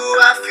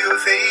 I feel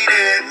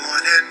faded. More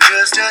than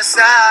just a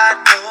side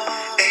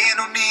note. Ain't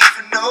no need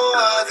for no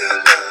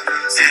other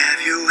lovers.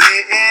 Have you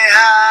hitting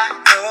high?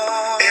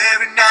 No.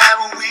 Every night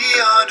when we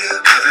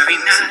undercover. Every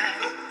night.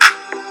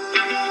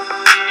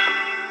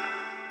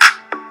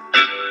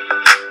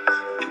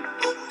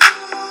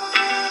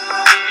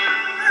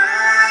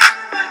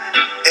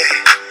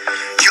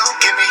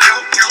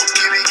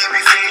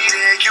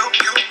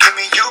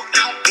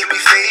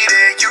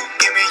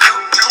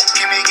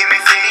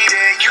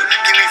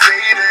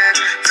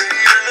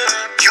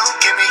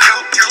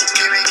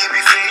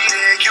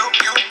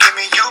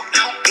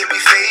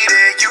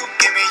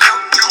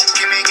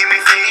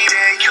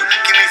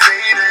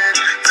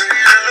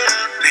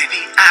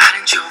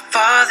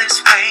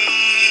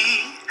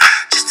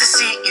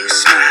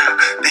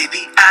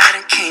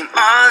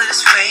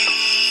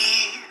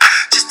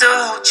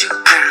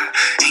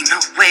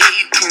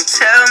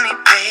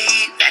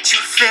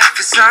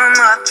 Some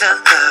other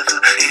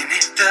lover, and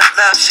if the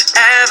love should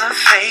ever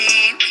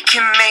fade, we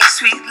can make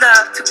sweet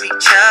love to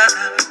each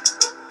other.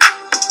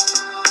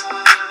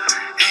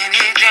 And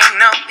it ain't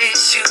no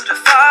issue to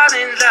fall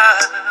in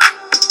love.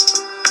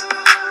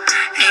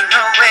 Ain't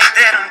no way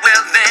that I'm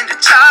willing to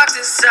chalk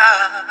this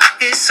up.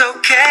 It's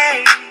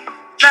okay,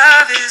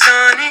 love is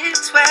on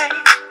its way.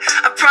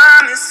 I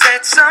promise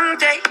that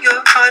someday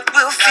your heart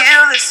will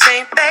feel the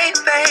same,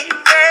 baby.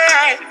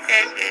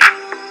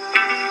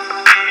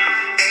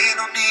 Ain't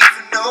no need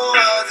for no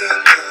other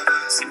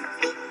lovers.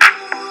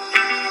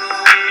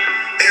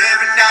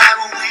 Every night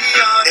when we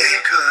on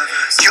the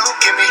covers, you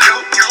give me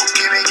faded. You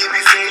give me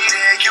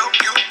faded. You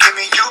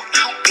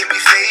give me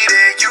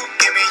faded. You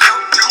give me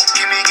faded.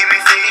 You give me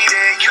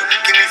faded. You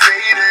give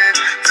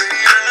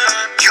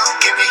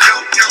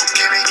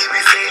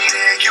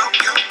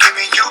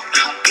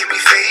me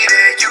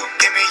faded. You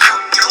give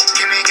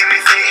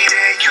me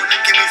faded. You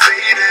give me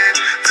faded.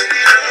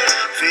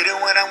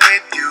 Faded when I'm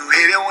with you,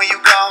 hate it when you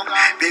gone.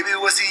 Baby,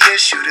 what's the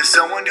issue? Does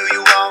someone do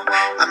you wrong?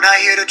 I'm not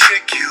here to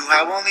trick you,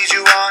 I won't lead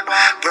you on.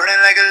 Burning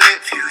like a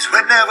lit fuse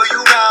whenever you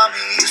around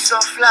me. You're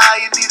so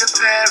fly, you need a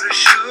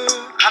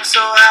parachute. I'm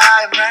so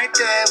high, I'm right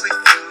there with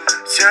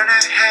you.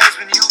 Turning heads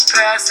when you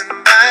passing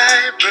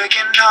by.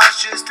 Breaking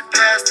hearts just to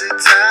pass the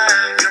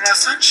time. You're my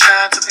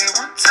sunshine, took me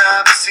one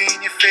time to see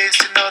in your face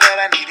to know that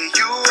I needed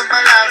you in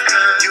my life,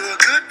 girl. You a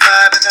good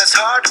vibe and that's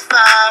hard to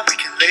find. We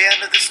can lay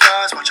under the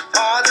stars, watch them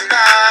all the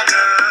night,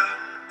 girl.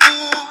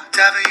 Ooh,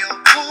 dive in your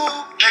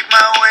pool, make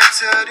my way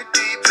to the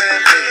deep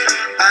end, baby.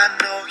 I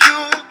know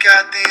you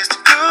got things to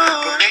do,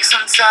 but make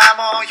some time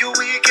on your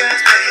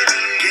weekends,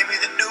 baby. Give me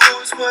the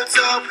news, what's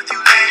up with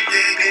you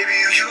lately? Baby,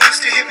 you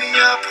used to hit me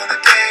up on the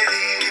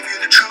daily. Give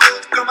you the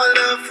truth, girl, my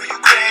love for you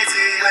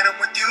crazy. When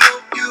I'm with you,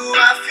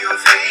 I feel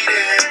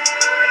faded.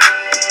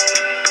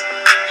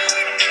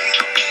 Ain't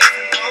no need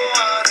for no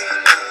other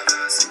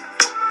lovers.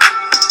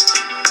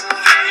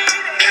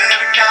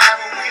 Every night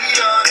when we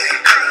on the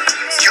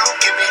covers, you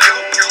give me faded.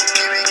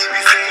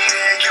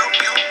 You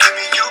give me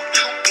faded.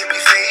 You give me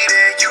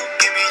faded. You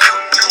give me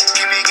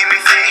faded. You give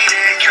me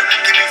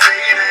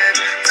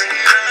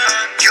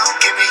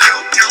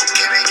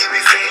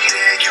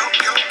faded. You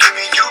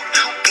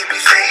give me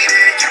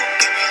faded. You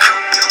give me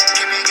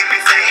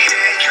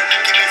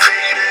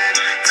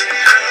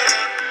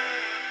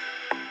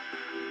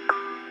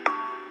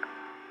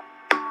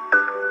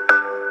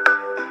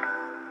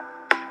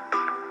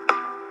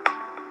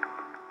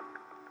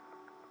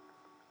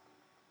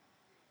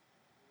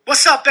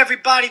What's up,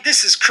 everybody?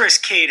 This is Chris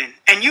Caden,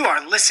 and you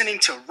are listening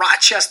to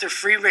Rochester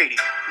Free Radio,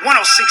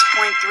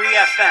 106.3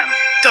 FM,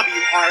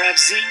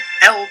 WRFZ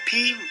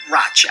LP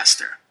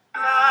Rochester.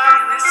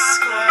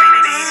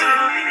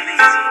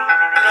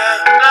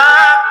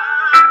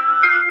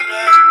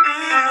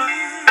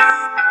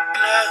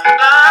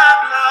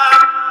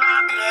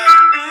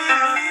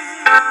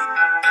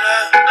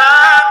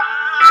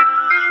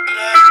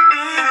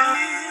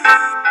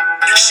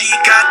 She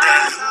got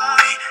that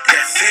Louis,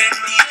 that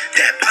Fendi,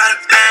 that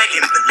Prada bag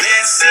in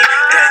Balenci.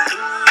 That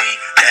Louis,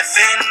 that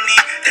Fendi,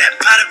 that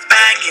Prada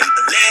bag in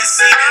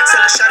Balenci.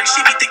 Tell her shawty she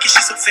be thinking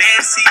she so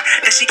fancy,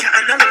 and she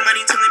counting all the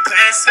money to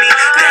impress me.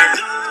 That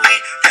Louis,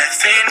 that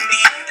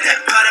Fendi, that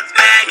Prada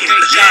bag in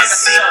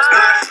Balenci.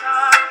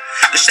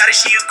 The shawty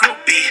she a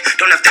groupie,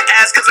 don't have to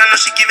ask cause I know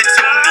she give it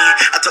to me.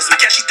 I told some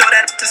cash, she throw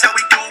that up, that's how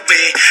we do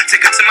it.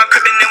 Take her to my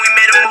crib and then we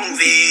made a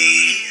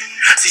movie.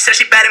 She said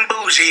she bad and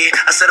bougie.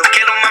 I said,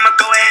 okay, little mama,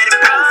 go ahead and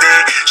prove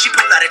it. She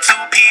pulled out a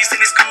two-piece in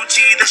his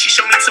Gucci. Then she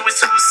showed me to his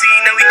 2C.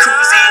 Now we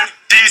cruising.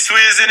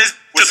 D-Swizz in his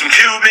with some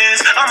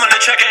Cubans. I'm on the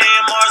track of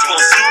AMRs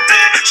going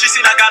stupid. She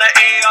seen I got an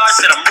AR,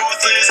 said I'm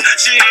ruthless.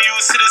 She ain't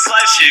used to this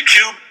life, she a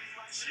Cuban.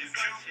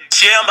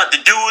 Yeah, I'm about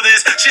to do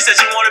this. She said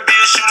she wanna be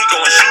a shooter,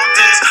 go and shoot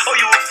this. Oh,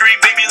 you a freak,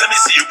 baby, let me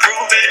see you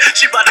prove it.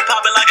 She about to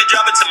pop it like a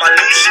drop it to my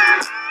new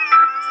shit.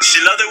 She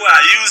love the way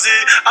I use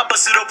it. I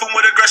bust it open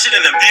with aggression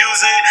and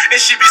abuse it. And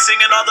she be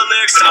singing all the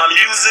lyrics to my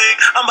music.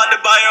 I'm about to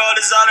buy her all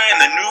designer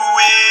and the new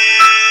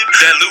whip.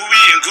 That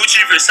Louis and Gucci,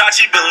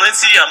 Versace,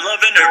 Balenci. I'm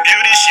loving her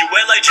beauty. She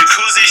wet like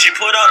jacuzzi. She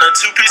put on a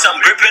two-piece. I'm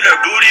gripping her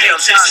booty.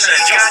 I'm chasing that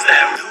juice.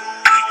 That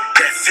Louis,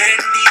 that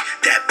Fendi,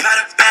 that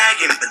Prada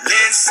bag in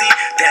Balenci.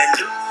 That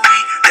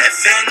Louis, that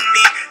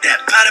Fendi,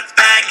 that Prada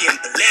bag in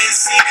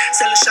Balenci.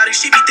 Tell her shawty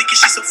she be thinking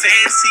she so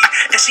fancy,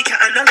 and she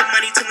counting all the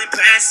money to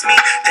impress me.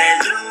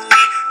 That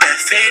Louis, that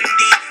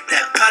Fendi,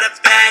 that Prada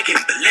bag in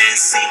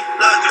Balenci.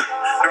 Look,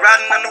 we're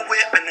riding on the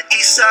whip in the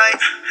east side.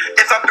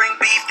 If I bring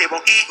beef, they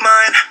won't eat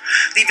mine.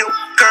 Leave your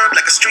curb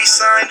like a street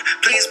sign.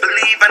 Please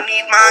believe I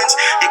need mines.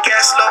 Your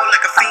gas low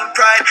like a fiend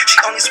pride. She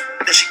only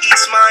that she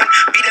eats mine.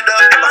 Beat it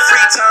up in my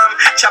free time.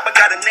 Chopper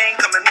got a name,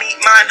 come and meet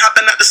mine.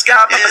 Hopping out the sky,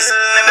 Papa never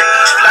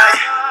each flight.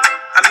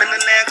 I'm in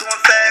the land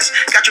going fast.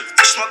 Got your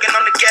smoking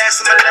on the gas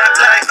in my lap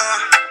like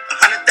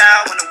 100,000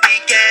 on the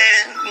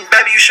weekend.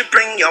 Baby, you should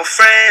bring your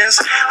friends.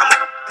 I'm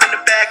in the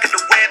back of the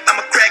whip.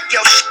 I'ma crack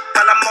your shit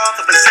while I'm off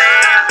of a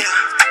Zan.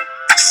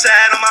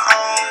 Sad on my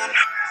own.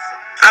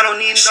 I don't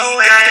need no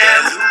help.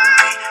 That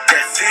Louis,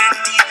 that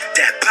Fendi,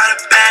 that Prada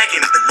bag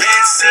in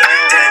Balenci.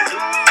 That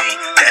Louis,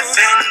 that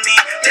Fendi,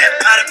 that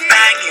Prada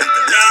bag in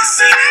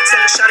Balenci. Tell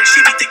her shawty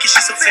she be thinking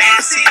she so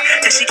fancy,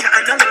 and she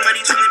counting all the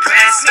money to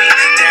impress me.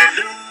 That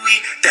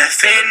Louis, that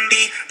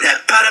Fendi,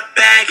 that Prada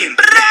bag in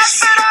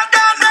Balenci.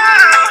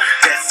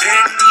 That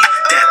Fendi,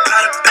 that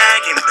Prada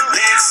bag in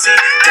Balenci.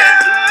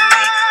 That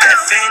Louis, that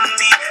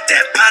Fendi,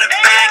 that Prada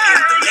bag in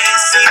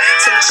Balenci.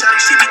 Tell her shawty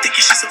she be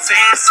thinking she so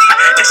fancy,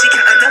 and she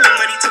counting all the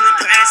money to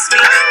impress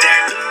me.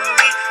 That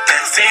Louis,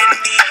 that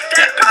Fendi,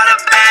 that Prada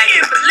bag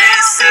in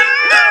Balenci.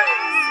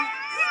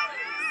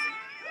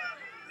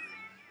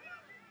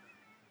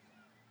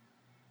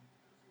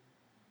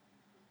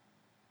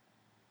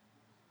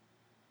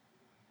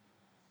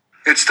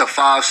 It's the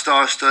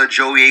five-star stud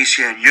Joey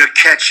Acia, and you're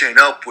catching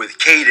up with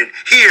Caden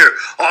here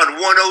on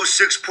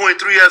 106.3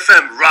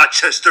 FM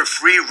Rochester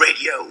Free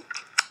Radio.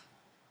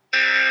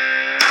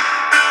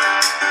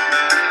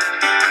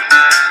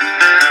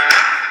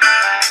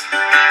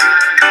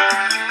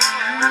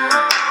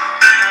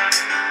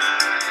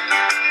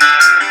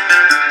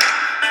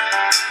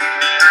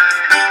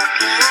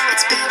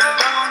 It's been a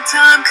long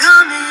time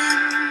coming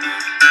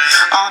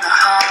on a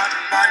hard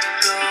and winding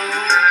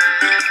road.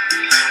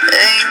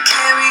 Ain't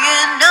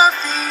carrying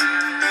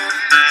nothing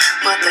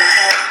but the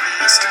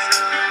heaviest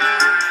load.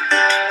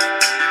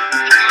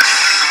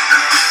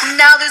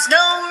 Now there's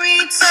no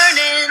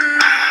returning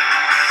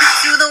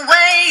to the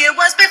way it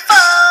was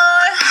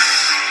before.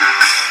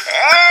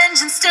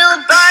 Engine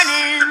still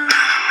burning,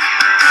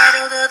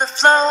 pedal to the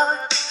floor.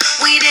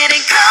 We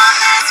didn't come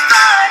this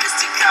far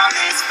just to come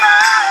this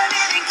far.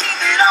 Didn't keep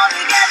it all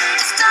together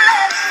just to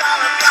let it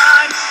fall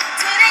apart.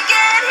 Didn't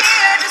get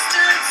here just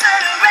to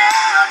turn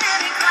around.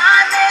 Didn't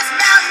climb this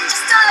mountain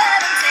just to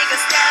let them take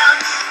us down.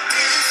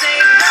 Didn't say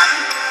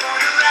nothing for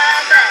the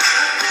ride back,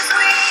 'cause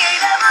we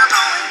ain't ever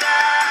going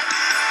back.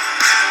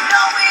 No,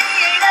 we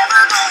ain't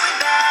ever going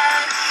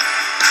back.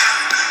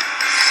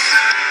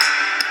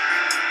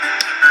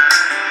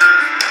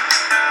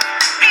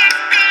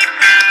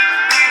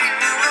 We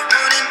knew it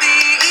wouldn't be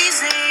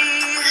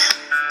easy.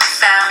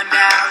 Found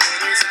out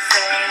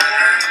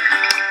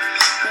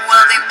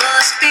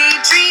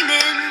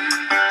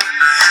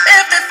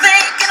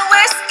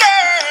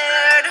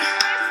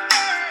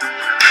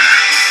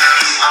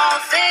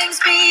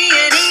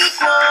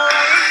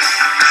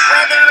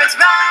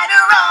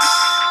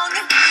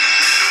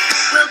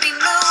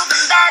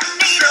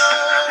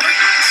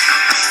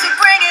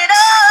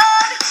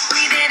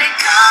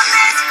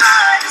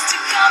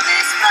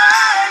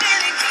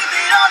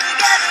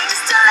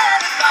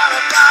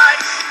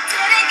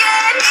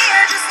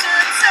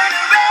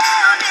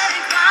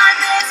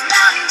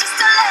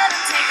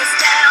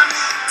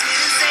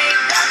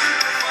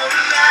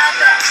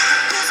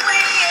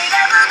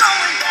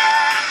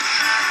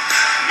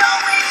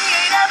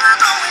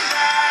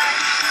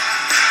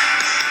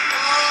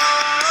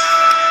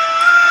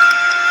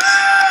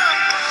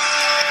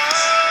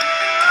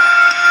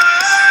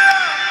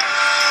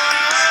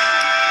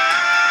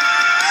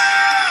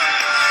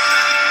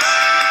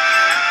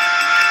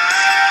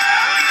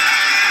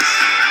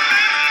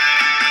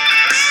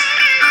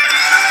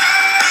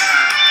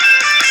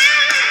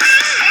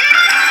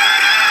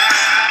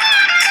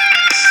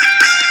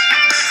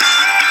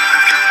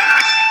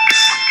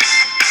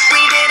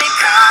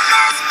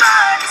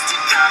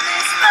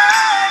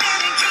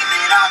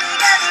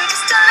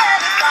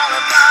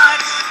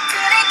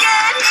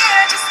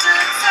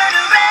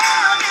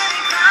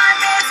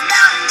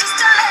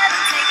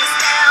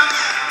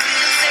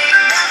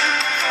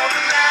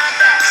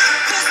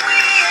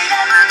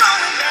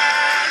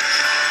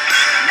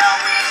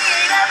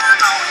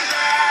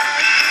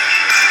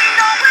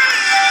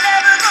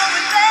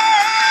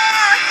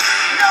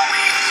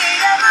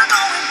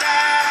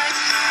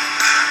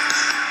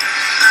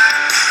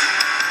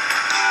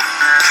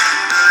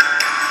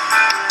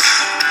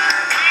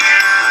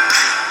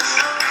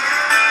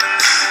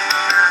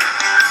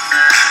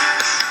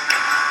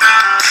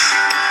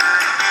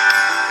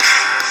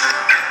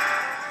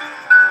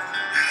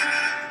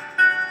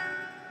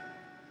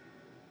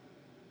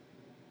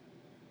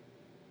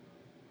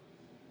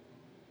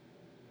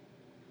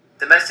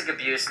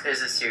abuse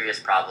is a serious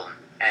problem,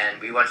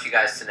 and we want you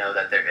guys to know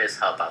that there is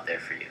help out there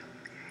for you.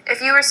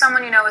 If you or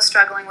someone you know is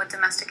struggling with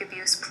domestic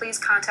abuse, please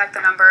contact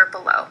the number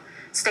below.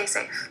 Stay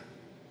safe.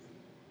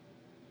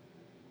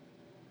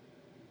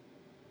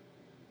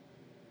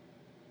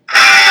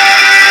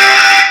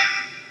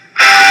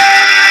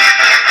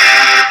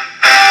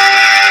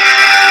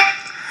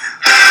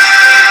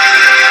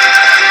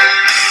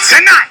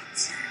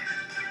 Tonight,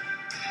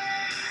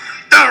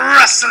 the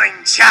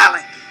Wrestling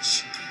Challenge.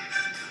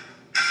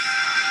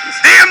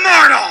 The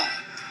Immortal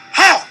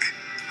Hulk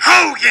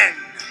Hogan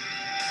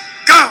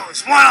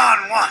goes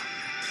one-on-one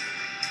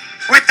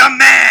with the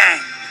man,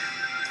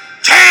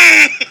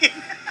 Kane.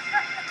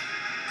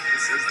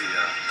 This is the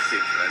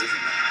theme for that, isn't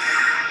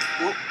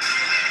it?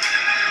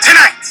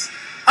 Tonight,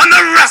 on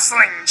the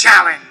Wrestling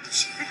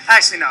Challenge.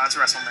 Actually, no, it's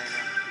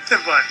WrestleMania.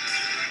 But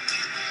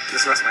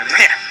this WrestleMania?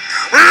 Yeah.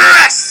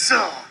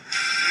 WrestleMania.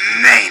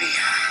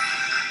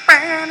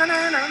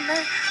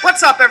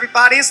 What's up,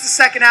 everybody? It's the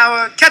second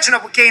hour, catching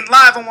up with Kane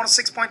live on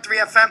 106.3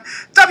 FM,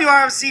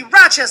 WRFC,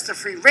 Rochester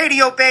Free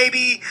Radio,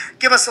 baby.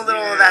 Give us a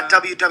little of that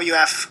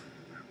WWF.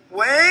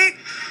 Wait.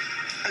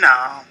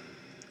 No,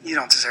 you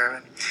don't deserve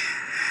it.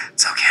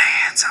 It's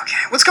okay, it's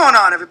okay. What's going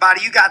on,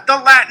 everybody? You got the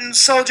Latin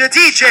Soldier,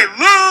 DJ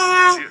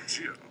Lou,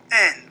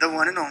 and the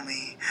one and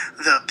only,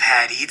 the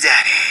Patty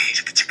Daddy.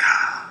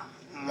 Chicka-chicka.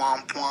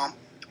 Womp womp.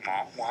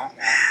 Womp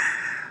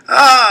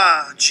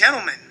womp.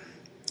 Gentlemen,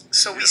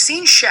 so we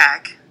seen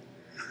Shaq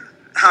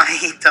on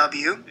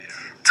AEW.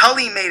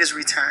 Tully made his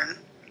return.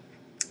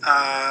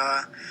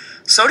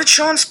 So did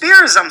Sean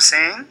Spears, I'm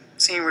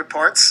seeing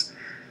reports.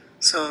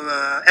 So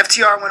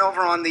FTR went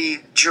over on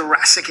the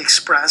Jurassic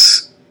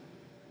Express.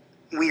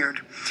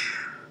 Weird.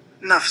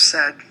 Enough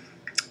said.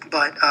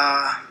 But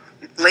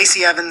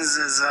Lacey Evans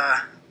is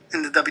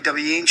in the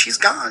WWE and she's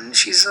gone.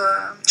 She's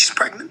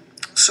pregnant.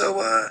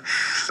 So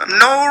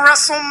no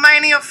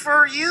WrestleMania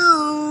for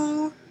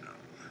you.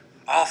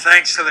 All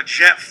thanks to the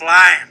jet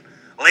flying,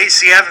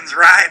 Lacey Evans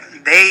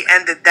riding. They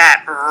ended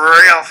that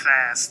real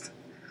fast.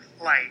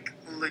 Like,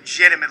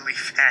 legitimately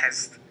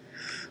fast.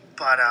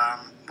 But,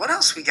 what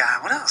else we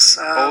got? What else?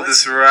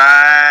 Oldest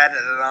ride,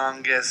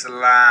 longest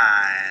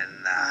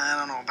line. I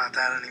don't know about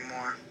that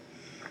anymore.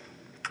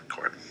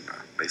 According to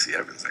Lacey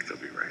Evans, that could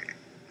be right.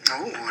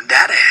 Oh,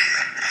 daddy.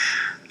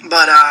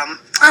 But, I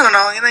don't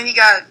know. And then you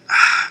got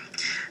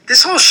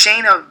this whole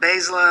Shayna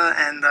Baszler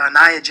and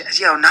Nia Jax.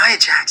 Yo, Nia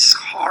Jax is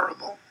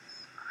horrible.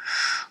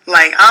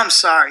 Like, I'm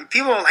sorry.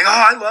 People are like,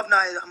 oh, I love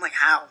Nia. I'm like,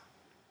 how?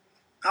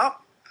 Oh,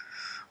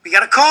 we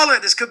got a caller.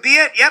 This could be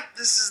it. Yep,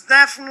 this is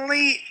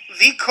definitely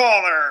the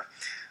caller.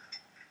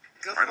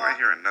 Why do I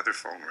hear another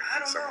phone ringing I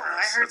don't know. somewhere I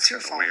else? heard That's two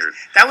kinda phones. weird.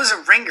 That was a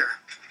ringer.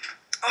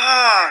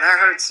 Oh, that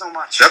hurt so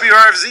much.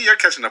 WRFZ, you're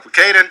catching up with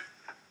Caden.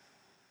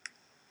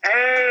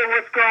 Hey,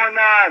 what's going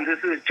on?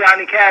 This is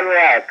Johnny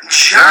Cadillac.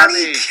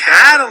 Johnny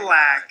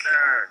Cadillac.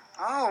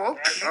 Oh,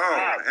 okay.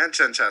 Oh, and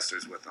Chen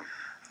Chester's with them.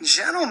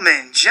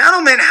 Gentlemen,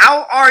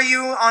 how are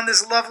you on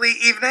this lovely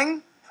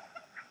evening?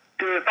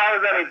 Dude, if I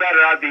was any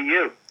better, I'd be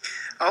you.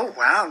 Oh,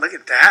 wow, look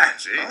at that.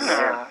 Jeez.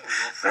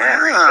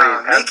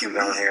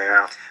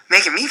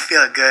 Making me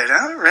feel good.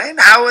 All right.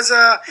 How was,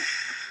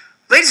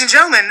 ladies and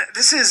gentlemen,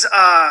 this is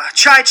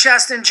Chai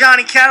Chest and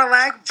Johnny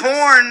Cadillac,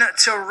 born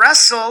to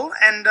wrestle,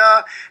 and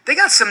they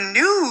got some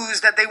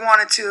news that they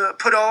wanted to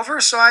put over,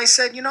 so I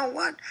said, you know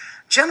what?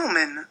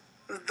 Gentlemen,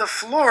 the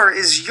floor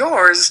is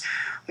yours.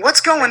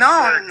 What's going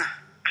on?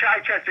 Chai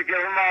Chester, give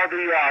them all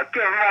the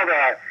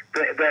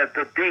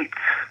deets.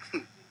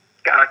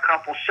 Got a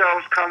couple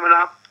shows coming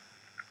up.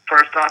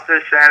 First off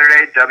this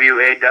Saturday,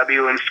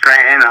 WAW in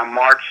Scranton on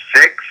March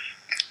 6th.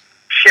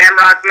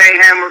 Shamrock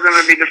Mayhem, we're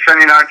going to be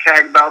defending our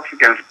tag belts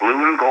against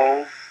Blue and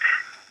Gold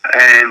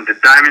and the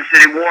Diamond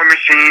City War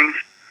Machines.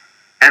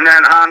 And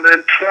then on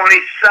the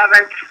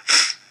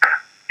 27th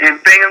in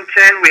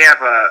Binghamton, we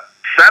have a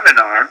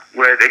seminar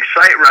with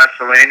Excite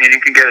Wrestling, and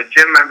you can get a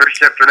gym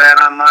membership for that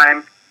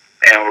online.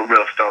 And we're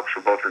real stoked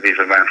for both of these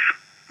events.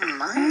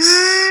 Nice.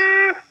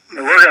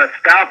 And we're going to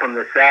stomp them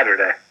this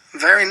Saturday.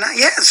 Very nice.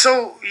 Yeah,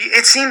 so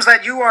it seems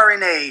that you are in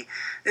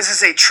this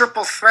is a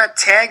triple threat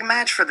tag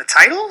match for the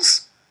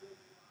titles?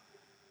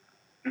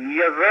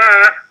 Yes,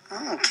 sir.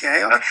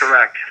 Okay. That's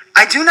correct.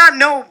 I do not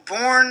know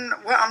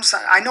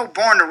I know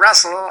Born to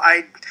Wrestle.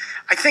 I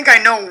think I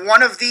know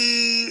one of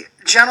the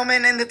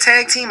gentlemen in the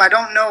tag team. I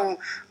don't know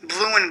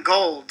Blue and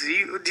Gold. Do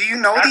you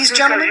know these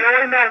gentlemen? You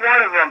only know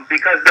one of them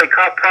because they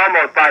cut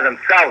promos by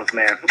themselves,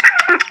 man.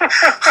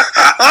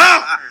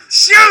 Oh,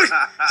 shoot!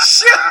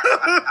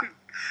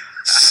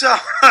 So,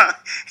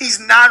 he's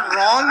not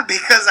wrong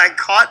because I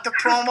caught the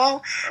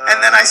promo,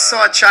 and then I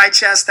saw Chai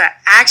Chester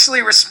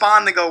actually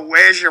respond to go,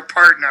 "Where's your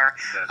partner?"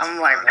 I'm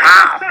like,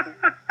 wow. Yeah,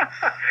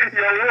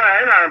 you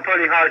went in on him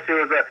pretty hard, too.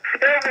 It was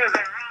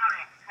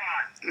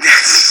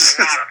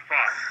a lot of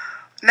fun.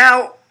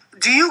 Now,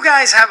 do you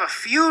guys have a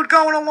feud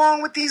going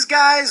along with these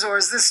guys, or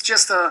is this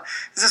just a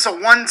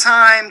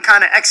one-time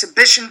kind of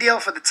exhibition deal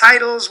for the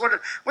titles?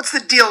 What's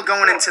the deal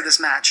going into this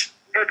match?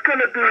 It's going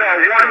to be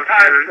a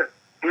one-time.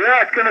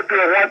 Yeah, it's going to be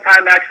a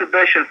one-time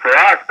exhibition for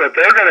us, but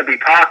they're going to be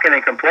talking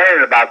and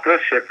complaining about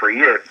this shit for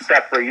years. You know,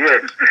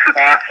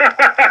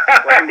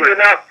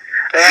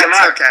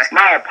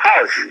 my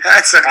apologies.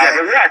 That's okay.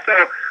 But yeah,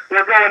 so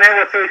we're going in.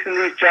 We're facing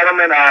these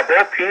gentlemen,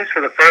 both teams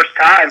for the first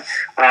time.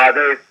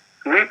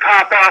 We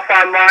pop off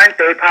online,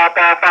 they pop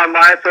off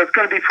online, so it's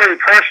going to be pretty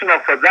personal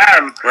for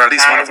them. Or at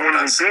least one of them when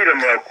does. we beat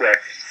them real quick.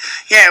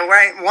 Yeah,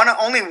 right.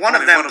 Only one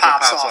of them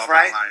pops off,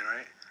 right? Online,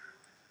 right?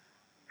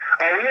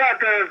 Oh yeah,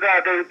 there's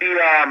the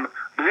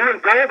Blue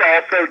and Gold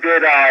also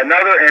did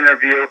another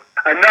interview,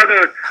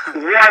 another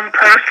one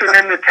person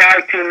in the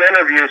tag team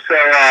interview. So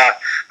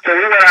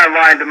we went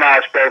online to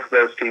demolish both of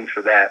those teams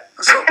for that.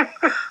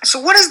 So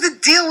what is the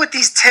deal with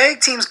these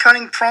tag teams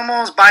cutting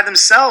promos by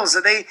themselves?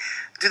 Do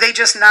they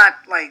just not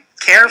like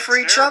care for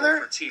each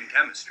other? For team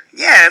chemistry.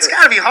 Yeah, it's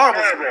got to be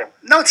horrible.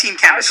 No team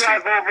chemistry. I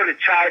drive over to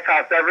Chai's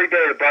house every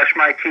day to brush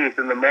my teeth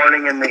in the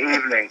morning and the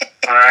evening.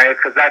 All right,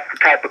 because that's the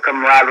type of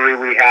camaraderie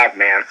we have,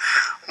 man.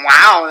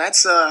 Wow,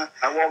 that's I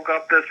woke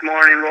up this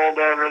morning, rolled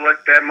over,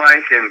 looked at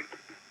Mike, and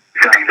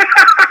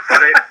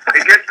but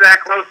it gets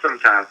that close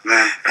sometimes,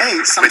 man.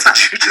 Hey, sometimes.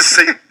 Did you just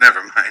say?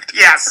 Never mind.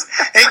 Yes,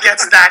 it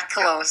gets that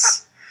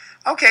close.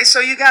 Okay,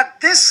 so you got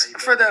this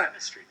for the.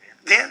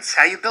 Yeah, it's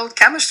how you build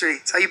chemistry.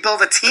 It's how you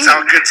build a team. That's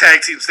how a good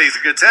tag team stays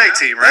a good tag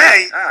team,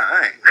 right? Yeah. All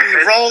right.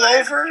 You roll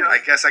over. I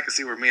guess I can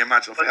see where me and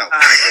Macho failed.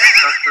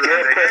 You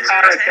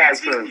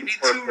need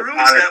 2 rooms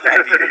that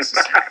would be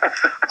necessary.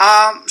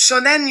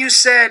 So then you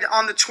said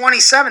on the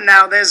 27th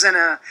now there's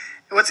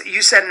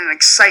you said an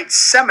Excite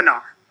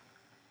seminar.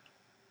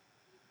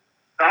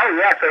 Oh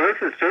yeah, so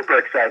this is super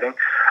exciting.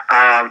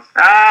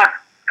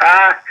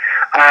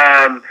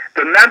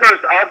 The members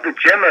of the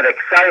gym at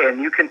Excite,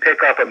 and you can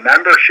pick up a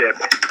membership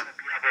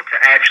to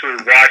actually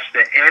watch the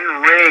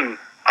in-ring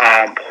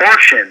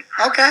portion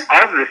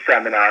of the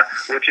seminar,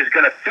 which is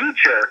going to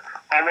feature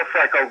almost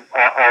like a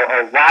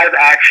live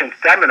action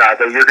seminar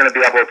that you're going to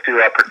be able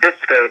to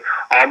participate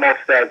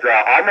almost as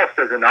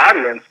an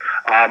audience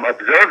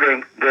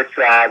observing this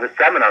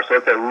seminar. So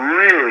it's a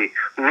really,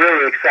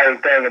 really exciting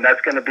thing, and that's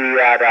going to be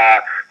at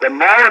the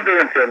Mall in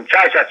Binghamton.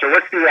 Chichester,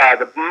 what's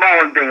the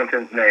Mall in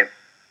Binghamton's name?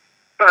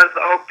 It's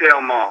the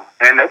Oakdale Mall,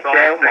 and it's all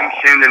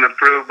sanctioned and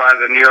approved by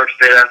the New York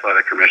State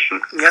Athletic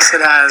Commission. Yes, it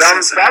has.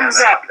 Thumbs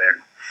up there.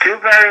 2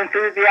 very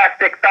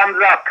enthusiastic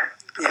thumbs up.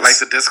 Yes. I like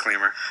the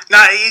disclaimer.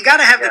 No, you got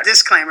to have the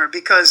disclaimer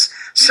because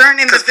certain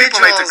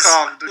individuals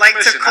like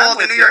to call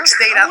the New York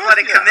State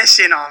Athletic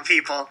Commission on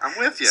people. I'm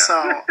with you.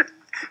 So,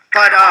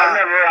 but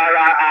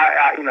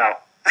back in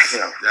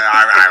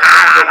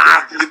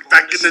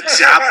the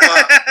chopper.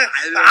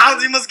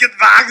 You must get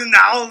back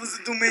now.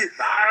 Listen to me.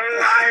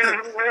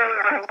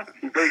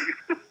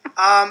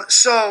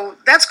 So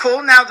that's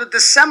cool. Now the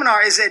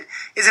seminar, is it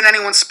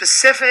anyone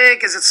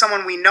specific? Is it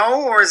someone we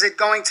know, or is it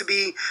going to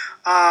be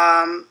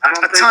a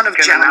ton of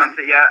gentlemen?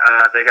 Yet.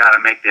 They got to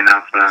make the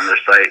announcement on their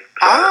site.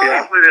 So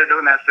hopefully they're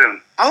doing that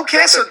soon.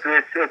 Okay, so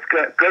it's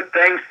good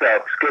things, though.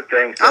 It's good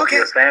things. So if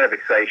you're a fan of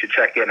Excite, you should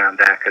check in on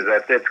that because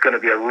it's going to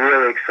be a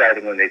really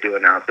exciting when they do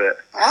announce it.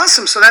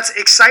 Awesome. So that's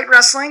Excite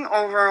Wrestling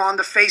over on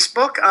the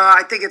Facebook.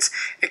 I think it's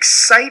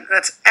Excite.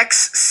 That's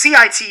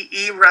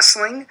XCITE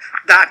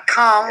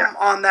Wrestling.com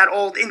on that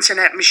old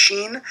internet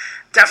machine.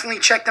 Definitely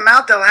check them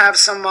out. They'll have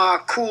some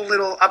cool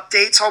little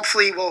updates.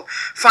 Hopefully we'll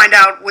find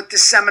out what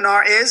this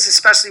seminar is,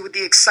 especially with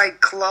the Excite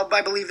Club,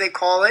 I believe they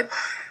call it.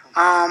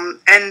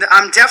 And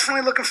I'm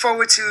definitely looking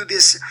forward to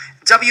this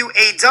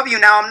WAW.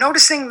 Now, I'm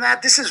noticing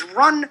that this is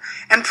run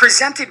and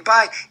presented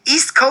by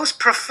East Coast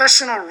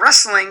Professional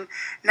Wrestling.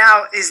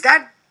 Now, does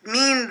that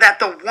mean that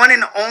the one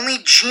and only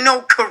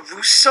Gino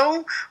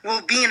Caruso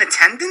will be in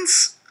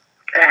attendance?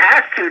 It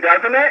has to,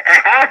 doesn't it?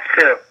 It has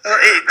to.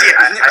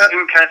 I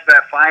didn't catch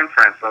that fine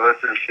print, so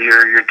this is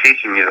you're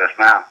teaching me this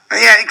now.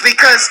 Yeah,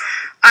 because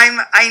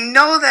I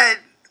know that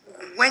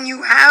when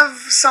you have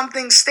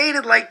something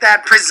stated like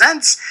that,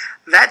 presents,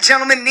 that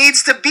gentleman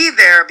needs to be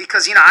there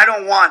because I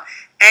don't want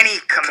any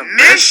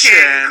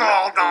commission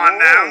called on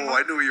them. Oh,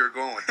 I knew where you were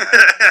going with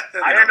that.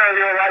 I didn't know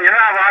you're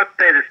not allowed to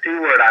say the C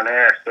word on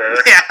air, sir.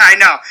 Yeah, I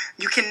know.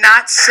 You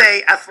cannot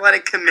say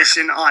athletic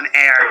commission on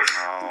air.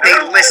 Oh. They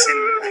listen.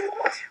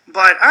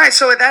 But, all right,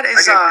 so that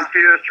is... I get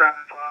confused trying to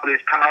follow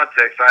these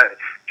politics.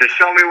 Just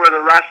show me where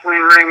the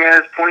wrestling ring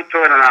is, point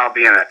to it, and I'll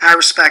be in it. I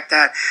respect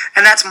that.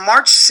 And that's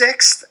March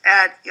 6th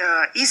at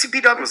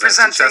ECPW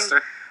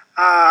presenting...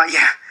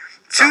 Yeah.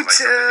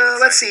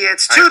 Let's see,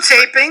 it's 2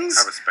 tapings.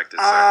 I respect it,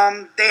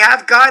 sir. They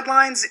have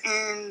guidelines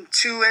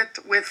into it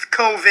with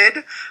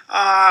COVID.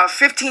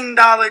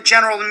 $15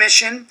 general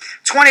admission,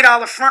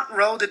 $20 front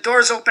row. The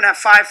doors open at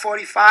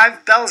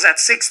 5:45. Bells at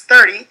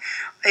 6:30.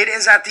 It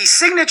is at the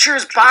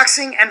Signatures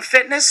Boxing and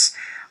Fitness,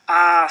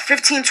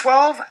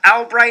 1512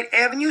 Albright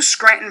Avenue,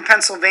 Scranton,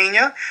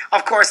 Pennsylvania.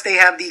 Of course, they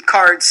have the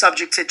card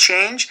subject to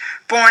change.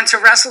 Born to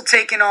Wrestle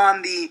taking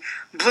on the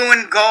Blue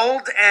and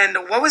Gold.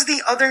 And what was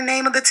the other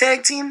name of the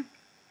tag team?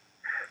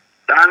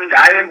 Diamond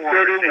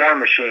City War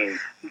Machine.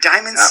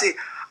 Diamond City.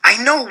 I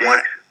know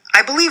one.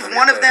 I believe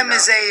one of them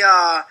is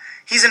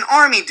he's an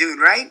army dude,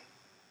 right?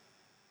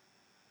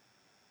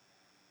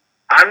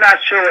 I'm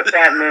not sure what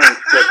that means.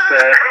 But,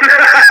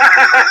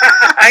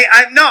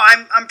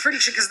 I'm pretty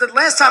sure because the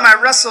last time I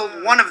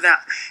wrestled one of them,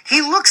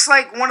 he looks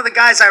like one of the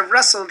guys I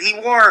wrestled. He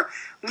wore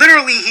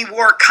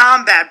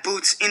combat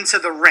boots into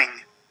the ring.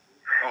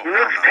 He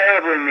looks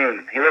terribly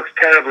mean.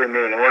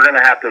 And we're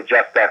gonna have to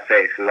adjust that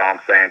face. Is all I'm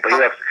saying. But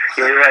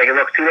you're right. He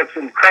looks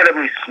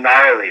incredibly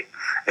snarly.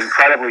 So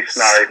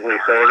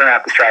we're gonna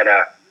have to try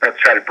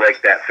to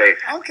break that face.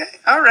 Okay,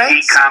 all right.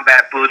 Eat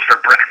combat boots for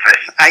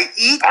breakfast. I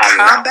eat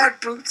combat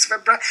boots for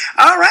breakfast.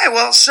 All right,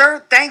 well,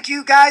 sir, thank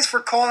you guys for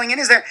calling in.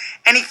 Is there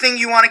anything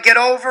you want to get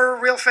over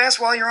real fast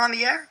while you're on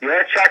the air?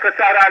 Yeah, check us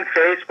out on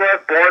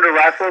Facebook, Born to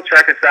Wrestle.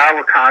 Check us out.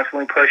 We're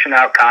constantly pushing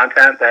out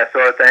content, that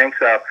sort of thing.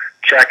 So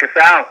check us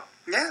out.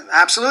 Yeah,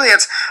 absolutely.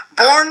 It's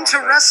Born to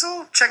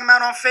Wrestle. Check them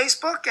out on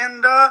Facebook.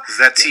 And is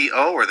that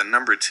T-O or the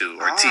number 2?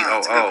 Or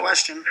T-O-O? That's a good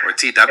question. Or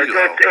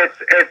T-W-O? It's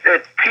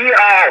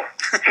T-O.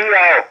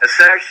 T-O.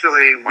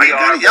 Essentially, why you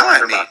gotta yell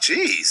at me?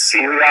 Jeez.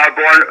 We are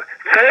born...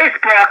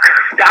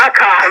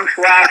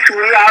 Facebook.com/We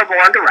Are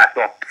Born to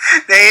Wrestle.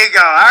 There you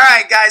go. All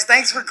right, guys.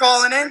 Thanks for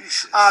calling in.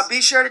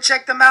 Be sure to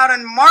check them out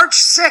on March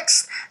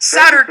 6th,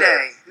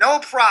 Saturday. No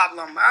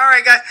problem. All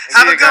right, guys.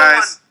 Have a good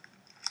one.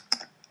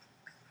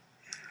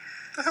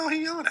 What the hell are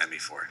you yelling at me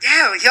for?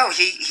 Yeah,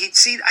 he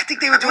see. I think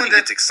they were doing. He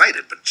gets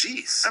excited, but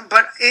jeez.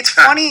 But it's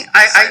funny.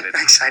 I'm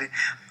excited.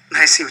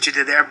 I see what you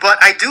did there.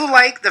 But I do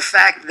like the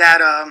fact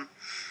that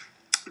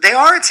they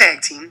are a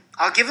tag team.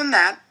 I'll give them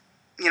that.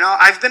 You know,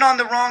 I've been on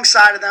the wrong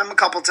side of them a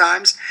couple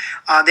times.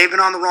 They've been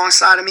on the wrong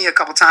side of me a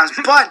couple times.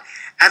 But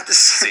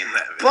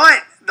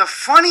the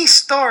funny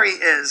story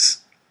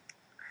is,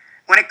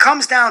 when it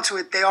comes down to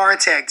it, they are a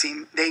tag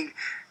team.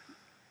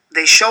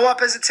 They show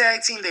up as a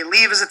tag team. They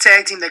leave as a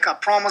tag team. They cut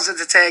promos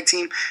as a tag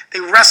team. They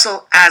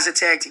wrestle as a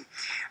tag team.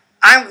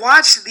 I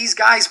watched these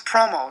guys'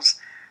 promos.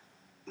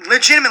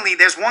 Legitimately,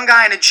 there's one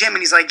guy in the gym,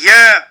 and he's like,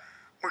 "Yeah,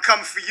 we're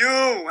coming for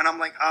you." And I'm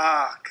like,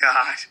 "Oh,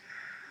 God."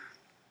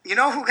 You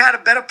know who had a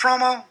better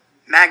promo?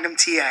 Magnum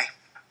TA.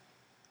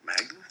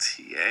 Magnum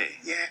TA?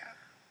 Yeah.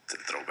 It's a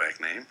throwback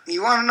name.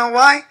 You want to know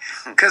why?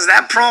 Because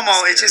that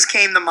promo, it just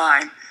came to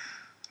mind.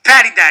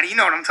 Patty Daddy, you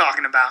know what I'm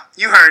talking about.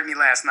 You heard me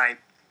last night.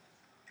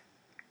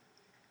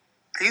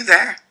 Are you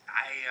there?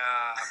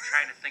 I'm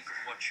trying to think of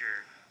what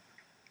you're...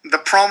 The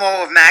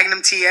promo of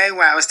Magnum TA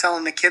where I was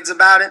telling the kids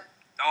about it.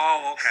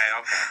 Oh,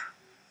 okay.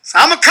 So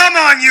I'm going to come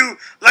on you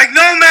like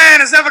no man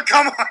has ever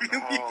come on you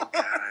before. Oh,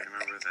 God, I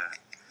remember that.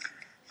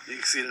 You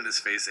can see it in his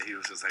face that he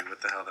was just like,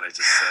 what the hell did I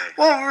just say?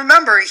 Well,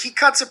 remember, he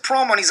cuts a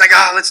promo and he's like,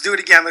 let's do it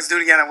again.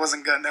 It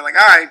wasn't good. And they're like,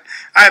 all right,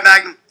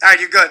 Magnum, all right,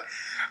 you're good.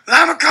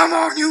 I'm going to come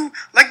on you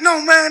like no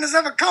man has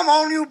ever come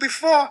on you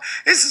before.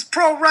 This is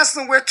pro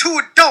wrestling where two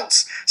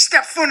adults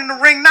step foot in the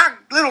ring, not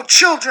little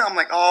children. I'm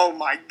like, oh,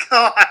 my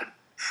God.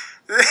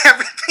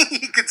 Everything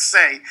he could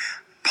say,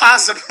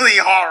 possibly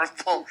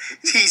horrible,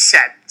 he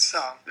said.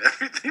 So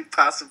everything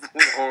possible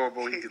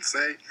horrible he could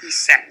say, he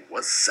said.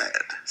 Was said.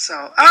 So,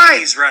 all right.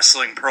 These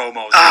wrestling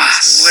promos are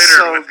littered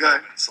so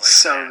good. Like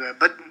so that. Good.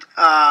 But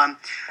I'm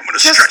going to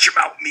stretch him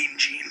out, Mean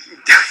Gene.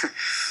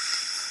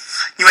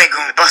 You ain't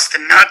gonna bust a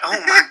nut. Oh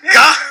my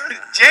God,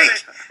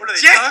 Jake. What are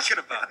they talking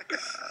about?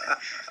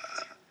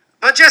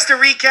 But just to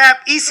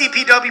recap,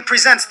 ECPW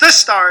presents the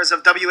stars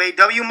of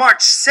WAW March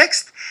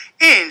 6th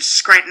in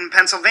Scranton,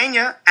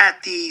 Pennsylvania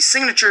at the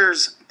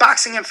Signatures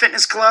Boxing and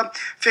Fitness Club,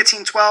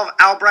 1512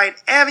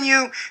 Albright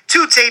Avenue.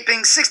 2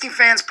 tapings, 60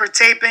 fans per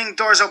taping.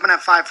 Doors open at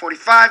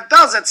 5:45.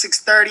 Bells at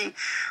 6:30.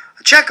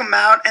 Check them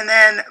out. And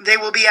then they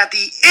will be at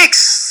the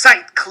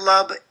Excite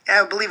Club,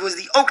 I believe it was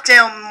the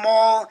Oakdale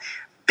Mall,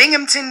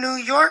 Binghamton, New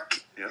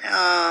York. Yep.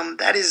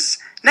 That is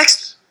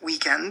next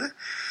weekend.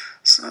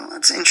 So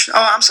that's interesting.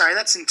 Oh, I'm sorry.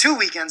 That's in 2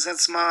 weekends.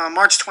 That's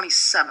March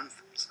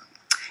 27th. So,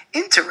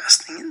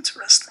 interesting.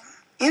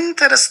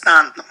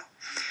 Interessante.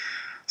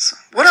 So,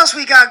 what else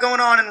we got going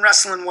on in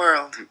wrestling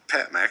world?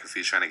 Pat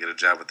McAfee's trying to get a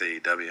job with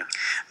AEW.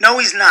 No,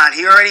 he's not.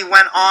 He already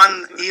went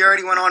on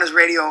his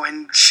radio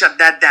and shut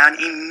that down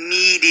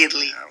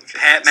immediately.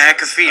 Pat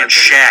McAfee and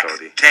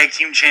Shaq, tag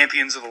team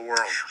champions of the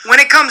world. When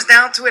it comes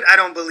down to it, I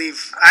don't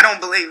believe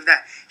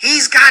that.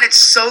 He's got it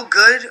so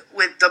good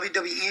with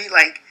WWE,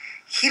 like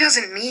he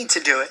doesn't need to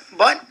do it.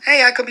 But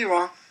hey, I could be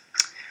wrong.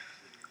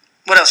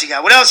 What else you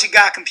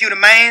got? Computer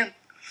man?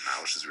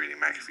 I was just reading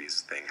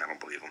McAfee's thing. I don't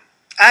believe him.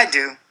 I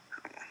do.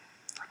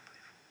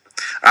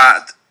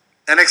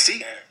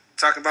 NXT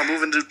talking about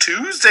moving to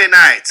Tuesday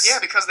nights. Yeah,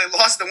 because they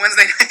lost the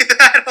Wednesday night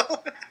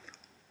title.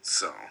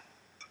 So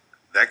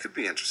that could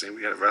be interesting.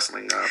 We got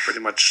wrestling pretty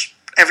much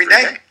every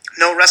day.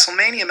 No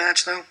WrestleMania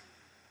match though.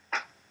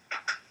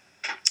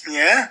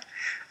 Yeah,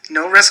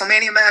 no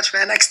WrestleMania match for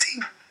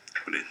NXT.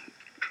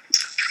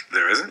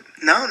 There isn't?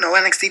 No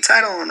NXT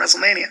title on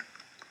WrestleMania.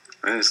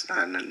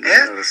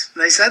 Yeah,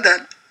 they said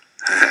that.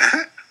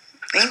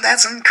 Ain't that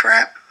some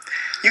crap?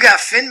 You got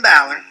Finn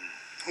Balor,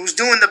 who's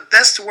doing the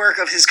best work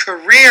of his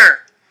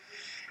career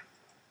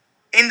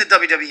in the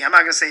WWE. I'm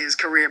not going to say his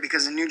career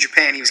because in New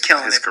Japan he was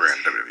killing his career in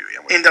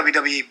WWE. In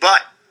WWE,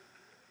 but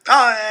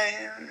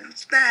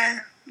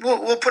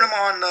we'll put him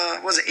on.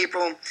 Was it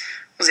April?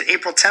 Was it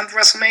April 10th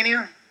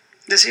WrestleMania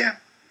this year?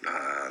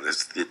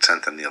 There's the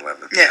 10th and the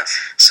 11th. Yeah.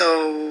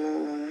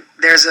 So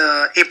there's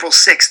a April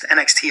 6th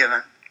NXT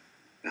event.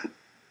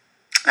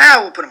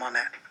 We'll put him on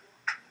that.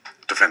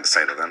 Defend the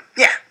title then.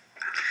 Yeah.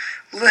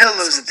 He'll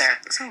lose it there.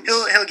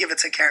 He'll give it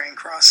to Karrion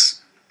Kross,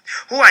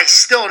 who I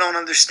still don't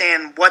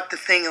understand what the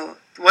thing-a-ling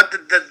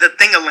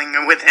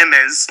with him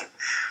is.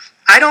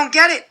 I don't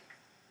get it.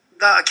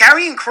 The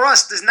Karrion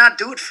Kross does not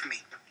do it for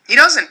me. He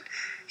doesn't.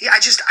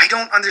 I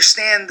don't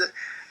understand.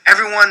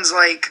 Everyone's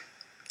like,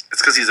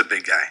 it's because he's a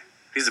big guy.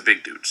 He's a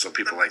big dude, so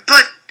people like.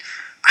 But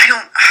I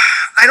don't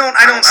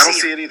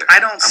see it either. I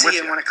don't see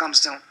it when it comes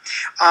to him.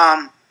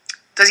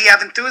 Does he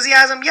have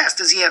enthusiasm? Yes.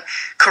 Does he have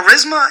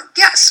charisma?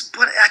 Yes.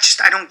 But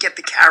I don't get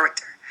the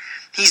character.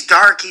 He's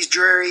dark. He's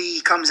dreary.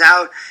 He comes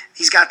out.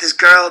 He's got this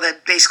girl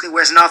that basically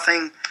wears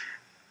nothing.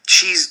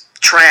 She's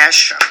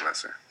trash. God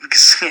bless her.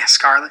 Yeah,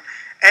 Scarlett.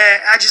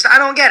 I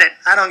don't get it.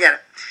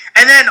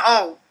 And then,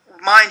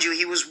 mind you,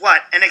 he was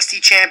what?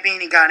 NXT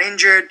champion. He got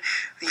injured.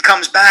 He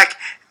comes back.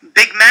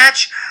 Big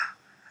match.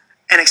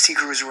 NXT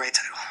Cruiserweight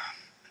title.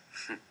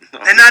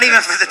 And not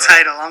even for the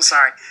title. I'm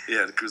sorry.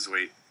 Yeah, the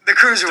Cruiserweight. The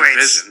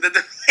Cruiserweights.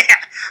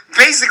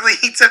 Basically,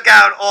 he took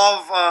out all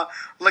of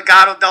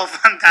Legado del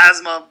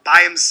Fantasma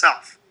by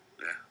himself.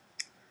 Yeah.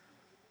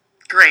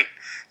 Great.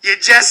 You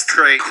just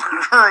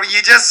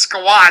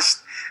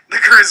squashed the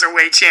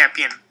Cruiserweight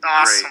champion.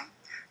 Awesome.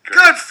 Great.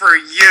 Good for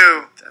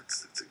you.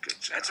 It's a good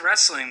job. That's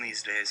wrestling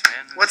these days,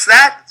 man. What's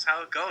that? That's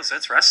how it goes.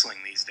 That's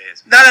wrestling these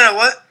days. No.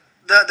 What?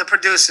 The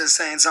producer's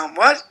saying something.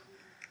 What?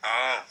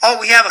 Oh,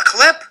 we have a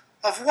clip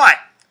of what?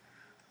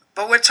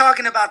 But we're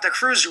talking about the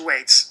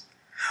Cruiserweights.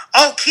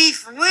 Oh,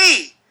 Keith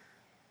Lee.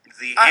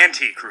 The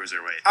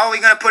anti-Cruiserweight. Oh, we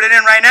going to put it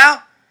in right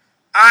now?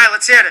 All right,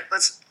 let's hear it. All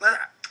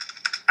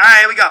right,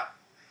 here we go.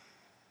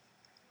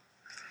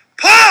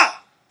 Paul,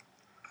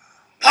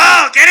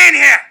 get in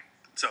here.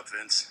 What's up,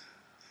 Vince?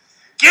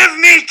 Give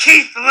me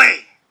Keith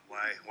Lee.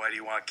 Why do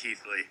you want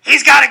Keith Lee?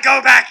 He's got to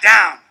go back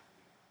down.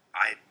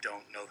 I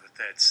don't know that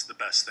that's the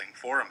best thing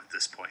for him at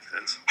this point,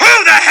 Vince.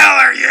 Who the hell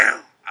are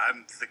you?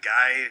 I'm the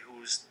guy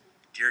who's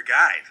your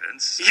guy,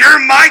 Vince. You're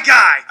my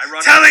guy.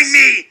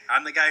 Me.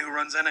 I'm the guy who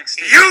runs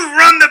NXT. You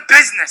run the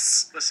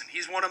business. Listen,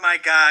 he's one of my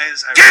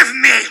guys. Give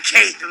me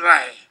Keith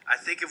Lee. I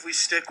think if we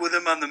stick with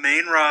him on the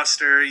main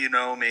roster,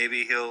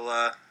 maybe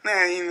he'll,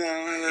 he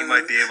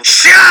might be able to...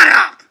 Shut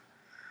up!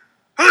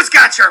 Who's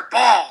got your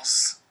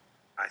balls?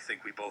 I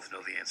think we both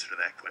know the answer to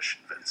that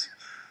question, Vince.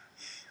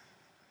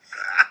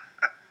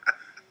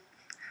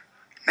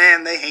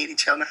 Man, they hate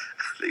each other.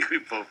 I think we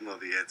both know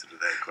the answer to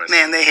that question.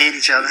 Man, they hate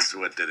each other. This is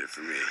what did it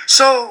for me.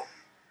 So,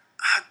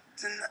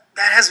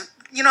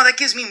 that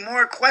gives me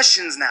more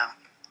questions now.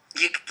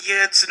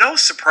 It's no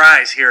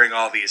surprise hearing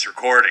all these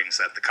recordings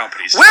that the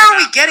company's... Where are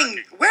we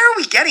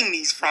getting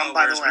these from,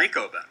 by the way? Where's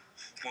Rico been?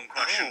 One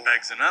question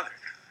begs another.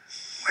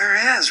 Where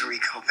has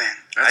Rico been?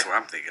 That's what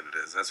I'm thinking it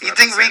is. That's what you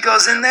think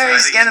Rico's in there?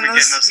 He's getting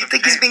us. You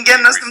think he's been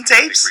getting us some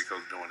tapes? I think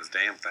Rico's doing his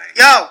damn thing.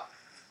 Yo,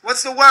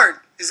 what's the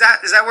word? Is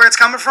that where it's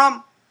coming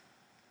from?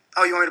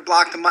 Oh, you want me to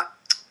block the mic?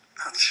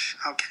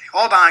 Okay,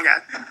 hold on,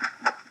 guys.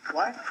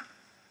 What?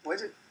 What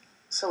is it?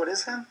 So it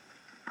is him?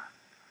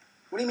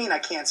 What do you mean I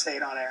can't say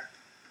it on air?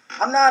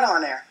 I'm not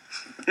on air.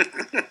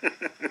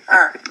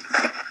 All right.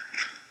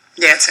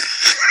 Yeah, it's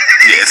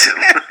him.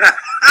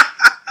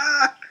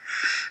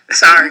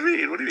 Sorry. What do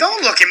you mean?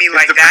 Don't look at me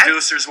like that. If the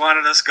producers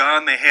wanted us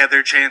gone, they had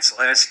their chance the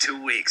last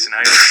 2 weeks, and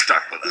now you're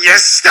stuck with us. You're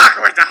stuck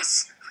with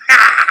us.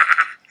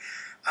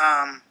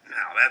 Now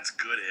that's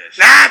good-ish.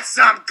 That's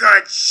some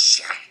good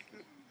shit.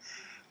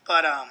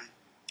 But,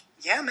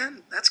 yeah,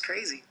 man, that's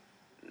crazy.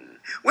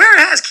 Where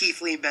has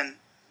Keith Lee been?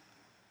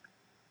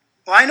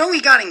 Well, I know he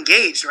got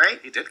engaged,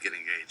 right? He did get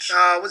engaged.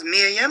 Was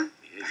Mia Yim?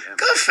 Yeah.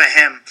 Good for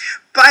him.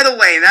 By the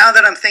way, now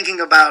that I'm thinking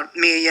about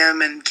Mia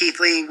Yim and Keith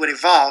Lee would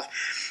Evolve,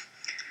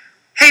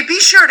 hey, be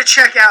sure to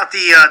check out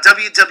the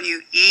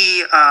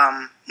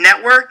WWE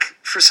network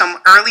for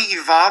some early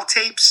Evolve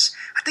tapes.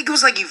 I think it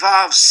was like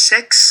Evolve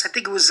 6. I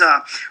think it was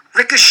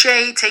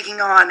Ricochet taking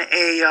on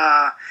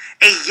a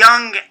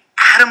young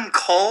Adam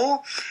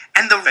Cole.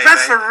 And the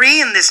referee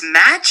in this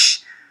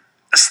match,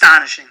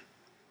 astonishing.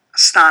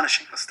 He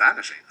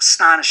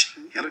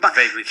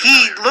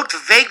looked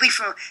vaguely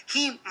familiar.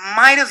 He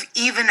might have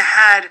even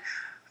had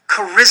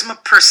charisma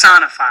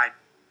personified.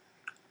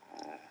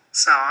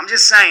 So, I'm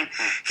just saying.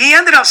 He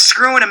ended up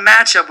screwing a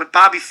matchup with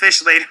Bobby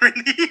Fish later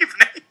in the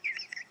evening.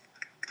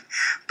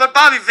 But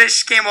Bobby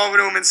Fish came over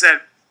to him and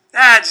said,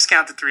 just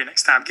count to 3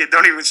 next time, kid.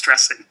 Don't even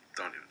stress it.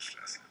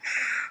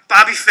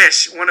 Bobby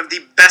Fish, one of the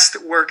best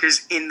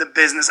workers in the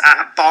business,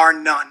 bar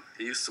none.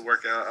 He used to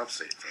work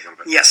upstate for a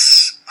little bit.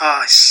 Yes.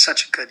 Oh, he's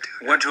such a good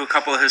dude. Went to a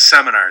couple of his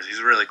seminars. He's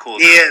a really cool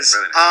dude. He is.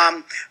 Really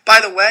nice.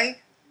 By the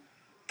way,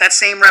 that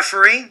same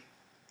referee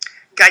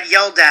got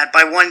yelled at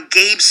by one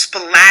Gabe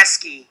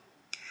Spolaski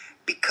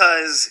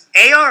because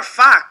A.R.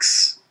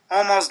 Fox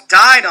almost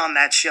died on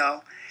that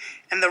show,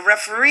 and the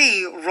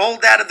referee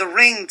rolled out of the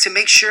ring to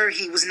make sure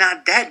he was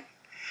not dead.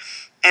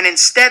 And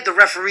instead, the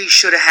referee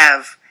should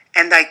have,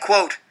 and I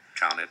quote,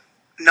 counted.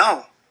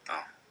 No.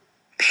 Oh.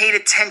 paid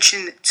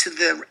attention to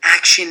the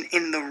action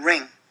in the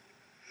ring.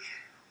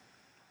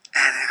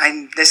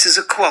 And this is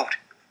a quote.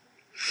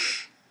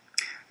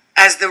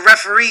 As the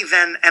referee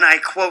then, and I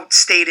quote,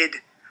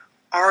 stated,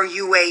 "Are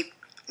you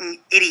an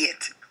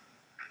idiot?"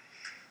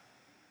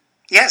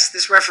 Yes,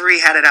 this referee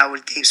had it out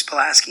with Gabe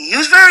Spilowski. He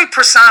was very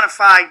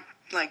personified,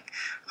 like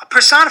a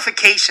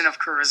personification of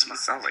charisma.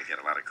 Sounds like he had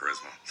a lot of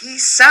charisma. He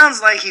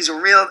sounds like he's a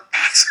real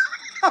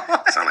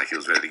asshole. Sounds like he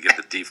was ready to give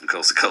the D from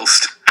coast to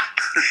coast.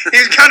 He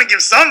was going to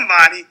give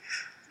somebody.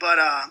 But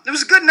it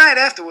was a good night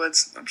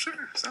afterwards. I'm sure.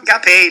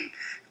 Got paid.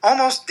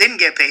 Almost didn't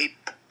get paid.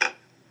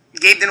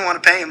 Gabe didn't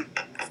want to pay him.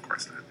 Of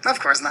course not. Of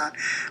course not.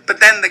 But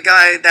then the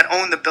guy that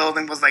owned the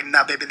building was like,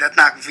 "Nah, baby, that's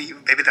not for you.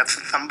 Baby, that's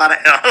for somebody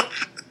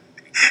else.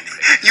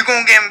 You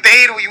gonna get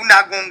paid or you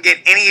not gonna get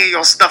any of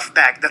your stuff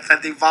back. That's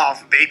at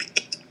Evolve, baby."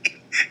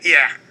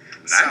 Yeah.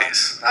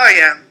 Nice. So, oh,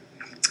 yeah.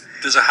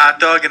 Does a hot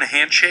dog and a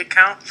handshake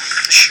count?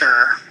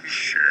 Sure.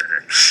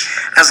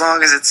 As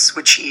long as it's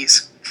with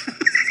cheese.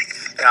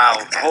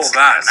 Oh, hold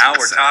on. Now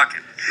we're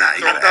talking. Nah,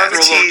 you Throw gotta a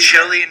little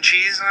chili and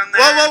cheese on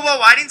there?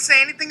 Whoa. I didn't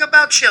say anything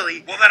about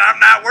chili. Well, then I'm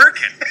not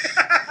working.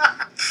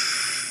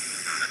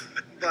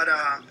 But,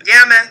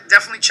 yeah, man,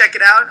 definitely check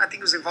it out. I think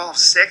it was Evolve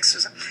 6 or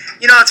something.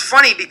 You know, it's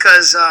funny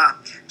because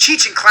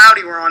Cheech and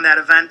Cloudy were on that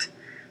event,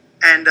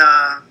 and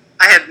I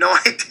had no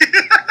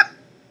idea.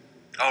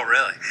 Oh,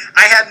 really?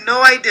 I had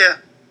no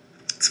idea.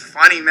 It's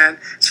funny, man.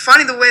 It's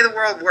funny the way the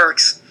world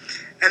works.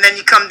 And then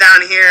you come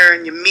down here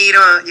and you meet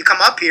him. You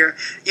come up here,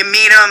 you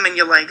meet him, and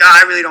you're like, "Oh,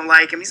 I really don't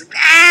like him." He's like,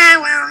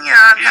 well,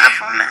 not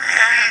for me.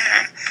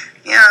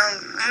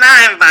 Not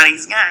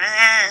everybody's.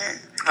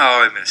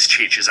 Oh, I miss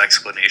Cheech's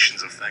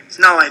explanations of things.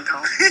 No, I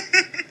don't.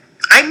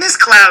 I miss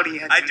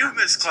Cloudy. I do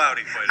miss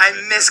Cloudy quite a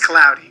bit. I miss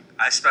Cloudy.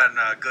 I spent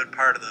a good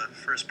part of the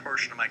first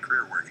portion of my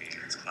career working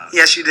against Cloudy.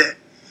 Yes, you did.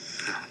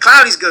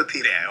 Cloudy's good,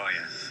 people. Yeah, oh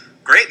yeah.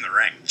 Great in the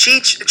ring.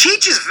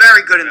 Cheech is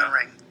very good in the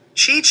ring.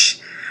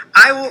 Cheech,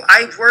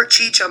 I've worked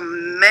Cheech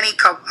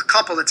a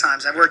couple of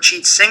times. I've worked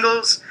Cheech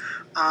singles,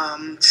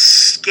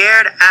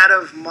 scared out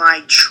of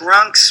my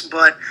trunks,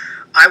 but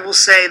I will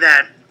say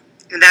that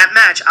in that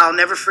match, I'll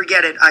never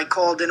forget it. I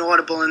called an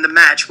audible in the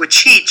match with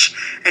Cheech,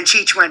 and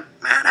Cheech went,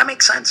 "Man, that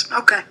makes sense.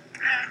 Okay."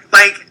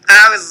 Like,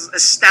 I was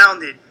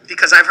astounded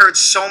because I've heard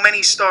so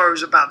many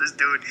stories about this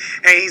dude,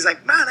 and he's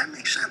like, "Man, that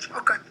makes sense.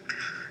 Okay."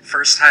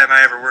 First time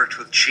I ever worked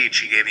with Cheech,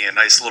 he gave me a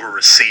nice little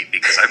receipt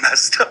because I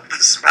messed up the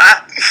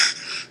spot.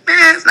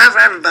 Man, it's not for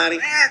everybody.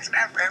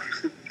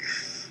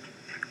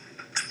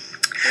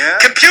 Yeah.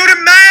 Computer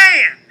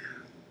Man!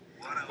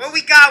 What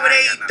we got with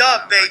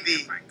A-Dub,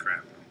 baby?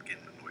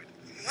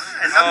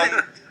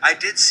 I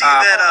did see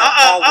that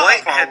Paul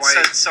White had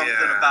said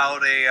something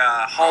about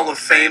a Hall of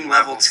Fame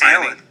level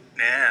talent.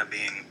 Yeah,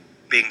 being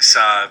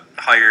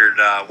hired,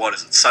 what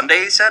is it,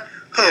 Sunday, he said?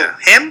 Who? Yeah.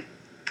 Him?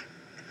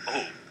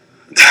 Oh.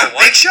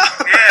 Big Show?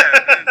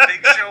 Yeah,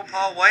 Big Show,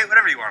 Paul White,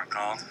 whatever you want to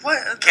call him.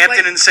 What?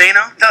 Captain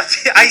Insano?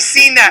 I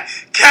seen that.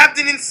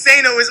 Captain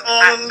Insano is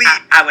all elite.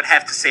 I would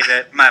have to say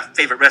that my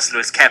favorite wrestler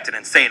is Captain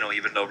Insano,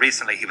 even though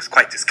recently he was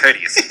quite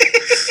discourteous.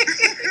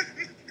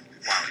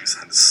 Wow, you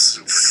sounded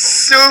super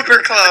close.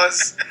 Super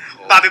close.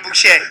 Bobby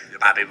Boucher.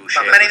 Bobby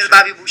Boucher. My name is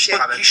Bobby Boucher.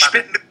 Look, he's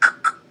spitting the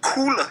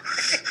cooler.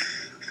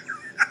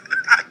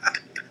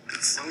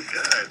 It's so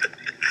good.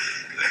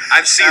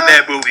 I've seen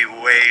that movie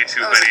way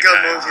too many times. That was a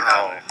good movie,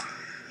 though.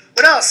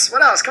 What else?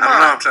 Come on. I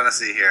don't know. I'm trying to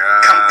see here.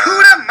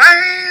 Computer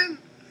Man.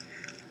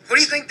 What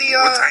do you think the?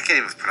 I can't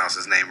even pronounce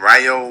his name.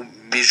 Ryo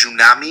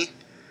Mizunami.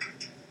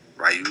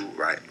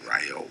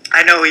 Ryo.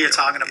 I know who you're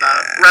talking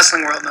about. Yeah.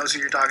 Wrestling World knows who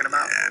you're talking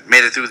about. Yeah.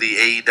 Made it through the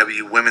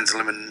AEW Women's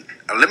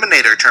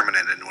Eliminator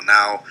Tournament and will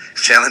now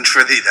challenge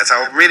for the. That's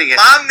how I'm reading it.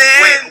 My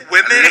man.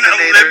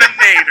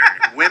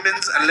 Eliminator.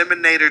 Women's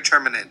Eliminator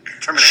Tournament.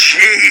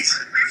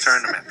 Jeez.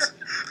 Tournament.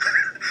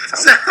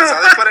 That's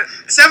how they put it.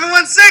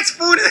 716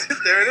 food.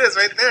 There it is,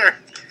 right there.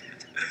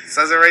 It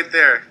says it right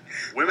there.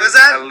 Women's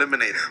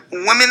Eliminator.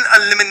 Women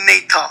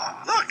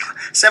Eliminator. Look.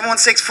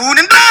 716 food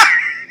and bar.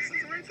 It says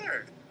it right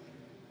there.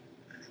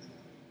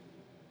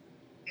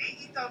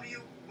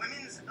 AEW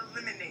Women's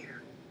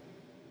Eliminator.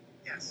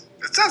 Yes.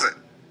 It says it.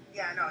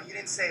 Yeah, no, you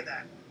didn't say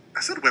that.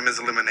 I said Women's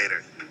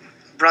Eliminator.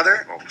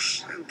 Brother. Oh,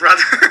 shit.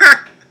 Brother.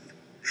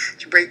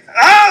 Did you break?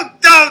 Oh,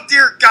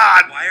 dear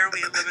God. Why are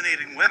we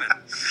eliminating women?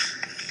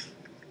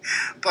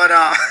 But,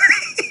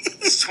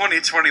 It's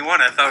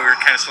 2021. I thought we were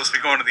kind of supposed to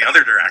be going in the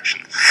other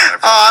direction.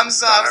 I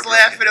was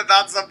laughing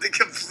about something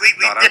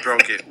completely different. I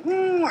broke it.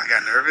 Woo, I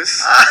got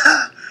nervous.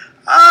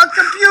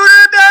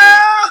 Computer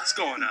now! What's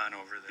going on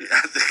over there?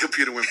 Yeah, the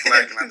computer went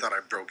black and I thought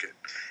I broke it.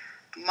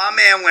 My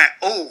man went,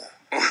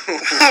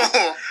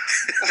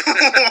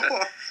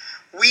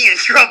 we in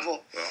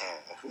trouble.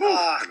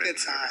 Good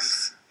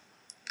times.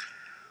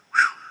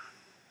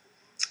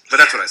 But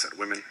that's what I said.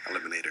 Women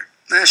Eliminator.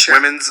 Sure.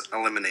 Women's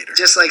Eliminator.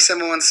 Just like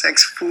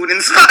 716 food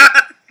and spot.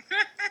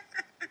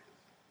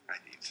 I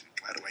hate you.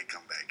 Why do I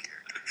come back here?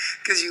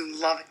 Because you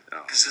love it.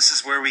 Because this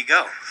is where we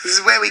go. This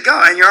is where we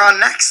go, and you're on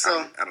next.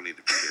 So I don't need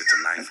to be here till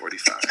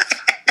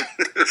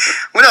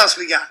 9:45. What else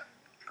we got?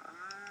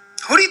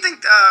 Who do you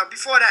think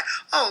before that?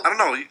 Oh, I don't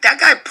know. That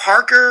guy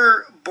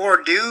Parker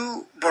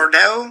Bordeaux.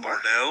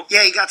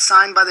 Yeah, he got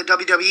signed by the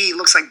WWE. He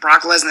looks like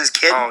Brock Lesnar's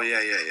kid. Oh, yeah.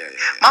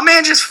 My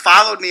man just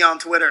followed me on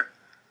Twitter.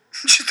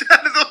 Just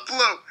out of the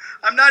blue.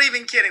 I'm not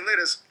even kidding. Look at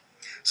this.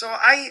 So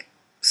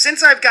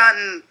since it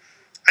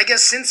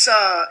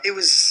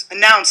was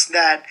announced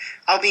that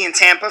I'll be in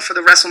Tampa for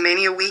the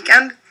WrestleMania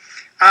weekend,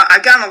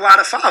 I've gotten a lot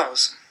of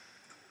follows.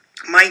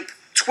 My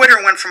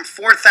Twitter went from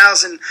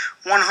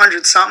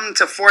 4,100 something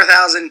to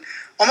 4,000,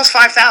 almost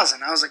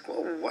 5,000. I was like,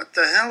 well, what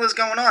the hell is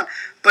going on?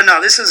 But no,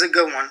 this is a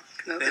good one.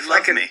 They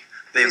love me.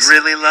 They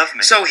really love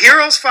me. So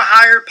Heroes for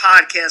Hire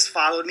podcast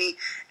followed me,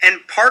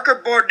 and Parker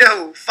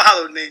Bordeaux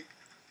followed me.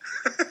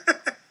 Wow.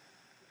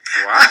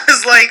 I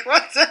was like,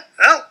 what the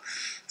hell?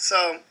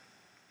 So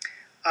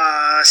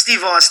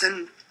Steve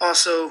Austin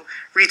also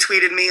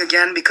retweeted me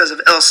again because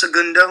of El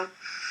Segundo.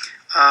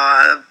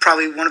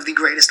 Probably one of the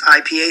greatest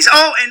IPAs.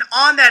 Oh, and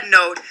on that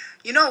note,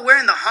 we're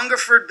in the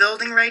Hungerford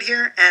building right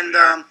here, and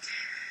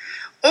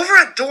over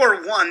at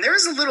Door 1,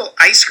 there's a little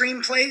ice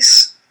cream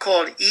place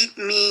called Eat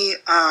Me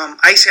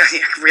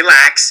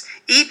Relax.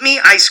 Eat Me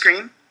Ice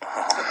Cream.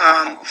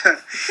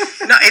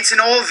 No, it's an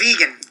all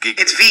vegan. Giggity.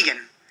 It's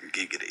vegan.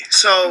 Giggity.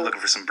 So I'm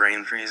looking for some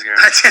brain freeze, girl.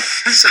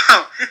 So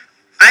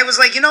I was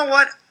like, you know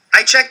what?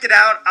 I checked it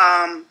out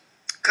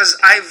because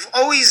I've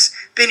always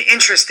been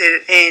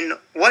interested in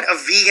what a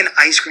vegan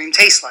ice cream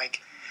tastes like.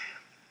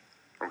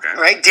 Okay.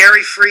 Right?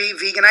 Dairy-free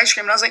vegan ice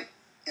cream. And I was like,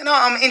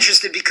 I'm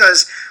interested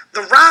because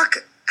The Rock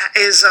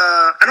is,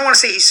 I don't want to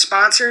say he's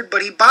sponsored,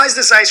 but he buys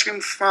this ice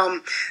cream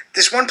from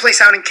this one place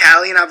out in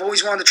Cali, and I've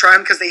always wanted to try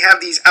them because they have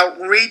these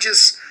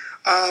outrageous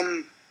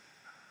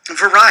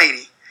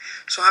variety.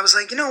 So I was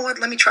like, you know what?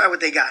 Let me try what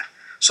they got.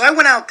 So I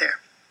went out there,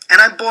 and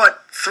I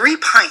bought 3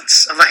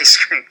 pints of ice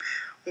cream.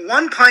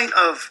 1 pint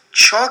of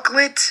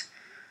chocolate,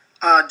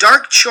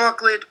 dark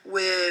chocolate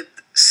with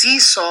sea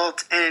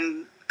salt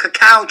and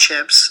cacao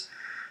chips.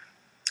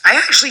 I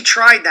actually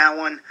tried that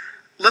one.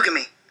 Look at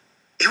me.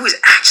 It was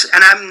actually,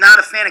 and I'm not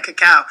a fan of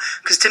cacao,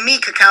 because to me,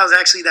 cacao is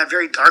actually that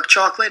very dark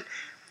chocolate.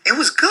 It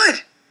was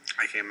good.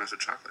 I can't mess with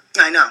chocolate.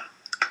 I know.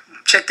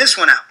 Check this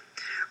one out.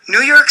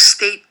 New York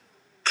State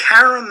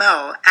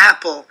caramel,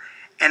 apple,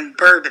 and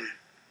bourbon.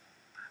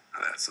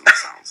 Oh, that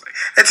sounds like...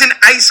 It's an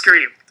ice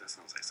cream. That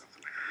sounds like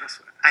something I can mess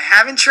with. I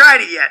haven't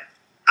tried it yet.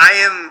 I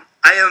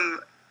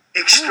am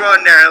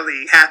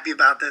extraordinarily happy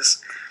about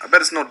this. I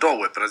bet it's no Dole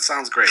Whip, but it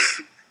sounds great.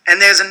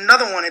 And there's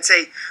another one. It's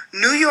a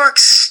New York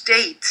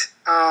State.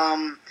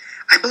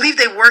 I believe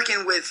they're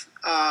working with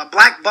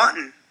Black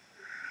Button,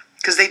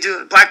 because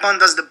Black Button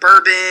does the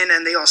bourbon,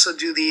 and they also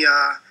do the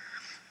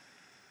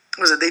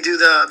They do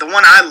the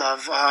one I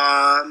love,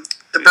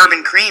 the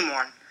bourbon cream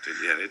one.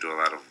 Yeah, they do a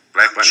lot of.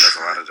 Black Button does a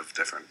lot of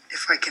different.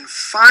 If I can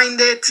find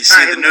it. You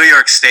see, the New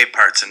York State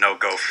part's a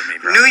no-go for me,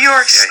 bro. New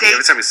York State.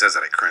 Every time he says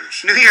that, I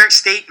cringe. New York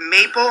State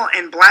maple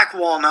and black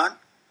walnut.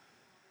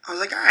 I was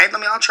like, all right,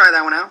 I'll try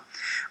that one out.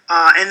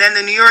 And then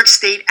the New York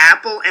State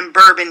apple and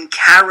bourbon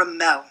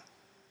caramel.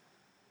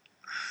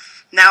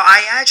 Now,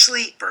 I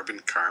actually...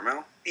 Bourbon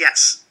caramel?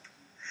 Yes.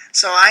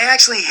 So I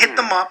actually hit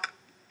them up,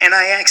 and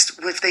I asked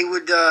if they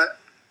would... Do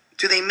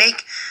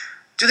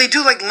they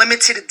do like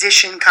limited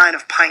edition kind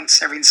of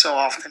pints every so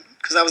often?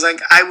 Because I was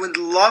like, I would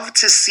love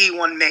to see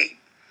one made.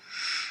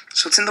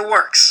 So it's in the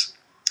works.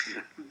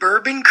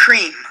 Bourbon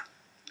cream.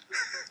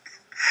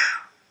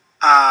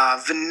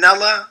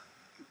 Vanilla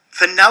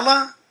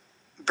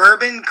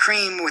bourbon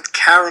cream with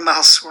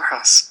caramel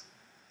swirls.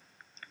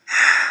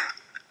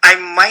 I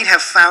might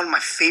have found my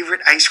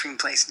favorite ice cream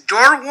place.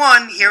 Door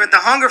 1 here at the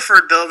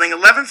Hungerford Building,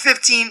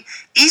 1115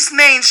 East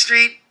Main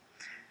Street.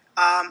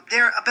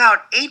 They're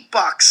about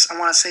 $8, I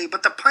want to say,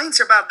 but the pints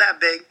are about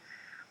that big.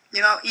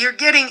 You're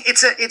getting,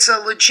 it's a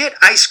legit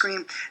ice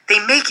cream.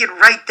 They make it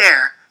right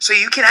there, so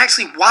you can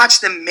actually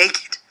watch them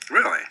make it.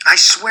 Really? I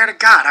swear to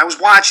God, I was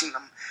watching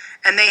them.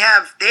 And they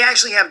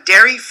actually have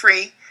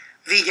dairy-free,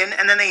 vegan,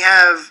 and then they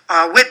have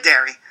with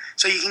dairy.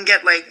 So you can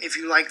get, like, if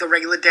you like the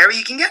regular dairy,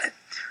 you can get it.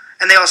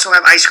 And they also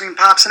have ice cream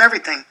pops and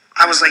everything.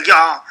 I was like,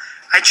 y'all,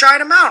 I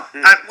tried them out.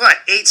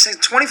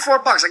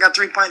 $24. I got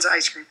 3 pints of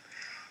ice cream.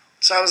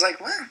 So I was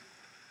like, well.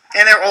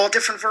 And they're all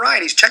different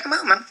varieties. Check them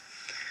out, man.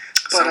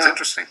 Sounds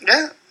interesting.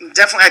 Yeah,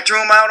 definitely. I threw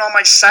them out on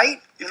my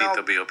site. You think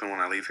they'll be open when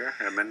I leave here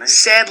at midnight?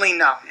 Sadly,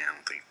 no. Yeah, I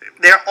don't think they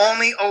will. They're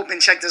only open,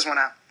 check this one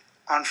out,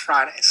 on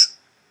Fridays.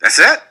 That's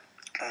it?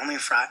 Only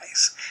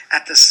Fridays.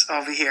 At this,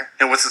 over here.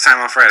 And what's the time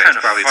on Friday? It's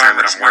probably the time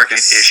that I'm working.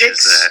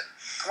 6,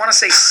 I want to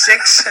say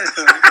 6.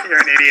 You're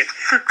an idiot.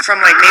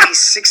 From like maybe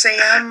 6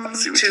 a.m.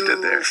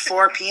 to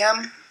 4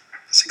 p.m.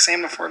 6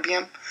 a.m. to 4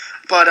 p.m.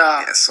 But,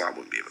 yeah, so I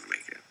wouldn't be able to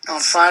make it. On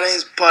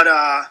Fridays, but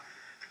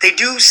they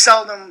do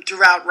sell them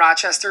throughout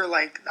Rochester.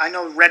 Like, I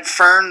know Red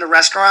Fern, the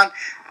restaurant,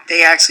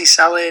 they actually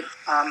sell it.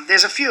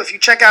 There's a few. If you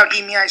check out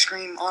Eat Me Ice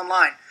Cream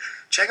online,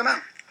 check them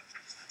out.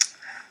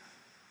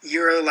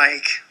 You're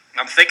like...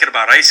 I'm thinking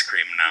about ice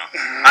cream now.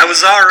 I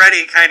was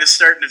already kind of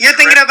starting to... You're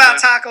thinking about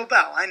Taco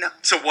Bell, I know.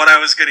 So what I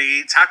was going to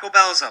eat, Taco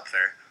Bell's up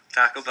there.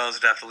 Taco Bell's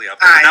definitely up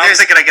there. Right, now I'm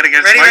thinking I gotta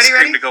get some ice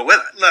cream to go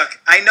with it. Look,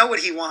 I know what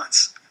he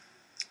wants.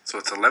 So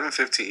it's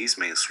 1115 East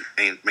Main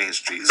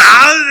Street.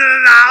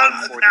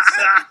 No.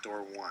 47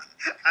 door 1.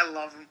 I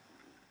love him.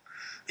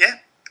 Yeah.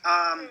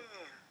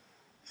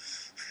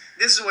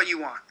 This is what you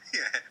want.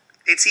 Yeah.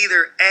 It's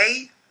either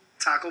A,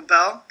 Taco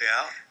Bell.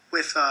 Yeah.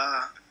 With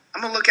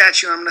I'm gonna look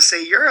at you and I'm gonna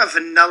say you're a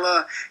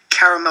vanilla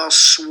caramel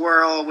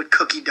swirl with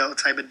cookie dough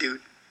type of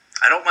dude.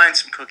 I don't mind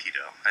some cookie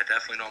dough. I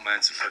definitely don't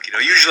mind some cookie dough.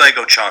 Usually I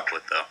go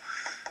chocolate though.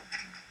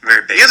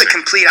 Very basic. You're the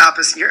complete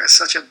opposite. You're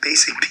such a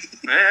basic B.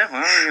 Yeah,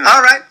 well, you know.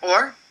 All right,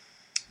 or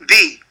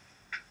B.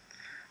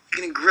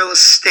 You're gonna grill a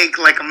steak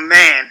like a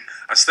man.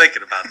 I was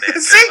thinking about that.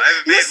 See? I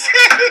haven't made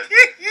one.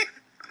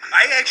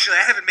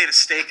 I haven't made a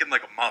steak in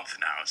like a month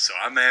now, so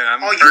I'm.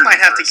 Oh, you might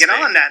have to get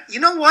on that.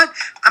 You know what?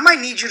 I might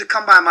need you to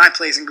come by my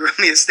place and grill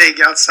me a steak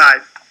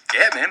outside.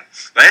 Yeah, man.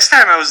 Last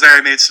time I was there,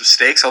 I made some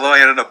steaks, although I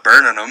ended up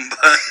burning them.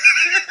 But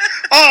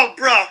oh,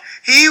 bro,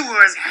 he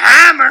was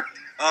hammered.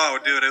 Oh,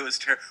 dude, it was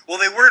terrible. Well,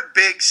 they weren't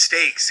big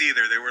steaks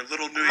either. They were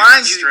little New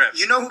York strips.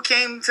 You know who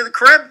came to the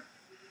crib?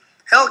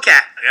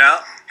 Hellcat.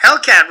 Yeah.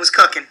 Hellcat was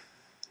cooking.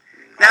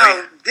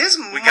 Now, this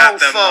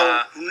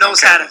mofo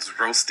knows how to... was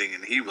roasting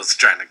and he was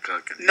trying to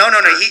cook. No.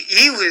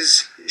 He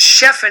was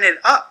chefing it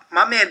up.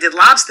 My man did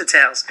lobster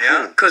tails.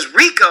 Yeah. Because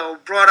Rico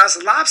brought us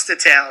lobster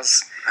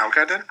tails.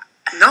 Hellcat did?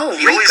 No,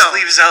 he always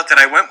leaves out that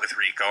I went with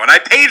Rico, and I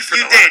paid for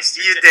You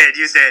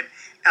did.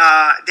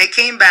 They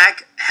came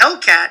back.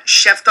 Hellcat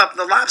chefed up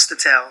the lobster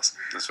tails.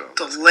 That's what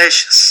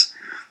delicious.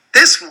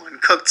 This one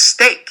cooked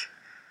steak.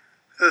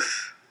 Ugh.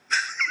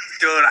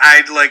 Dude,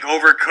 I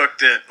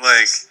overcooked it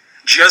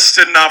just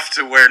enough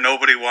to where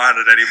nobody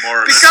wanted any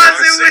more of it. Because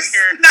it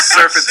was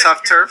surfing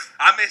tough turf.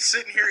 I'm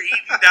sitting here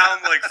eating down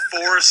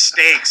 4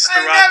 steaks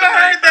throughout the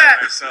night by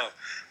myself.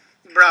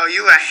 Bro,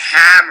 you were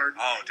hammered.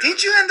 Oh, dude.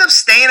 Didn't you end up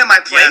staying at my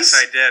place? Yes,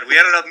 I did. We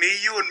ended up, me,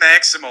 you, and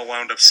Maximo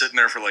wound up sitting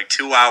there for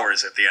 2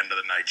 hours at the end of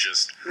the night.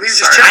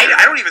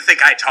 I don't even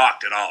think I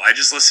talked at all. I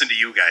just listened to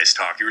you guys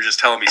talk. You were just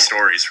telling me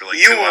stories for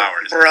 2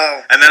 hours.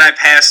 Bro. And then I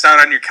passed out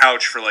on your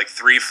couch for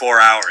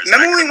 3-4 hours.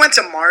 Remember when we went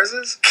to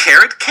Mars's?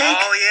 Carrot cake?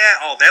 Oh, yeah.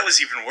 Oh, that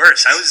was even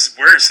worse. I was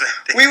worse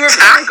that day. We were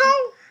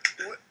taco?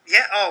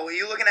 Yeah. Oh, were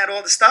you looking at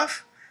all the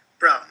stuff?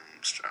 Bro.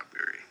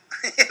 Strawberry.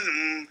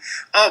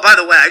 Oh, by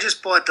the way, I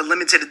just bought the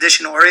limited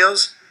edition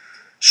Oreos.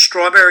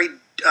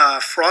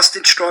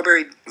 Frosted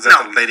strawberry. Was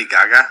that the Lady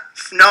Gaga?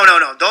 No.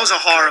 Those are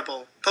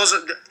horrible. Those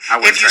are.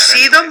 If you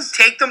see them,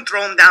 take them,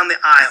 throw them down the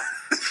aisle.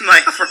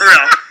 For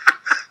real.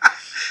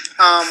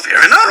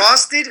 Fair enough.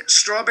 Frosted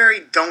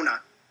strawberry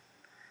donut.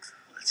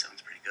 That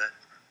sounds pretty good.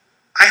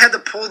 I had to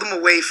pull them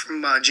away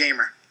from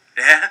Jamer.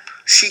 Yeah?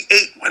 She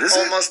ate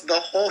almost the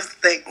whole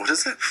thing. What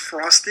is it?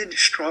 Frosted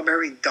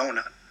strawberry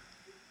donut.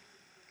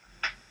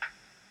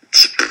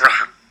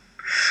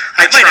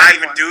 I might not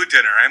even do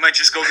dinner. I might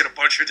just go get a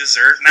bunch of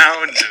dessert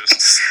now and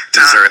just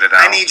dessert it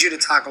out. I need you to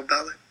Taco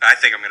Bell it. I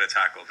think I'm going to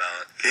Taco Bell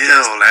it.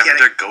 Ew,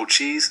 lavender goat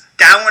cheese.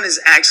 That one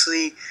is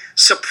actually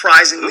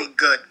surprisingly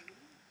good.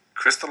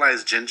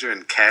 Crystallized ginger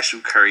and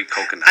cashew curry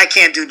coconut. I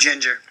can't do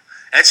ginger.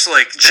 That's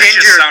ginger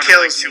just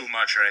kills too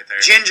much right there.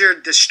 Ginger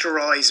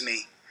destroys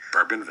me.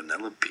 Bourbon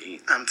vanilla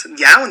bean.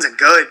 That one's a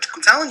good.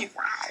 I'm telling you.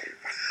 Wow.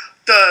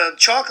 The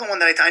chocolate one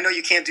that I know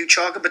you can't do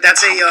chocolate, but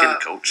that's they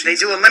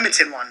do a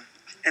limited one,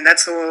 and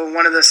that's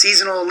one of the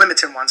seasonal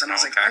limited ones. And I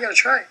was like, I gotta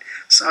try it.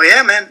 So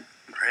yeah, man.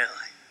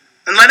 Really?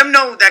 And let them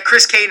know that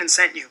Chris Caden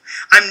sent you.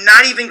 I'm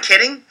not even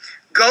kidding.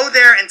 Go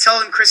there and tell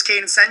them Chris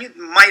Caden sent you.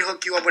 Might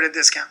hook you up with a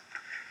discount.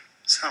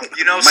 So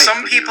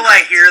some people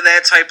I hear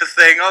that type of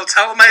thing. Oh,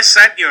 tell them I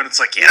sent you, and it's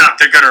like,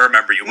 they're gonna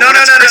remember you. No.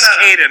 Chris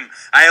Caden,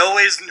 I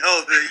always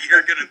know that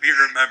you're gonna be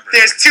remembered.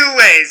 There's 2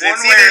 ways. One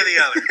way or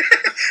the other.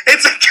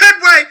 It's a good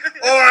way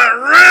or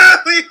a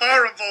really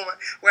horrible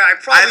way. Where I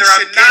probably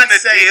should not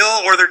say. Either I'm getting a deal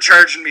or they're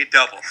charging me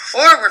double.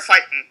 Or we're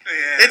fighting.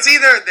 Yeah. It's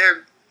either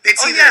they're.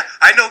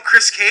 I know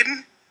Chris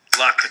Caden.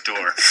 Lock the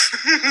door.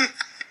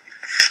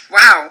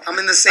 Wow, I'm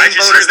in the same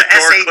boat as the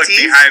SATs. Click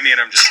behind me,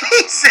 and I'm just.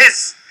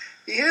 Jesus,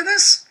 you hear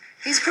this?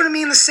 He's putting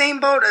me in the same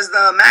boat as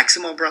the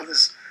Maximo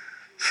brothers.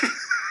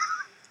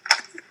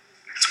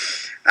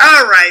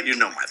 All right. You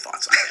know my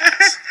thoughts on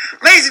that.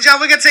 Ladies and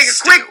gentlemen, we're going to take a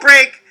quick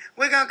break.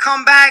 We're going to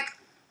come back,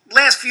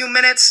 last few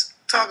minutes,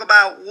 talk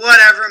about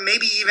whatever,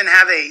 maybe even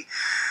have a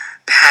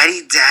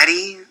Patty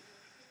Daddy,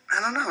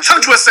 I don't know.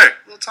 Tongue twister.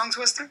 Little tongue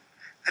twister?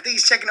 I think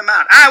he's checking them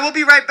out. All right, we'll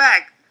be right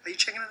back. Are you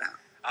checking it out?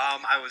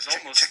 I was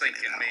almost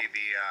thinking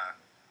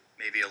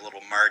maybe a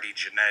little Marty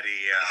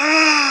Jannetty,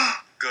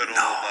 good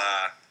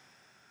old...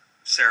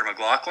 Sarah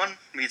McLachlan?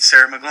 Meet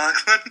Sarah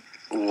McLachlan?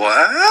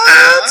 What?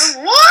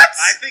 What?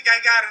 I think I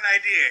got an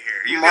idea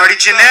here. Marty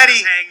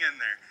Jannetty. Hang in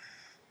there.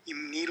 You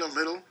need a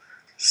little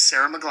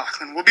Sarah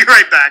McLachlan. We'll be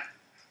right back.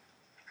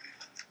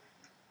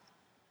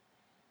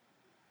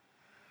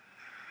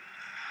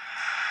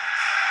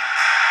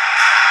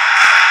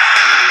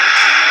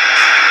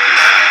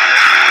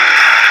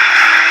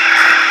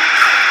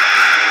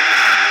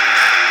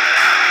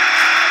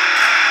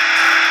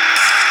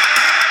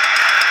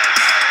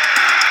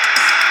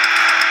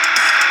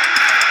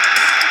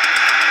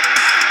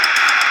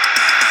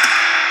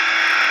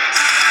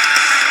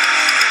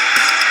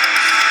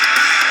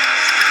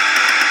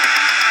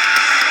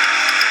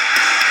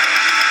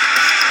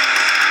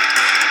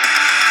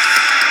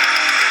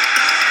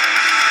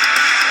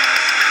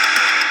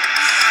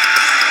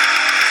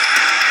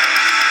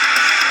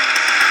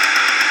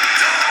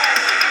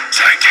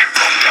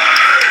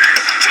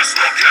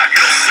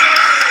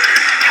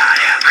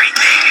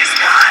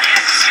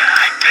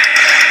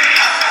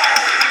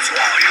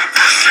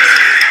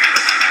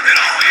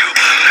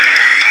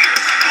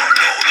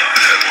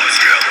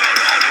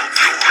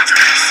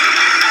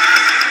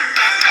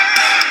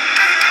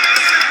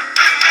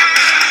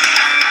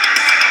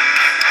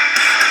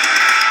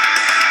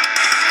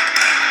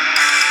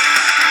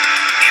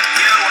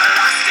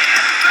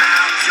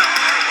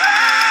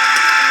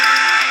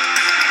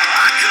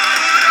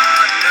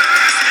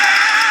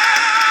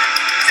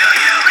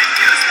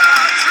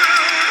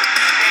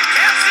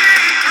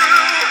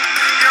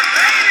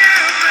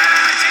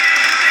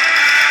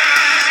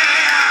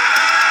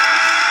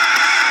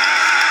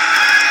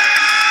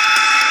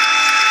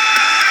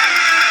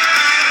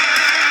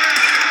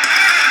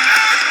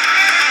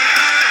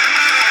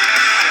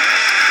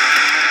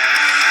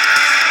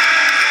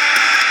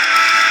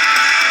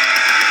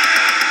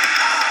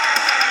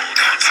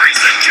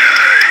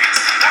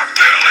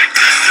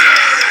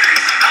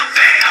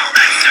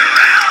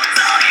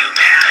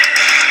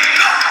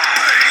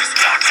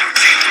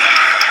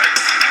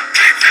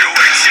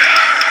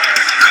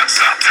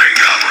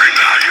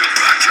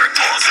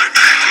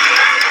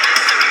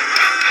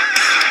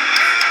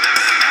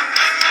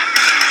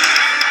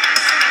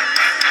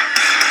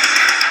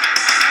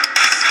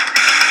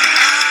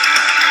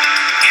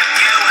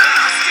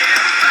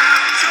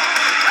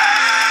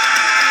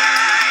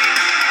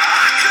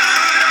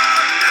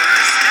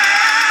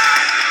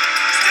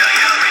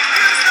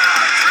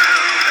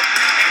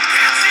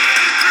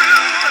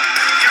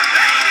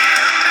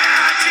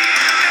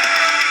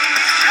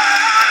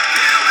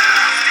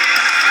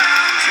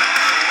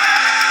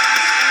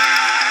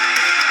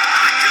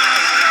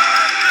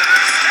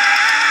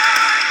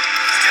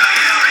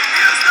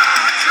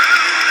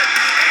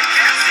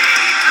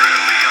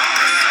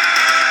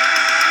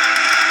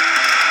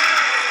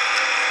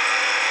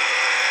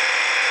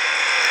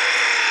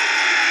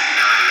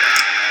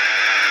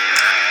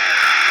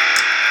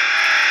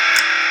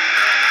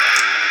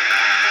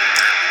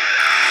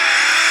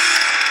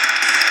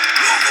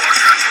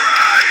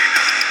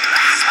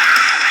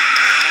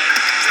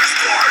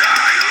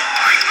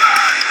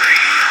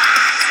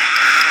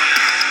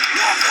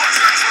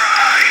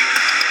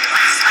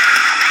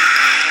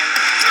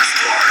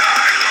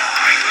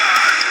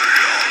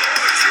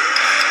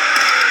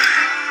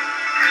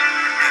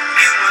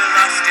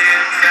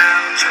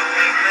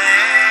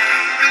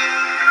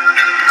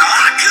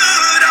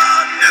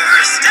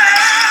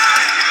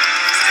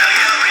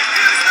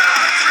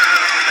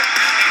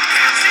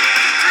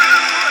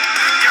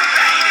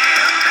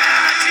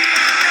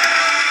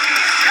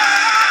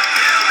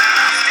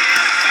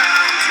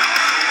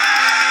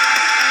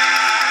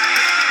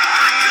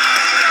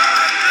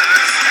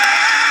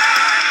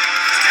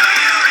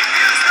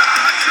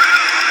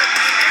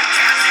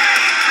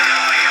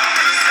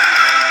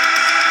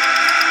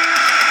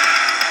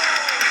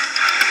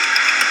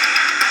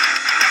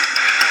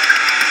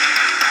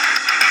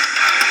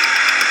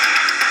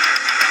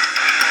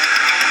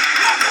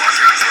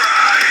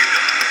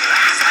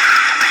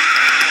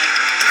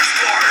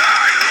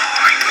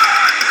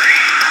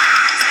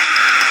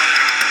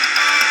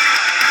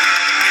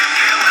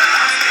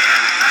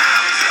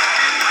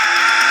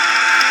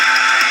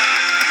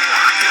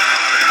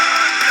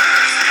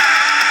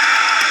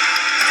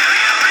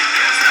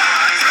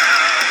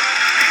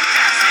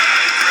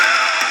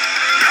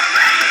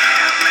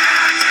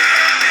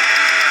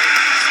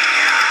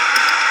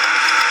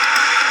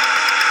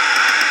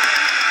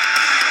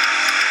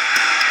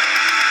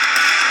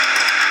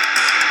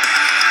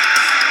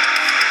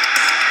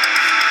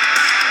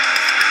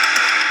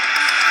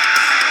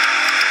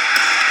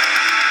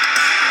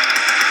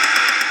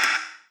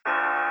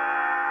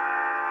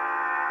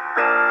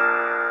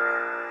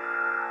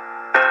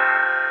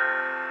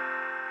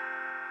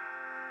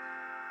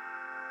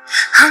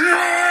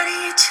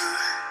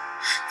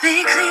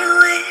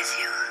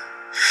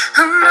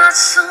 not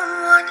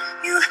someone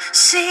you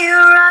see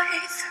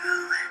right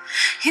through.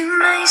 You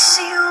may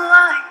see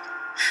white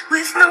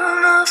with no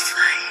more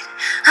fight.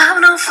 I've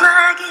no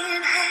flag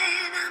in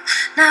hand,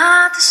 I'm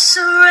not the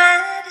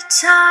surrender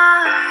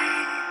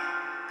type.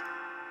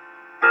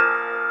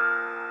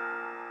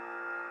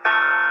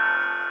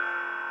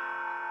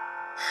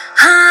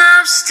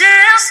 I'm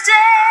still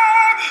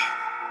standing.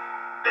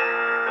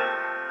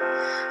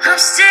 I'm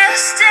still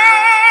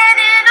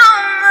standing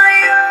on my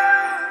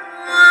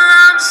own.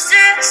 I'm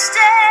still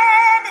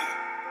standing.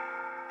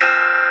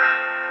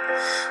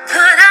 But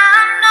I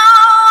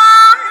know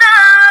I'm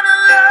not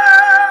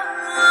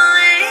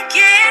alone. It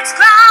gets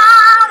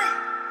crowded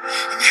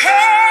and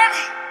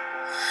heavy,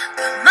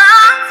 but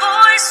my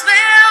voice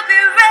will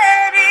be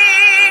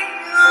ready.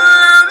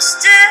 I'm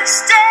still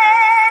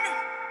standing.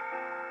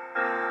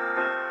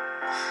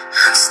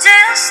 I'm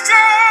still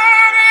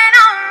standing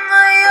on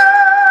my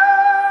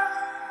own.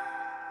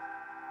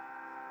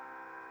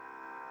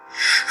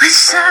 When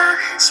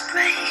silence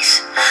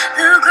breaks,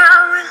 the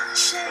ground will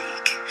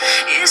shake.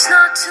 It's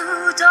not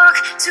too dark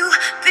to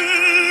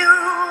be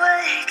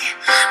awake.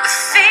 With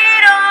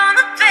feet on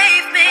the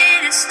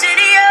pavement and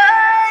steady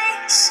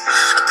eyes,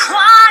 a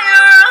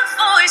choir of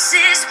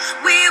voices,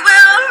 we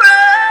will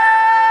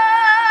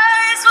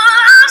rise.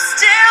 Well, I'm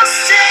still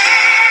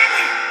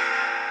standing.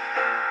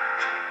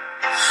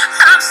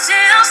 I'm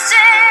still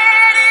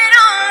standing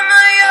on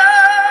my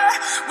own.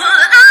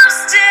 Well, I'm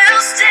still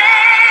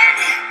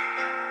standing.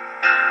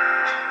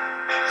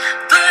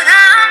 But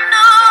I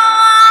know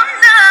I'm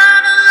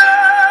not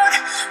alone.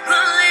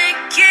 Well, it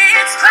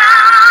gets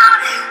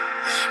crowded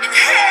and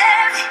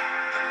heavy,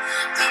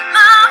 but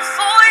my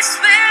voice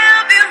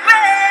will be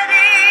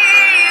ready.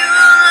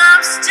 Well,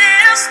 I'm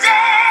still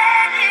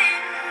standing.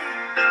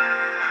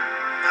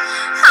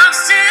 I'm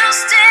still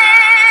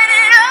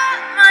standing on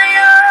my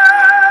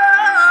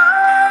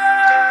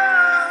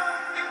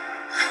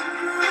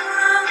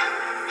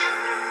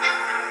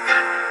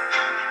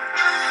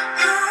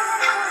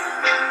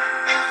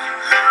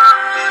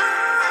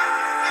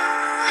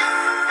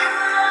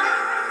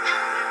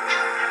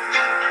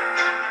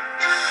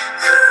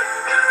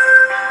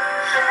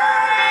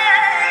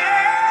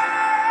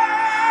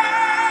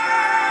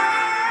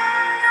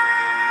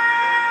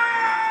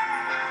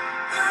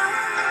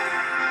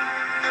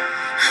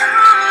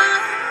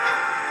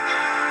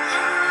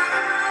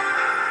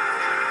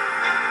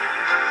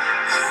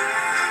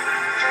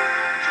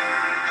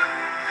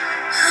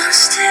I'm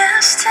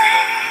still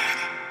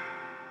standing.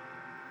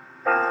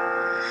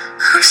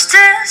 I'm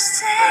still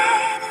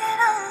standing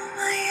on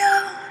my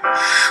own.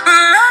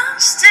 Well, I'm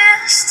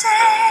still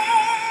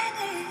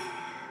standing.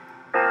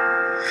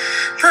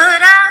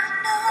 But I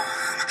know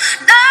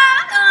I'm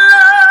not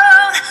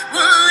alone.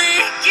 Well,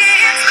 it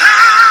gets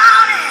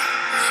crowded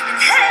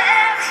and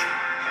heavy,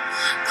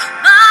 but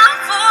my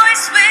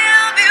voice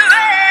will be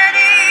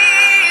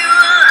ready.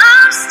 Well,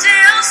 I'm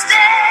still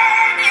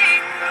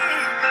standing.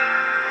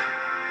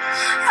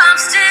 I'm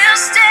still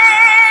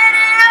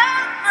standing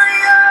on my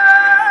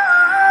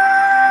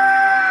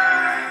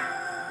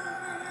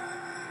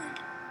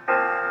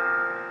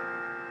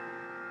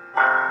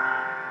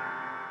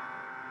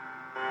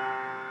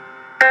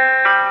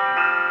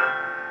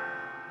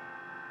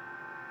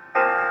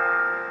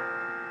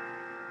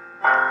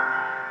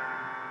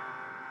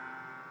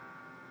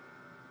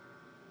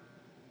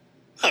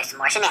Here's some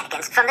more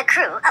shenanigans from the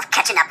crew of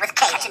Catching Up with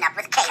Caden.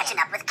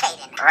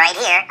 Right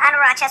here on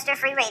Rochester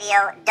Free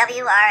Radio,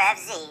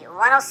 WRFZ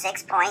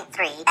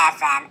 106.3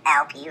 FM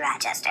LP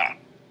Rochester.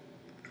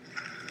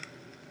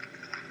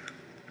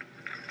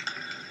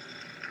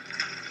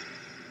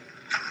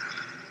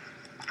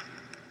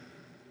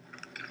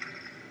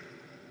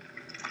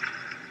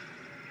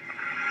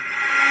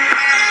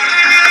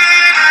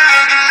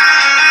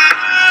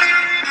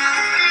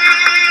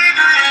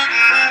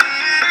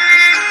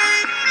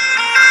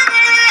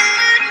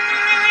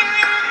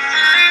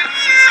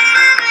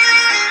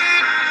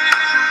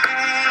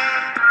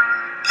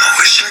 I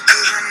wish I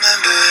could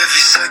remember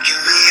every second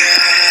we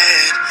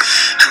had.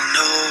 I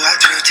know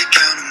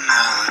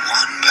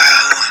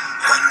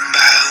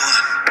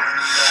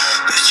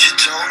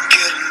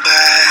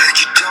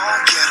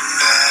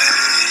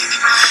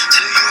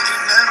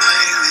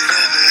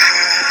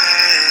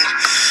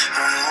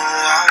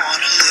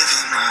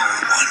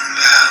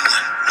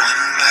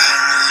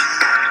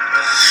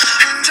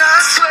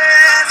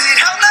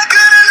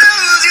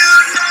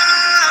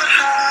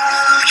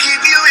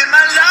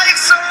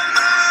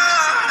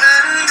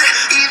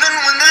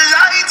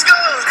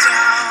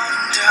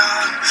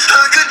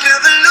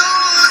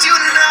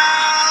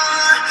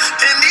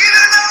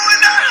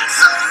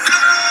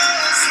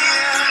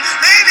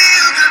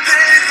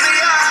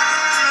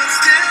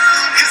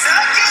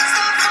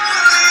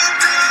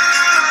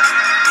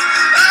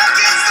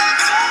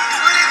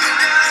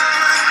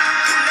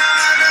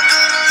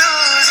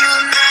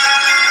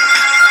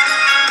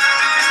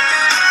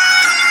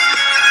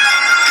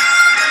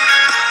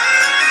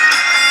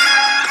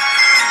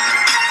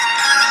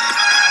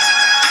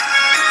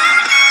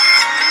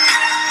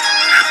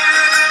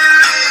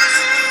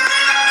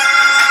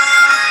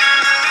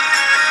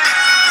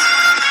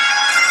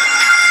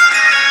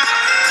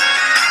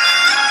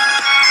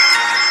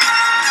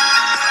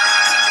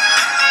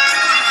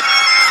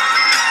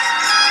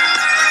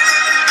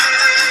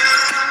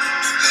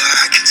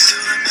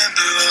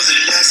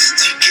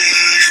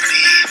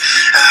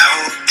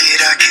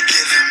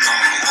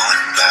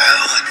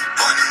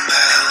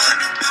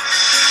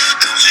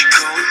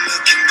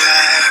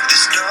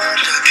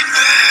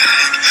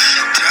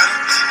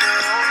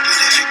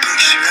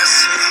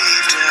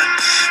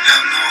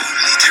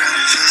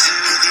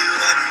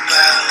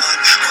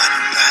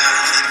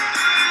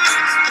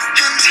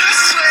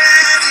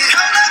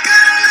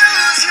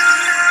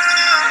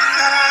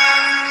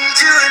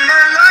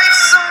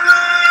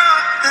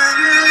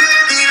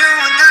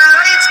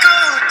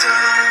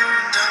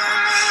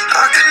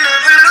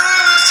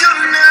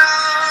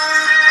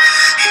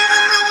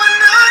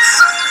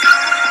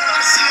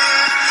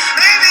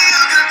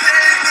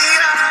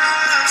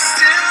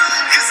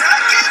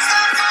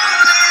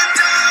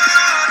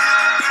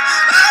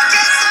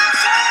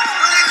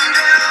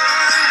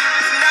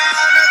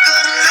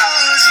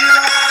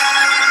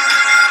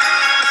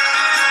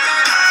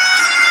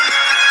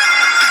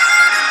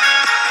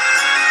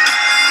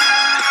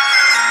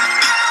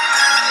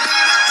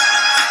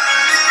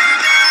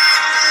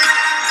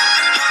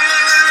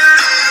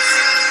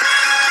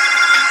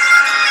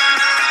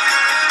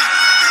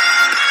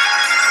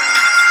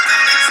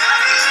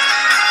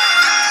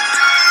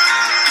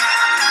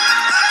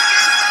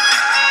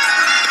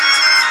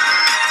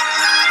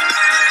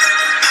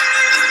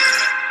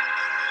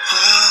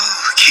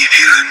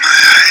you in my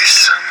eyes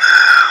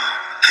somehow.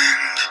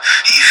 And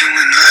even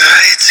when the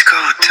lights go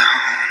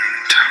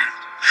down,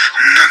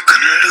 I'm not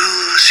gonna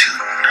lose you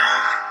now.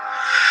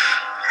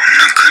 I'm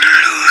not gonna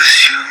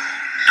lose you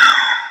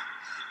now.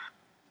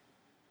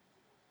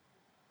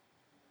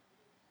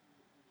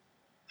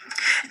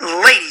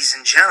 Ladies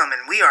and gentlemen,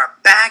 we are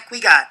back.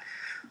 We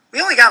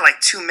only got like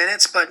 2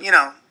 minutes, but you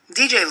know,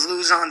 DJ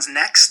Luzon's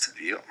next.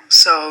 Yep.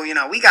 So, you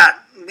know, we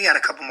got a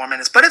couple more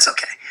minutes, but it's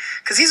okay.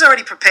 Because he's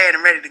already prepared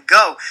and ready to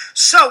go.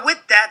 So,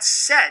 with that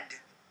said,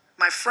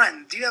 my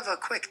friend, do you have a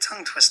quick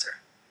tongue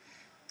twister?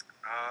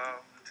 I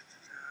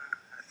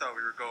thought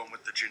we were going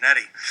with the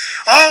Genetti.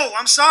 Oh,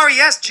 I'm sorry.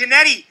 Yes,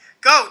 Genetti.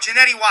 Go,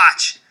 Genetti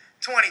Watch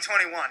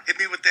 2021. Hit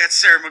me with that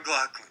Sarah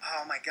McLachlan.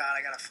 Oh, my God.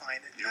 I got to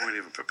find it. You weren't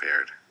even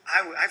prepared.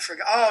 I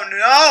forgot. Oh,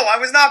 no. I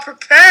was not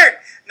prepared.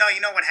 No,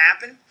 you know what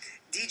happened?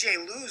 DJ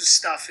Lou's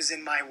stuff is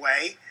in my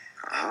way.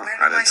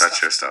 I didn't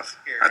touch your stuff.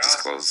 I just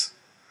closed.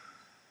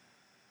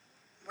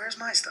 Where's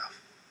my stuff?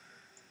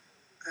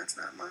 That's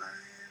not mine.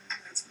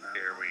 That's not.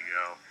 Here we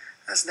go.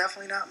 That's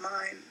definitely not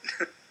mine.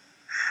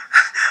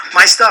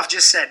 My stuff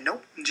just said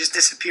nope and just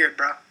disappeared,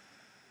 bro.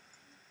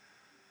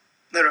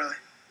 Literally.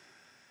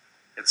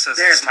 It says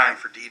There's it's time mine.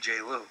 for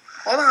DJ Lou.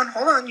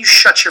 Hold on. You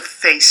shut your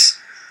face.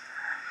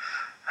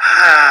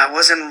 I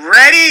wasn't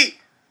ready.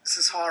 This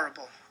is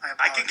horrible.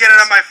 I can get it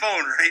on my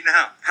phone right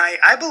now.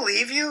 I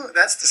believe you.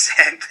 That's the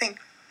sad thing.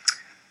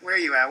 Where are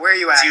you at?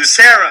 It's you,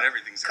 Sarah,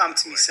 everything's come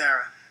to me,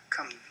 Sarah.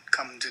 Come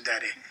to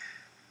daddy.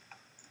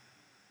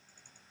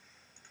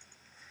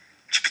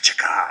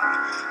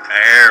 Chicka-chicka.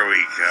 There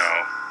we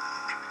go.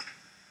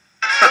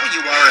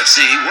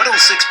 WRFC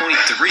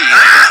 106.3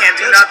 can't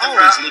do is nothing,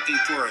 always bro. looking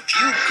for a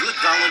few good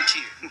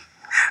volunteers.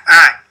 All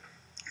right.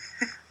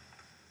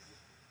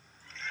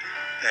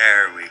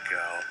 There we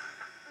go.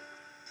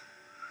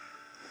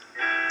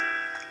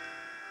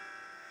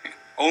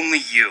 Only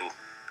you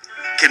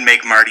can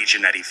make Marty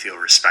Jannetty feel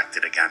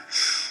respected again.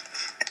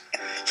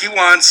 He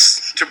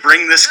wants to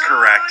bring this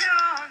correct.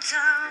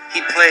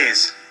 He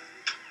plays.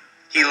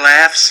 He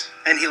laughs,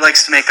 and he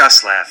likes to make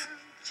us laugh.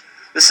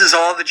 This is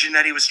all that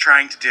Jannetty was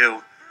trying to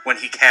do when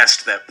he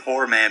cast that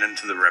poor man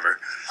into the river.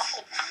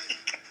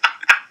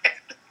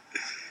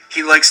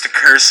 He likes to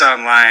curse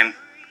online,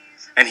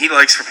 and he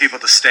likes for people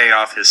to stay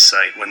off his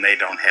site when they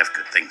don't have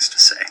good things to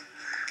say.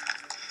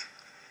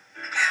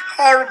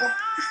 Horrible.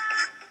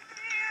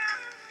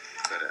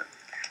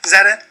 Is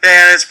that it?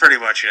 Yeah, that's pretty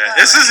much it.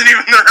 This isn't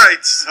even the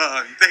right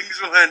song. Things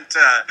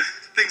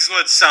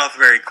went south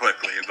very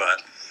quickly,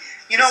 but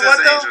you know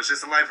what though? It's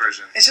just a live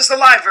version. It's just a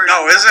live version.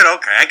 No, is it?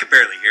 Okay, I could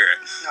barely hear it.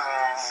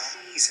 Oh,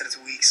 he said it's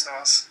weak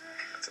sauce.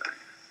 That's alright.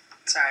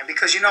 It's alright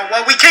because you know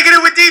what? We kicking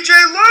it with DJ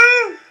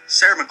Lou.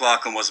 Sarah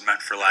McLachlan wasn't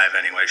meant for live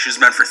anyway. She was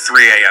meant for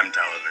 3 a.m.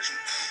 television.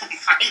 Oh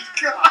my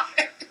God.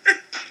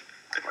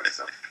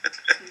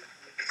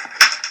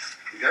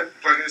 You good?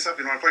 Plugging yourself?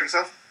 You don't want to plug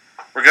yourself?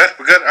 We're good?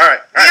 All right.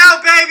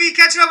 Yo, baby,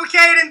 catching up with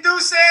Caden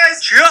Deuces.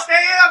 Yep.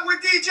 Stay up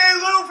with DJ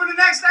Lou for the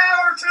next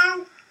hour or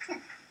two.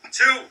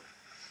 Two.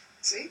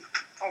 See?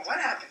 Oh, what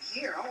happened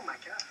here? Oh my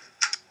God.